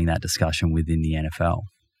actively having that discussion within the NFL?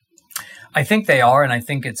 I think they are, and I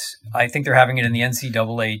think they're having it in the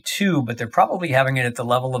NCAA too, but they're probably having it at the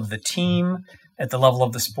level of the team, at the level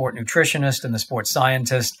of the sport nutritionist and the sports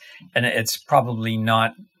scientist, and it's probably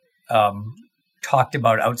not talked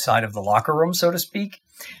about outside of the locker room, so to speak.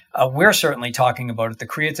 We're certainly talking about it, the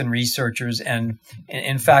creatine researchers, and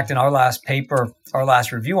in fact, in our last paper, our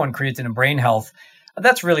last review on creatine and brain health,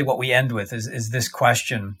 that's really what we end with is this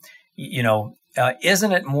question,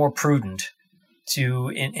 isn't it more prudent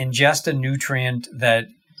to ingest a nutrient that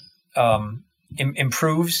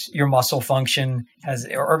improves your muscle function, has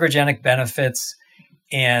ergogenic benefits,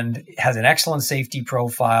 and has an excellent safety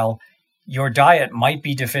profile? Your diet might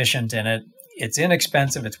be deficient in it. It's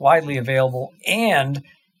inexpensive. It's widely available. And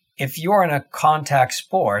if you're in a contact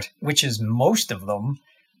sport, which is most of them,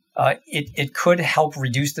 it could help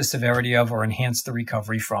reduce the severity of or enhance the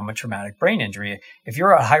recovery from a traumatic brain injury. If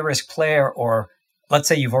you're a high-risk player, or let's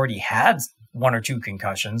say you've already had 1 or 2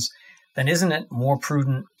 concussions, then isn't it more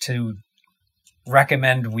prudent to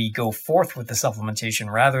recommend we go forth with the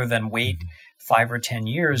supplementation rather than wait 5 or 10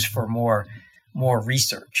 years for more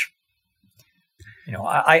research?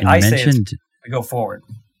 I say we go forward.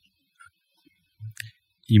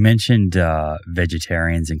 You mentioned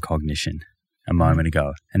vegetarians and cognition a moment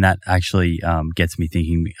ago, and that actually gets me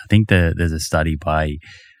thinking. I think there's a study by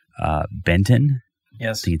Benton.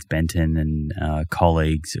 Yes. I think it's Benton and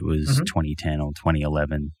colleagues. It was 2010 or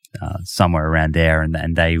 2011, somewhere around there,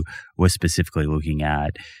 and they were specifically looking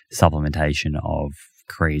at supplementation of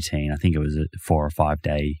creatine. I think it was a 4 or 5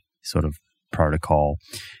 day sort of protocol,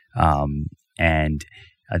 and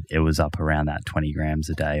it was up around that 20 grams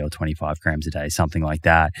a day or 25 grams a day, something like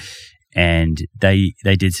that. And they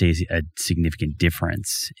did see a significant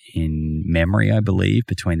difference in memory, I believe,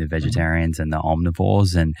 between the vegetarians and the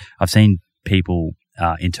omnivores. And I've seen people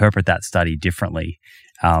interpret that study differently,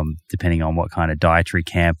 depending on what kind of dietary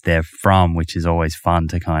camp they're from, which is always fun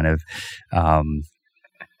to kind of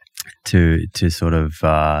to sort of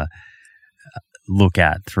look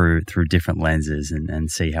at through different lenses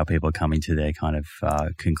and see how people are coming to their kind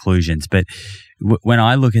of conclusions. But when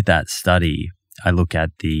I look at that study, I look at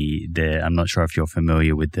the I'm not sure if you're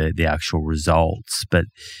familiar with the actual results, but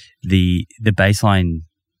the baseline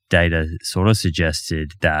data sort of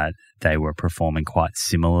suggested that they were performing quite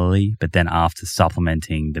similarly, but then after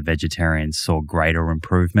supplementing, the vegetarians saw greater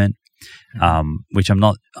improvement, which I'm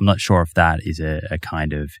not sure if that is a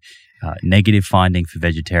kind of negative finding for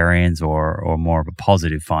vegetarians or more of a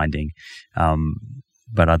positive finding.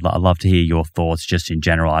 But I'd love to hear your thoughts just in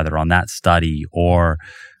general, either on that study or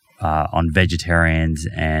on vegetarians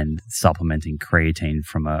and supplementing creatine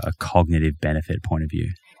from a cognitive benefit point of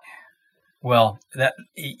view. Well,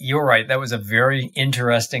 you're right. That was a very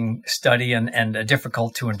interesting study and a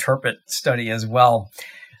difficult to interpret study as well.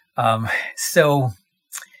 So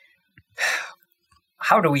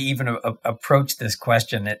how do we even approach this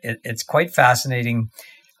question? It's quite fascinating.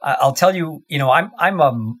 I'll tell you, I'm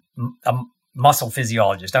a muscle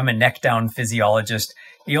physiologist. I'm a neck down physiologist.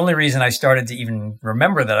 The only reason I started to even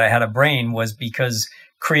remember that I had a brain was because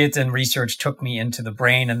creatine research took me into the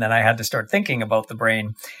brain, and then I had to start thinking about the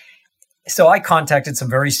brain. So I contacted some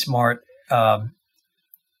very smart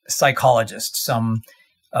psychologists, some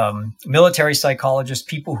military psychologists,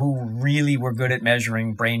 people who really were good at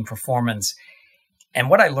measuring brain performance. And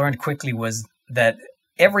what I learned quickly was that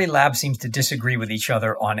every lab seems to disagree with each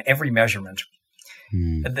other on every measurement.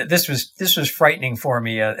 This was frightening for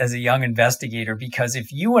me as a young investigator, because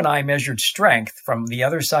if you and I measured strength from the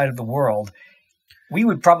other side of the world, we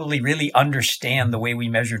would probably really understand the way we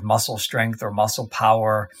measured muscle strength or muscle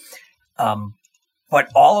power. But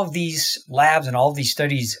all of these labs and all of these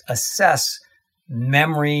studies assess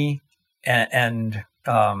memory and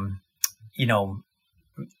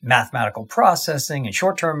mathematical processing and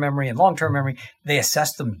short-term memory and long-term memory. They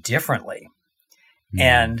assess them differently.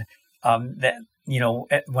 And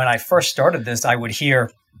when I first started this, I would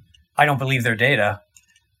hear, "I don't believe their data.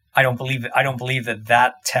 I don't believe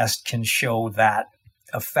that test can show that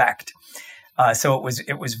effect." So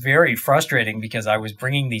it was very frustrating, because I was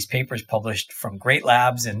bringing these papers published from great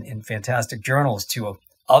labs and in fantastic journals to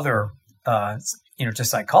other to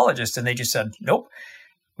psychologists, and they just said, "Nope,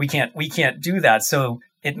 we can't do that." So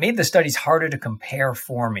it made the studies harder to compare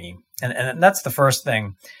for me, and that's the first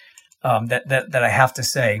thing that I have to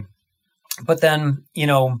say. But then,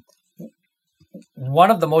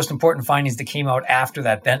 one of the most important findings that came out after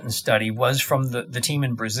that Benton study was from the team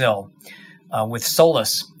in Brazil, with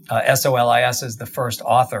Solis, Solis as the first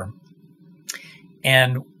author.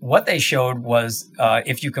 And what they showed was,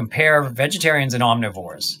 if you compare vegetarians and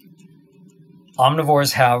omnivores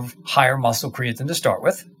have higher muscle creatine to start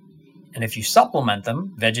with. And if you supplement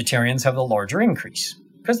them, vegetarians have the larger increase,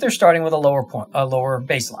 because they're starting with a lower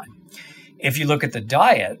baseline. If you look at the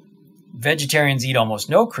diet, vegetarians eat almost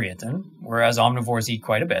no creatine, whereas omnivores eat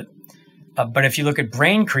quite a bit. But if you look at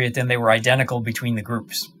brain creatine, they were identical between the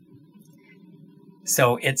groups.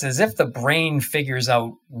 So it's as if the brain figures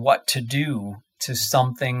out what to do to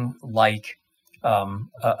something like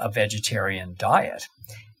a vegetarian diet.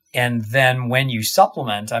 And then when you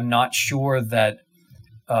supplement, I'm not sure that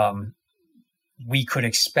we could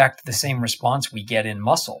expect the same response we get in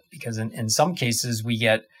muscle, because in some cases we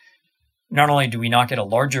get, not only do we not get a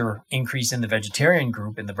larger increase in the vegetarian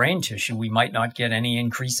group in the brain tissue, we might not get any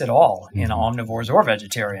increase at all in omnivores or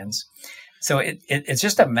vegetarians. So it's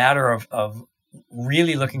just a matter of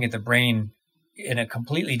really looking at the brain in a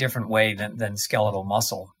completely different way than skeletal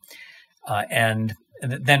muscle. And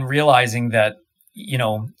then realizing that,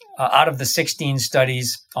 out of the 16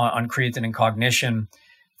 studies on creatine and cognition,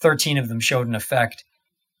 13 of them showed an effect.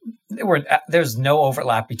 There's no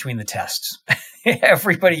overlap between the tests.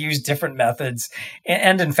 Everybody used different methods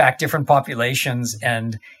and in fact, different populations.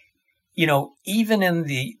 And, even in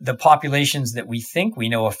the populations that we think we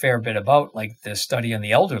know a fair bit about, like the study on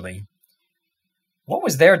the elderly, what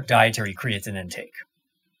was their dietary creatine intake?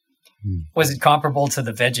 Was it comparable to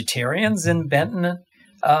the vegetarians in Benton,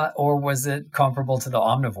 or was it comparable to the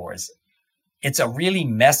omnivores? It's a really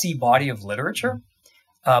messy body of literature,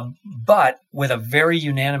 but with a very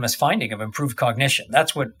unanimous finding of improved cognition.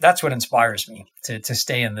 That's what inspires me to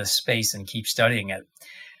stay in this space and keep studying it.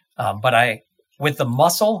 But with the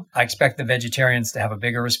muscle, I expect the vegetarians to have a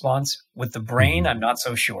bigger response. With the brain, I'm not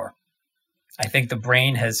so sure. I think the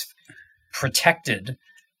brain has protected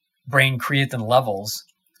brain creatine levels,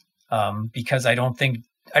 because I don't think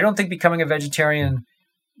becoming a vegetarian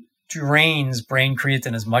drains brain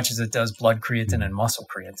creatine as much as it does blood creatine and muscle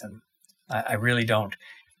creatine. I really don't.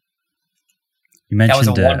 You mentioned,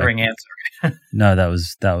 that was a wandering answer. No, that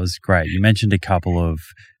was great. You mentioned a couple of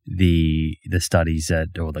the studies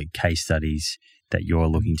or the case studies that you're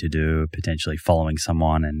looking to do, potentially following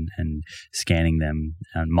someone and scanning them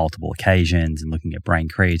on multiple occasions and looking at brain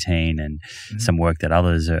creatine and some work that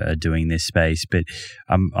others are doing in this space. But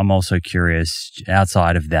I'm also curious,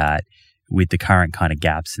 outside of that, with the current kind of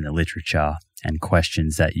gaps in the literature and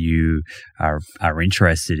questions that you are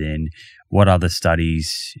interested in, what other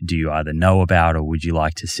studies do you either know about or would you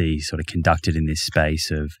like to see sort of conducted in this space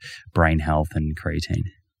of brain health and creatine?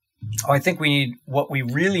 I think what we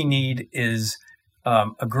really need is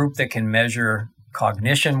a group that can measure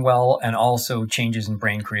cognition well and also changes in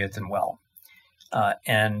brain creatine well.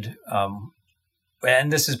 And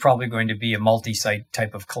this is probably going to be a multi-site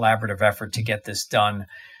type of collaborative effort to get this done.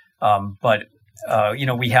 But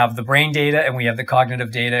we have the brain data and we have the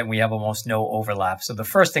cognitive data and we have almost no overlap. So the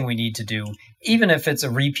first thing we need to do, even if it's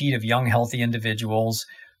a repeat of young, healthy individuals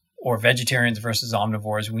or vegetarians versus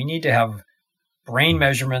omnivores, we need to have brain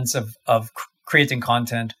measurements of creatine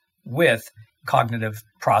content with cognitive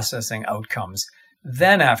processing outcomes.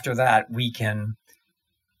 Then after that, we can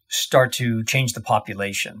start to change the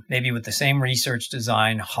population, maybe with the same research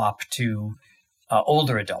design, hop to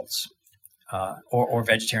older adults or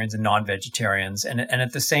vegetarians and non-vegetarians. And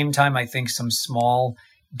at the same time, I think some small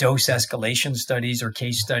dose escalation studies or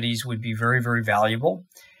case studies would be very, very valuable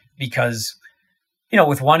because,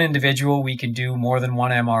 with one individual, we can do more than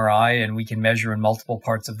one MRI and we can measure in multiple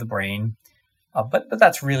parts of the brain. But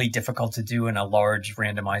that's really difficult to do in a large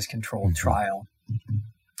randomized controlled trial.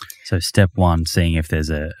 So step one, seeing if there's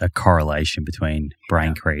a correlation between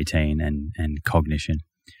brain creatine and cognition.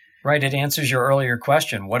 Right. It answers your earlier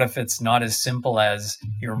question. What if it's not as simple as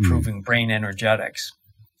you're improving brain energetics?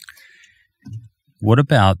 What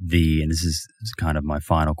about and this is kind of my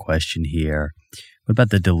final question here, what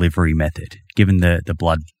about the delivery method? Given the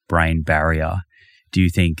blood-brain barrier, do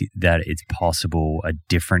you think that it's possible a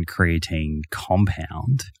different creatine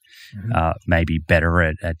compound may be better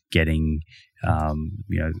at getting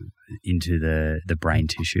into the brain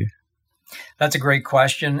tissue? That's a great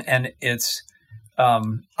question. And it's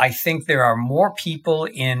I think there are more people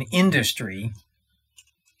in industry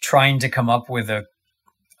trying to come up with a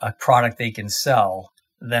product they can sell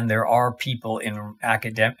than there are people in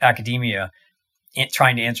academia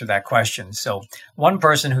trying to answer that question. So one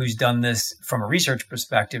person who's done this from a research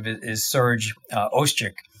perspective is Serge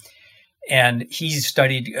Ostchik, and he's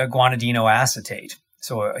studied guanidino acetate.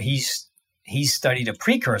 So he's studied a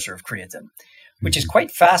precursor of creatine, which is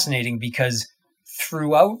quite fascinating because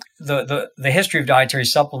throughout the history of dietary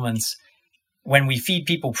supplements, when we feed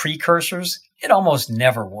people precursors, it almost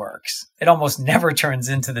never works. It almost never turns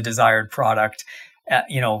into the desired product,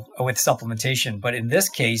 with supplementation. But in this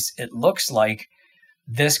case, it looks like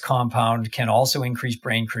this compound can also increase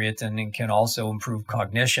brain creatine and can also improve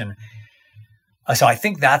cognition. So I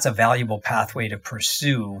think that's a valuable pathway to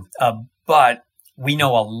pursue. But we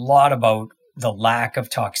know a lot about the lack of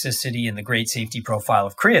toxicity and the great safety profile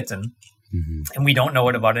of creatine. And we don't know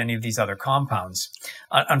it about any of these other compounds.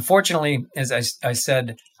 Unfortunately, as I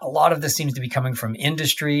said, a lot of this seems to be coming from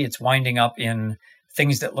industry. It's winding up in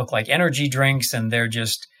things that look like energy drinks, and they're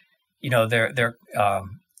just, they're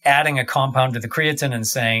adding a compound to the creatine and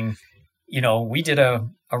saying, we did a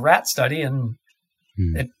rat study and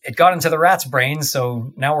it got into the rat's brain,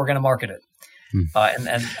 so now we're going to market it.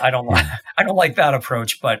 And I don't like that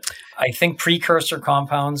approach, but I think precursor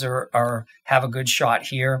compounds have a good shot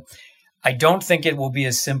here. I don't think it will be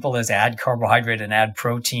as simple as add carbohydrate and add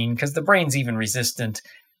protein, because the brain's even resistant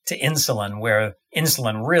to insulin, where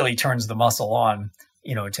insulin really turns the muscle on,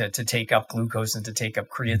 to take up glucose and to take up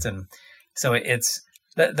creatine. So it's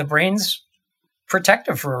the brain's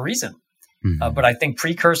protective for a reason. But I think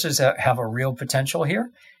precursors have a real potential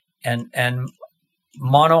here, and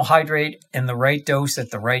monohydrate in the right dose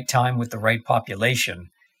at the right time with the right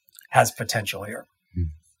population has potential here.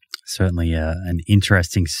 Certainly an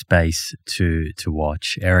interesting space to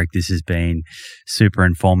watch. Eric, this has been super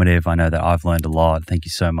informative. I know that I've learned a lot. Thank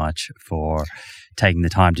you so much for taking the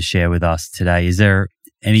time to share with us today. Is there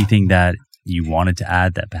anything that you wanted to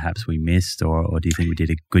add that perhaps we missed, or do you think we did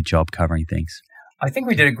a good job covering things? I think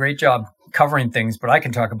we did a great job covering things, but I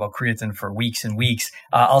can talk about creatine for weeks and weeks.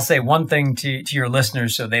 I'll say one thing to your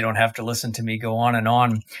listeners so they don't have to listen to me go on and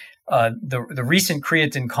on. The recent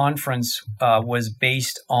creatine conference was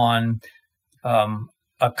based on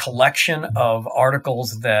a collection of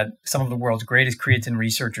articles that some of the world's greatest creatine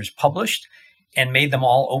researchers published and made them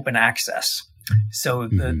all open access. So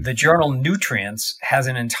the journal Nutrients has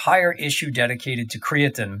an entire issue dedicated to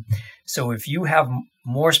creatine. So if you have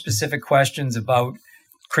more specific questions about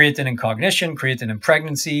creatine in cognition, creatine in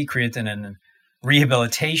pregnancy, creatine in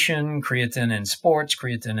rehabilitation, creatine in sports,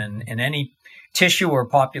 creatine in any tissue or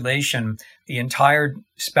population, the entire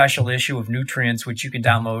special issue of Nutrients, which you can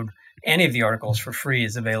download any of the articles for free,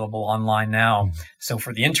 is available online now. So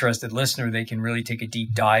for the interested listener, they can really take a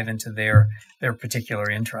deep dive into their particular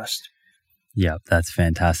interest. Yeah, that's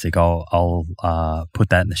fantastic. I'll put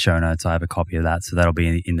that in the show notes. I have a copy of that, so that'll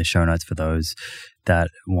be in the show notes for those that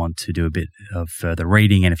want to do a bit of further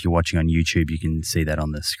reading. And if you're watching on YouTube, you can see that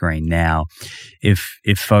on the screen now. If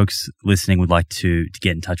folks listening would like to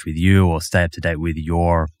get in touch with you or stay up to date with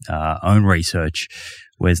your own research,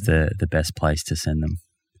 where's the best place to send them?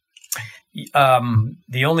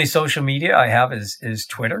 The only social media I have is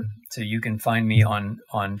Twitter. So you can find me on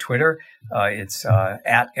Twitter. It's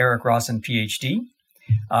at Eric Rawson, PhD.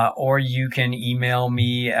 Or you can email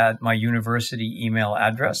me at my university email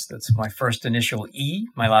address. That's my first initial E,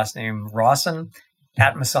 my last name Rawson,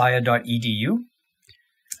 at messiah.edu.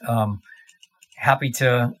 Happy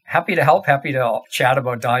to help, happy to chat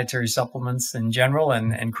about dietary supplements in general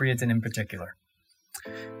and creatine in particular.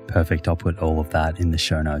 Perfect. I'll put all of that in the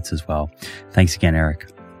show notes as well. Thanks again, Eric.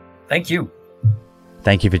 Thank you.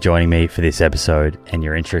 Thank you for joining me for this episode and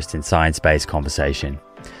your interest in science-based conversation.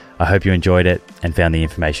 I hope you enjoyed it and found the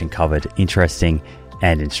information covered interesting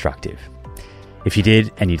and instructive. If you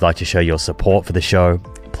did and you'd like to show your support for the show,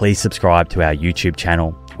 please subscribe to our YouTube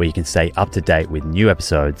channel where you can stay up to date with new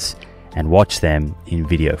episodes and watch them in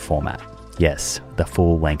video format. Yes, the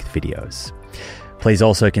full-length videos. Please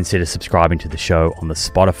also consider subscribing to the show on the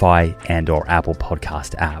Spotify and/or Apple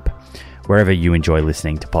Podcast app, wherever you enjoy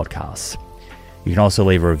listening to podcasts. You can also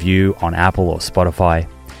leave a review on Apple or Spotify.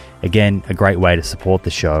 Again, a great way to support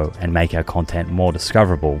the show and make our content more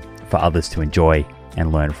discoverable for others to enjoy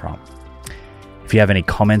and learn from. If you have any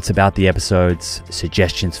comments about the episodes,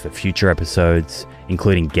 suggestions for future episodes,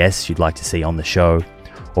 including guests you'd like to see on the show,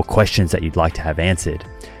 or questions that you'd like to have answered,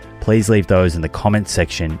 please leave those in the comments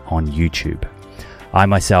section on YouTube. I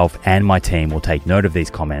myself and my team will take note of these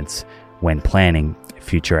comments when planning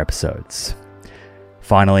future episodes.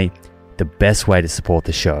 Finally, the best way to support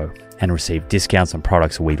the show and receive discounts on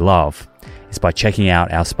products we love is by checking out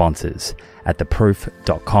our sponsors at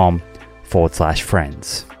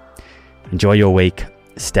theproof.com/friends. Enjoy your week,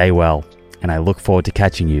 stay well, and I look forward to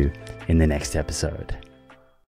catching you in the next episode.